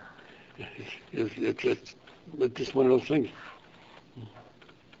 Yeah. It's just one of those things.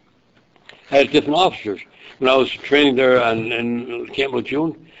 I had different officers. When I was training there in Camp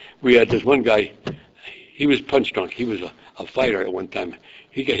Lejeune, we had this one guy. He was punch drunk. He was a fighter at one time.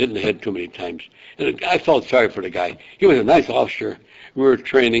 He got hit in the head too many times. And I felt sorry for the guy. He was a nice officer. We were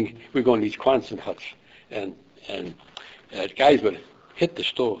training. We were going to these Quonset huts. And guys would hit the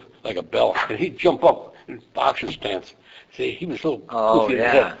stove like a bell, and he'd jump up in boxer stance. See, he was so goofy in the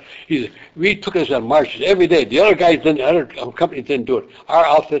head. We took us on marches every day. The other guys didn't, other companies didn't do it. Our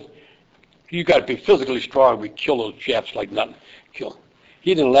outfit, you got to be physically strong. We kill those chaps like nothing. Kill.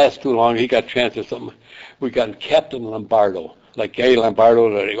 He didn't last too long. He got transferred something. We got Captain Lombardo, like Gary Lombardo,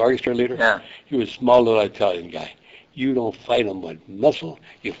 the orchestra leader. Yeah. He was a small little Italian guy. You don't fight him with muscle.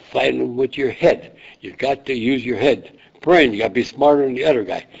 You fight him with your head. You got to use your head. Brain, you got to be smarter than the other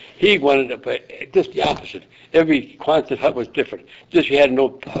guy. He wanted to be just the opposite. Every Quonset hut was different. This you had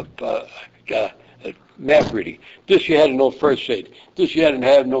no map reading. This you had to know first aid. This you had to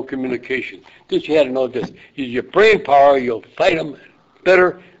have no communication. This you had to know this. Use your brain power, you'll fight them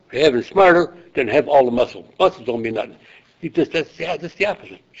better, have them smarter, than have all the muscle. Muscles don't mean nothing. That's the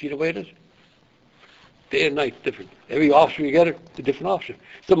opposite. See the way it is? Day and night, different. Every officer you get a different officer.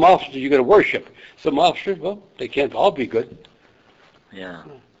 Some officers you got to worship. Some officers, well, they can't all be good. Yeah.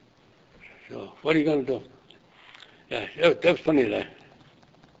 So what are you going to do? Yeah, that was funny. That.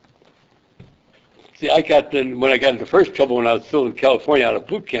 See, when I got into first trouble when I was still in California out of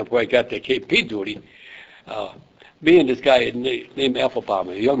boot camp where I got the KP duty, me and this guy named Applebaum,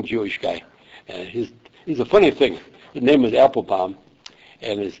 a young Jewish guy, And he's a funny thing. His name is Applebaum,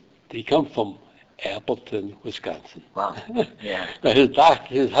 and he come from Appleton, Wisconsin. Wow. Yeah. Now his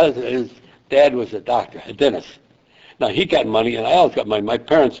dad was a doctor, a dentist. Now he got money, and I always got money. My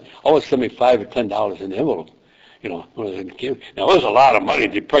parents always sent me $5 or $10 in the envelope. You know, when I was in the kid. Now it was a lot of money.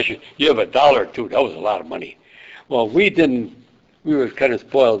 Depression. You have $1 or $2. That was a lot of money. Well, we didn't. We were kind of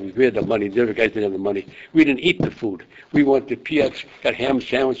spoiled. We had the money. The other guys didn't have the money. We didn't eat the food. We went to PX, got ham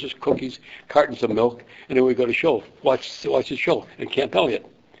sandwiches, cookies, cartons of milk, and then we go to show, watch the show in Camp Elliott.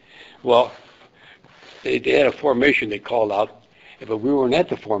 Well, they had a formation they called out, but we weren't at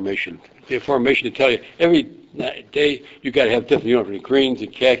the formation. The formation to tell you every day you got to have different uniforms, greens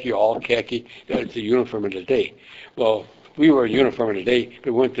and khaki, all khaki. That's the uniform of the day. Well, we were in uniform of the day.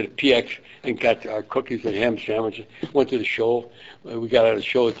 We went to the PX and got our cookies and ham sandwiches. Went to the show. We got out of the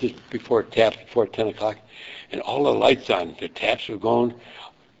show just before taps, before 10 o'clock, and all the lights on. The taps were going.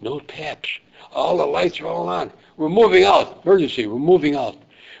 No taps. All the lights are all on. We're moving out. Emergency. We're moving out.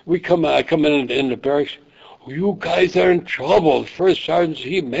 I come in the barracks. You guys are in trouble. First Sergeant,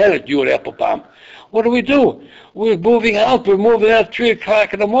 he mad at you at Applebaum. What do? We're moving out. We're moving out at 3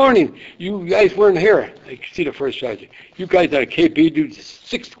 o'clock in the morning. You guys weren't here. I can see the First Sergeant. You guys are at KB duty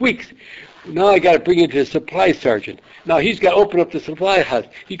 6 weeks. Now I got to bring you to the supply sergeant. Now he's got to open up the supply house.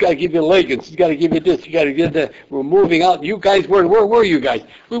 He's got to give you leggings. He's got to give you this. You got to get that. We're moving out. You guys where were you guys?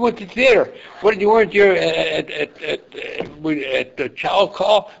 We went to theater. You weren't here at the chow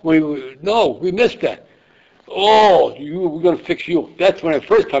call? No, we missed that. Oh, we're going to fix you. That's when the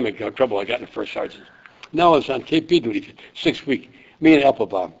first time I got in trouble. I got in the First Sergeant. Now I was on KP duty for 6 weeks. Me and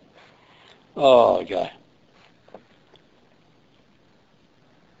Applebaum. Oh, God.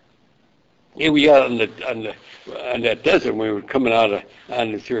 Yeah, we got on that desert when we were coming out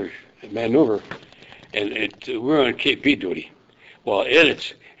on this here maneuver, and we were on KP duty. Well,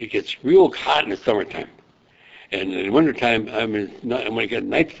 it gets real hot in the summertime. And in the wintertime, when it gets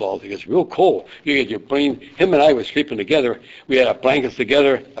nightfall, it gets real cold. You get your brain. Him and I were sleeping together. We had our blankets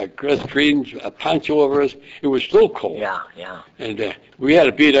together, our dress screens, a poncho over us. It was still cold. Yeah. And we had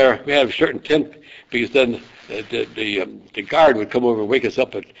to be there. We had a certain tent because then the guard would come over and wake us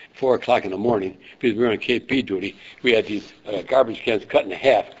up at 4 o'clock in the morning because we were on KP duty. We had these garbage cans cut in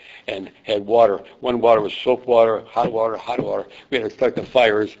half and had water. One water was soap water, hot water. We had to start the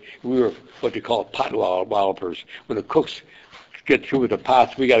fires. We were what they call pot wallopers. When the cooks get through with the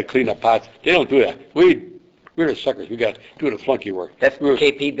pots, we got to clean the pots. They don't do that. We're the suckers. We got to do the flunky work. That's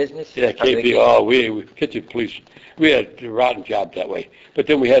KP business? Yeah, KP. Oh, we kitchen police. We had a rotten job that way. But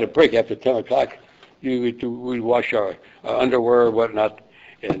then we had a break after 10 o'clock. We'd wash our underwear and whatnot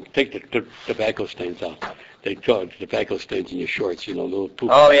and take the tobacco stains out. They call it tobacco stains in your shorts, little poop.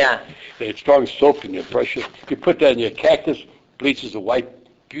 Oh, yeah. They had strong soap in your brush. You put that in your cactus, bleaches the white.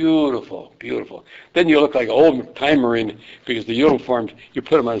 Beautiful, beautiful. Then you look like an old-time Marine because the uniforms, you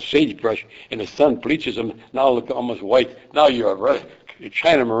put them on a sagebrush and the sun bleaches them. Now look almost white. Now you're a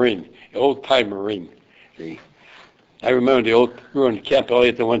China Marine, an old-time Marine. See? I remember we were in Camp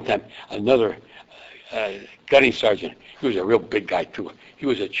Elliott at one time. Another gunny sergeant. He was a real big guy, too. He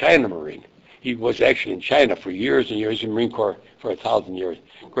was a China Marine. He was actually in China for years and years in the Marine Corps for 1,000 years.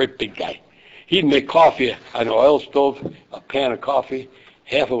 Great big guy. He'd make coffee on an oil stove, a pan of coffee.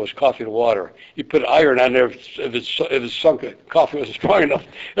 Half of it was coffee and water. He put iron on there if it sunk. Coffee wasn't strong enough.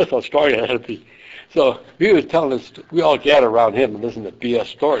 That's how strong it had to be. So he was telling us, we all gathered around him and listened to BS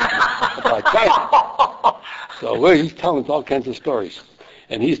stories about China. So he's telling us all kinds of stories.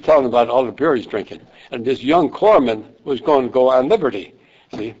 And he's telling about all the beer he's drinking. And this young corpsman was going to go on liberty,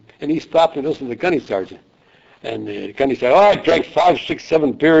 see? And he stopped and listened to the gunny sergeant. And the gunny sergeant, I drank 5, 6,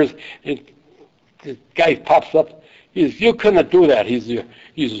 7 beers. And the guy pops up. He says, you couldn't do that.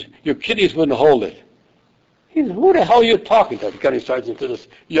 Your kidneys wouldn't hold it. He says, who the hell are you talking to? The gunny sergeant to this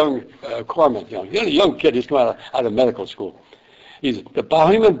young corpsman, young kid. He's coming out of medical school. He says, the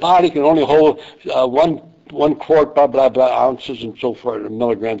human body can only hold one quart, blah, blah, blah, ounces and so forth,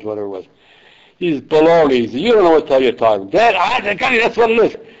 milligrams, whatever it was. He says, baloney. He says, you don't know what the hell you're talking about. Gunny, that's what it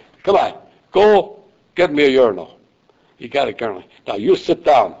is. Come on, go get me a urinal. You got a urinal. Now you sit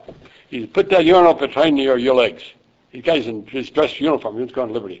down. You put that urinal between your legs. The guy's in his dress uniform. He was going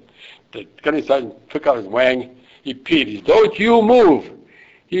to liberty. The gunny sergeant took out his wang. He peed. He said, don't you move.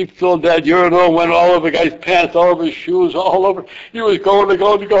 He filled that urinal, went all over the guy's pants, all over his shoes, all over. He was going. He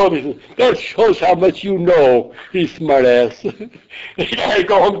said, that shows how much you know, you smart ass. You got to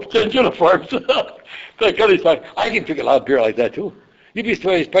go home and change uniforms. The gunny sergeant, I can drink a lot of beer like that too. You'd be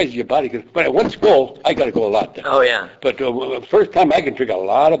surprised at your body. But at one school, I got to go a lot there. Oh, yeah. But first time I can drink a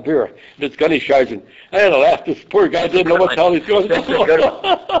lot of beer. This gunny sergeant, I had to laugh. This poor guy didn't know what the hell he's doing.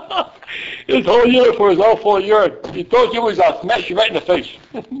 His whole uniform was all full of urine. He throws you, I'll smash you right in the face.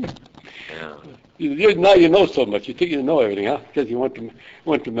 Yeah. Now you know so much. You think you know everything, huh? Because you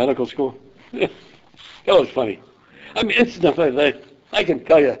went to medical school. That was funny. I mean, incidents like that, I can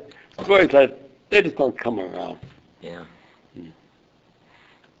tell you stories like they just don't come around. Yeah.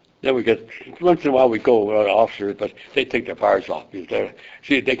 Then we get, once in a while we go with officers, but they take their bars off. Because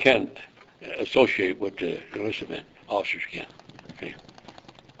they can't associate with the enlistment. Officers can't. Okay.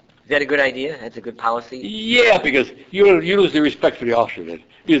 Is that a good idea? That's a good policy? Yeah, because you lose the respect for the officer then.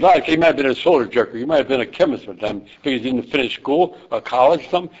 Because like, he might have been a soda jerker. You might have been a chemist with them because he didn't finish school or college or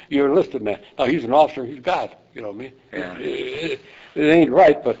something. You're an enlisted man. Now, he's an officer. He's God. You know what I mean? Yeah. It ain't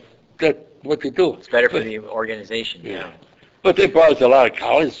right, but that's what they do. It's better for the organization. Yeah. But they brought us a lot of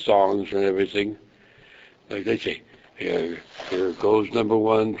college songs and everything. Like they say, here goes number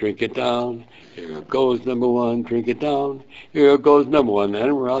one, drink it down. Here goes number one, drink it down. Here goes number one,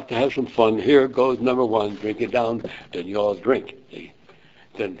 and we're out to have some fun. Here goes number one, drink it down. Then you all drink. See?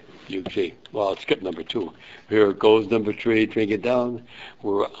 Then you say, well, I'll skip number two. Here goes number three, drink it down.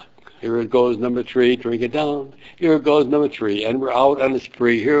 Here it goes number three, drink it down. Here goes number three, and we're out on the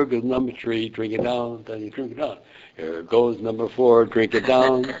spree. Here goes number three, drink it down. Then you drink it down. Here goes number four, drink it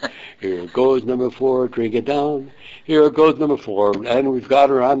down. Here goes number four, drink it down. Here goes number four, and we've got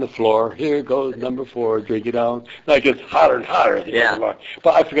her on the floor. Here goes number four, drink it down. Like it's hotter and hotter. Yeah.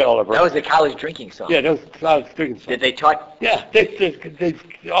 But I forget all of it. That was the college drinking song. Yeah, that was the college drinking song. Did they talk? Yeah, the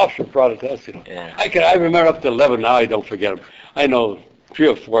officer brought it to us, you know. Yeah. I remember up to 11 now, I don't forget them. I know 3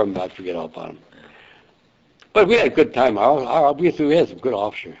 or 4 of them, I forget all about them. But we had a good time. We had some good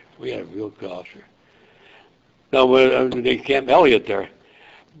officers. We had a real good officer. Now, when they Camp Elliott there,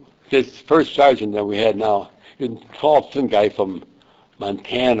 this first sergeant that we had now, he was a tall, thin guy from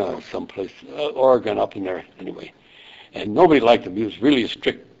Montana or someplace, Oregon, up in there anyway. And nobody liked him. He was really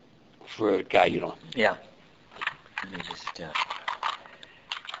strict for a guy, you know. Yeah. Let me just...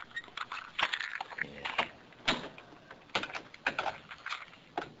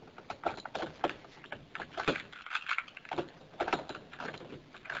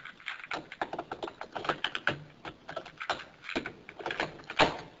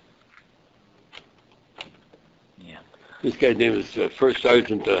 This guy's name is First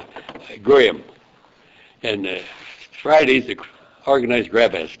Sergeant Graham. And Friday's the organized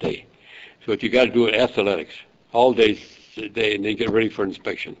grab-ass day. So what you got to do is athletics all day, and then get ready for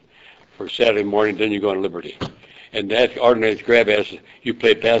inspection. For Saturday morning, then you go on Liberty. And that organized grab-ass, you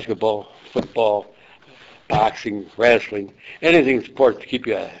play basketball, football, boxing, wrestling, anything sports to keep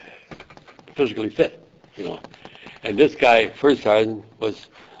you physically fit, you know. And this guy, First Sergeant, was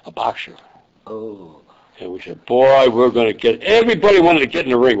a boxer. Oh. And we said, boy, we're going to get, everybody wanted to get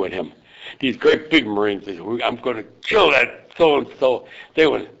in the ring with him. These great big Marines, they said, I'm going to kill that so-and-so. They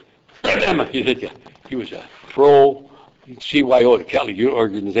went, he said, he was a pro CYO, the Cali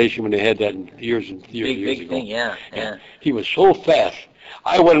organization, when they had that years and years big ago. Thing, yeah. He was so fast.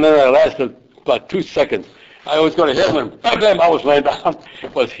 I went in there, I lasted about 2 seconds. I was going to hit him, and bam, bam, I was laying down.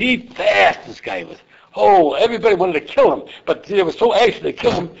 Was he fast, this guy was. Oh, everybody wanted to kill him, but they were so anxious to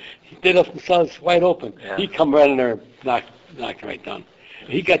kill him, they left themselves wide open. Yeah. He come right in there and knocked right down.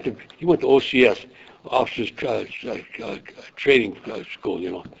 He went to OCS, Officers Training School, you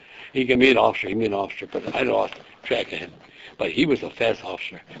know. He can be an officer, but I lost track of him. But he was a fast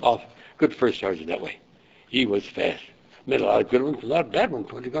officer, good first sergeant that way. He was fast. Made a lot of good ones, a lot of bad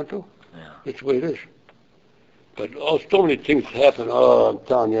ones. What are you going to do? Yeah. That's the way it is. But so many things happen. Oh, I'm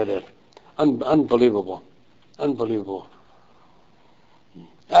telling you that. Unbelievable. Unbelievable.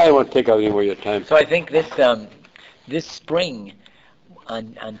 I don't want to take out any more of your time. So I think this spring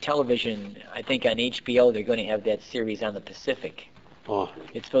on television, I think on HBO, they're going to have that series on the Pacific. Oh.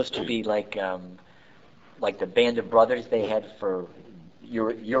 It's supposed to be like the Band of Brothers they had for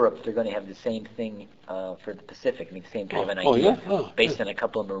Europe. They're going to have the same thing for the Pacific. I mean, the same kind of an idea, based on a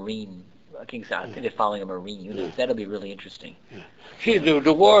couple of Marine. I think they're following a Marine unit. Yeah. That'll be really interesting. Yeah. See,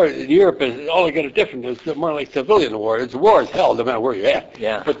 the war in Europe is altogether different. It's more like civilian war. The war is hell no matter where you're at.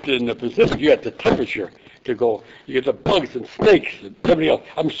 Yeah. But in the Pacific, you got the temperature to go. You get the bugs and snakes and everything else.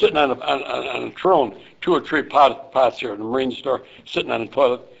 I'm sitting on a throne, 2 or 3 pots here in the Marine store, sitting on the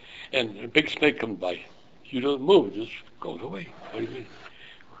toilet, and a big snake comes by. You don't move. It just goes away. What do you mean?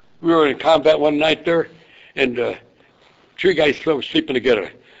 We were in combat one night there, and 3 guys were sleeping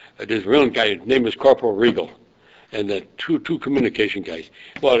together. This real guy, his name was Corporal Regal, and the two communication guys.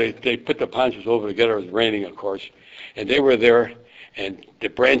 Well, they put the ponchos over together. It was raining, of course, and they were there, and the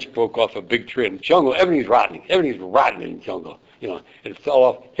branch broke off a big tree in the jungle. Everything's rotten. Everything's rotten in the jungle, and it fell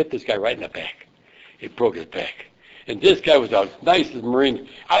off, hit this guy right in the back. It broke his back. And this guy was the nicest Marine.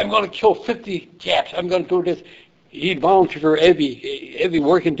 I'm going to kill 50 Japs. I'm going to do this. He volunteered for every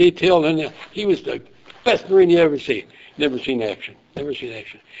working detail, and he was the best Marine you ever see. Never seen action. Never seen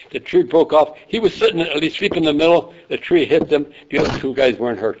action. The tree broke off. He was sitting, at least sleeping in the middle. The tree hit them. The other two guys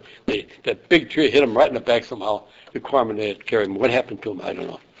weren't hurt. That big tree hit him right in the back somehow. The corpsman, they had to carry him. What happened to him, I don't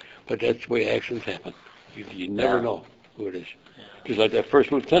know. But that's the way accidents happen. You never know who it is. Just like that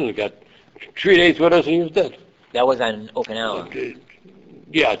first lieutenant got 3 days with us and he was dead. That was on Okinawa.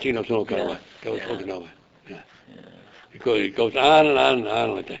 Yeah, I think that was Okinawa. That was Okinawa. Yeah. It goes on and on and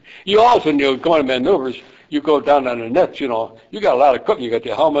on like that. You also, when you're going to maneuvers, you go down on the nets, you got a lot of equipment. You got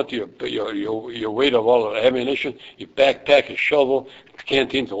your helmet, your weight of all the ammunition, your backpack, your shovel,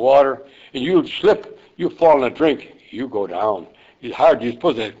 canteens of water, and you slip, you fall in a drink, you go down. It's hard. You're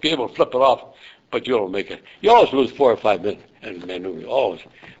supposed to be able to flip it off, but you don't make it. You always lose 4 or 5 minutes in maneuver, always.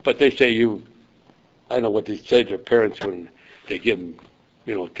 But they say I know what they say to their parents when they give them,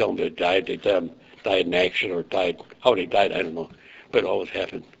 tell them they died. They tell them died in action or died, how they died, I don't know. But it always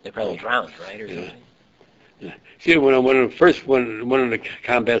happened. They probably drowned, right, or something? Yeah. See, when one of the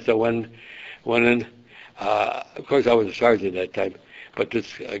combats I went in, of course I was a sergeant at that time, but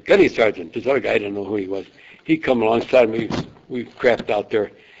this gunny sergeant, this other guy, I didn't know who he was. He come alongside me. We crafted out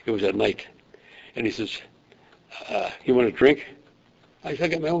there. It was at night, and he says, "You want a drink?" I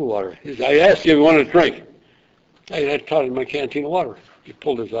said, "I got my own water." He said, "I asked you if you wanted a drink." I taught him my canteen of water. He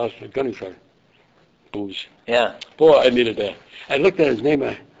pulled his out, a gunny sergeant. Booze. Yeah. Boy, I needed that. I looked at his name,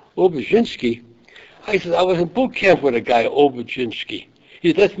 Obajinski. I said, I was in boot camp with a guy, Obajinski. He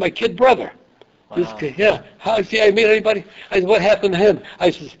said, "That's my kid brother." Wow. This kid, yeah. How, see, I meet anybody? I said, "What happened to him?" I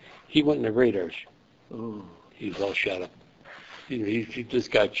said, "He went in the radars." Ooh. He was all shot up. He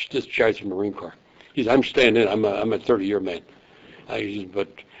just got discharged from the Marine Corps. He said, "I'm staying in. I'm a 30-year man." I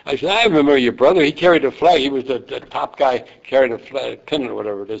said, "I remember your brother. He carried the flag. He was the top guy carrying the flag, pin or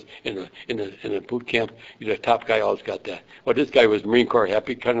whatever it is in the boot camp. He's the top guy. Always got that." Well, this guy was Marine Corps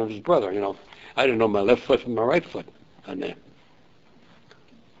happy, kind of his brother. I didn't know my left foot from my right foot on that.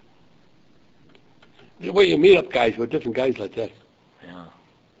 The way you meet up guys with different guys like that. Yeah.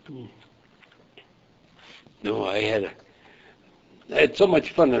 No, I had so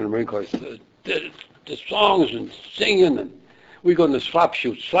much fun in the Marine Corps. The songs and singing, and we go in the slop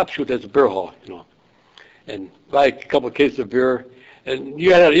shoot. Slop shoot, that's a beer hall, and buy a couple of cases of beer, and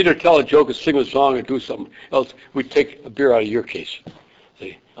you had to either tell a joke or sing a song or do something else. We'd take a beer out of your case.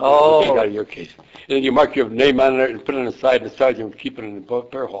 See? Oh. Out of your case. And then you mark your name on it and put it on the side, and the sergeant would keep it in the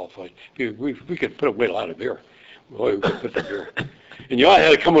beer hall fight. We could put away a lot of beer. Boy, we could put the beer. And you all had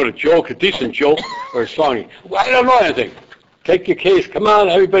to come with a joke, a decent joke, or a song. Well, I don't know anything. Take your case. Come on,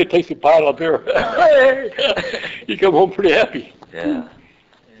 everybody takes a bottle of beer. You come home pretty happy. Yeah.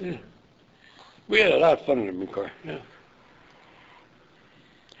 We had a lot of fun in the Marine Corps. Yeah.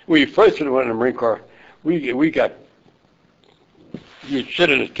 When we first went in the Marine Corps, you'd sit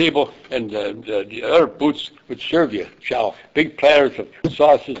at a table, and the other boots would serve you chow. Big platters of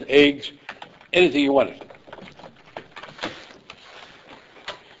sauces, eggs, anything you wanted.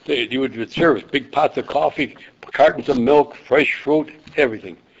 You would serve us big pots of coffee, cartons of milk, fresh fruit,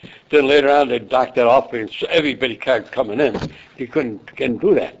 everything. Then later on, they'd dock that off, and everybody coming in. You couldn't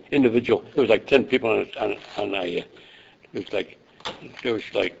do that individual. There was like 10 people on a. There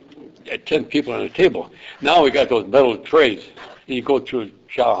was like 10 people on a table. Now we got those metal trays, and you go through a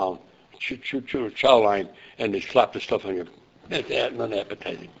chow hound, through a chow line, and they slap the stuff on you. That's none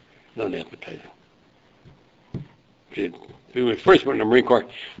appetizing. None appetizing. When we first went in the Marine Corps,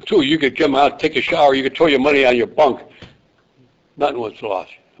 too, you could come out, take a shower, you could throw your money on your bunk. Nothing was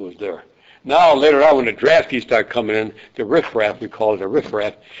lost. It was there. Now, later on, when the draftees start coming in, the riffraff, we call it a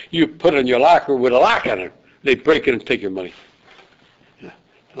riffraff, you put it in your locker with a lock on it. They break it and take your money. Yeah.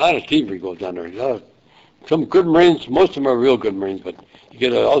 A lot of thievery goes down there. Some good Marines, most of them are real good Marines, but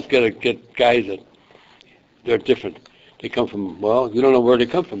you always got to get guys that they're different. They come from, you don't know where they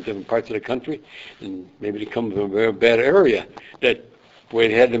come from, different parts of the country, and maybe they come from a very bad area. That way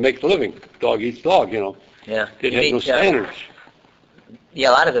they had to make a living. Dog eats dog, Yeah. They didn't have no standards.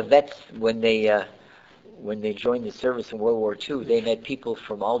 Yeah, a lot of the vets, when they joined the service in World War II, they met people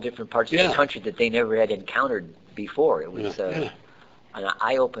from all different parts of the country that they never had encountered before. It was an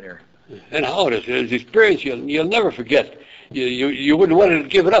eye-opener. And how it is, it's an experience you'll never forget. You wouldn't want to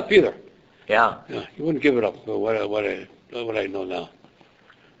give it up either. Yeah. You wouldn't give it up. What I know now.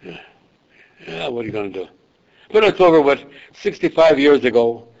 Yeah. What are you going to do? But it's over with. 65 years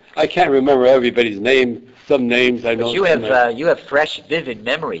ago, I can't remember everybody's name. Some names I know. But you have fresh, vivid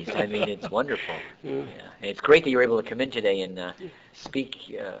memories. I mean, it's wonderful. Yeah. And it's great that you were able to come in today and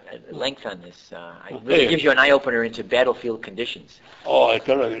speak at length on this. It really gives you an eye-opener into battlefield conditions. Oh,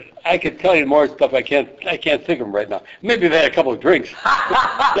 I could tell you more stuff. I can't think of them right now. Maybe if I had a couple of drinks.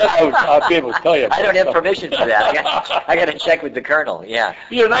 I'll be able to tell you. I don't have permission for that. I got to check with the colonel. Yeah.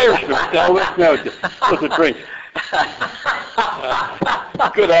 You're an Irishman. Now, what's a drink?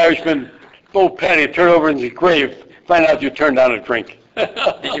 Good Irishman. Old Patty, turn over in his grave. Find out you turned down a drink.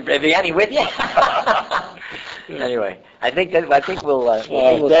 Have you any with you? Anyway, I think we'll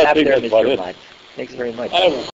stop there, Mr. Matz. Thanks very much.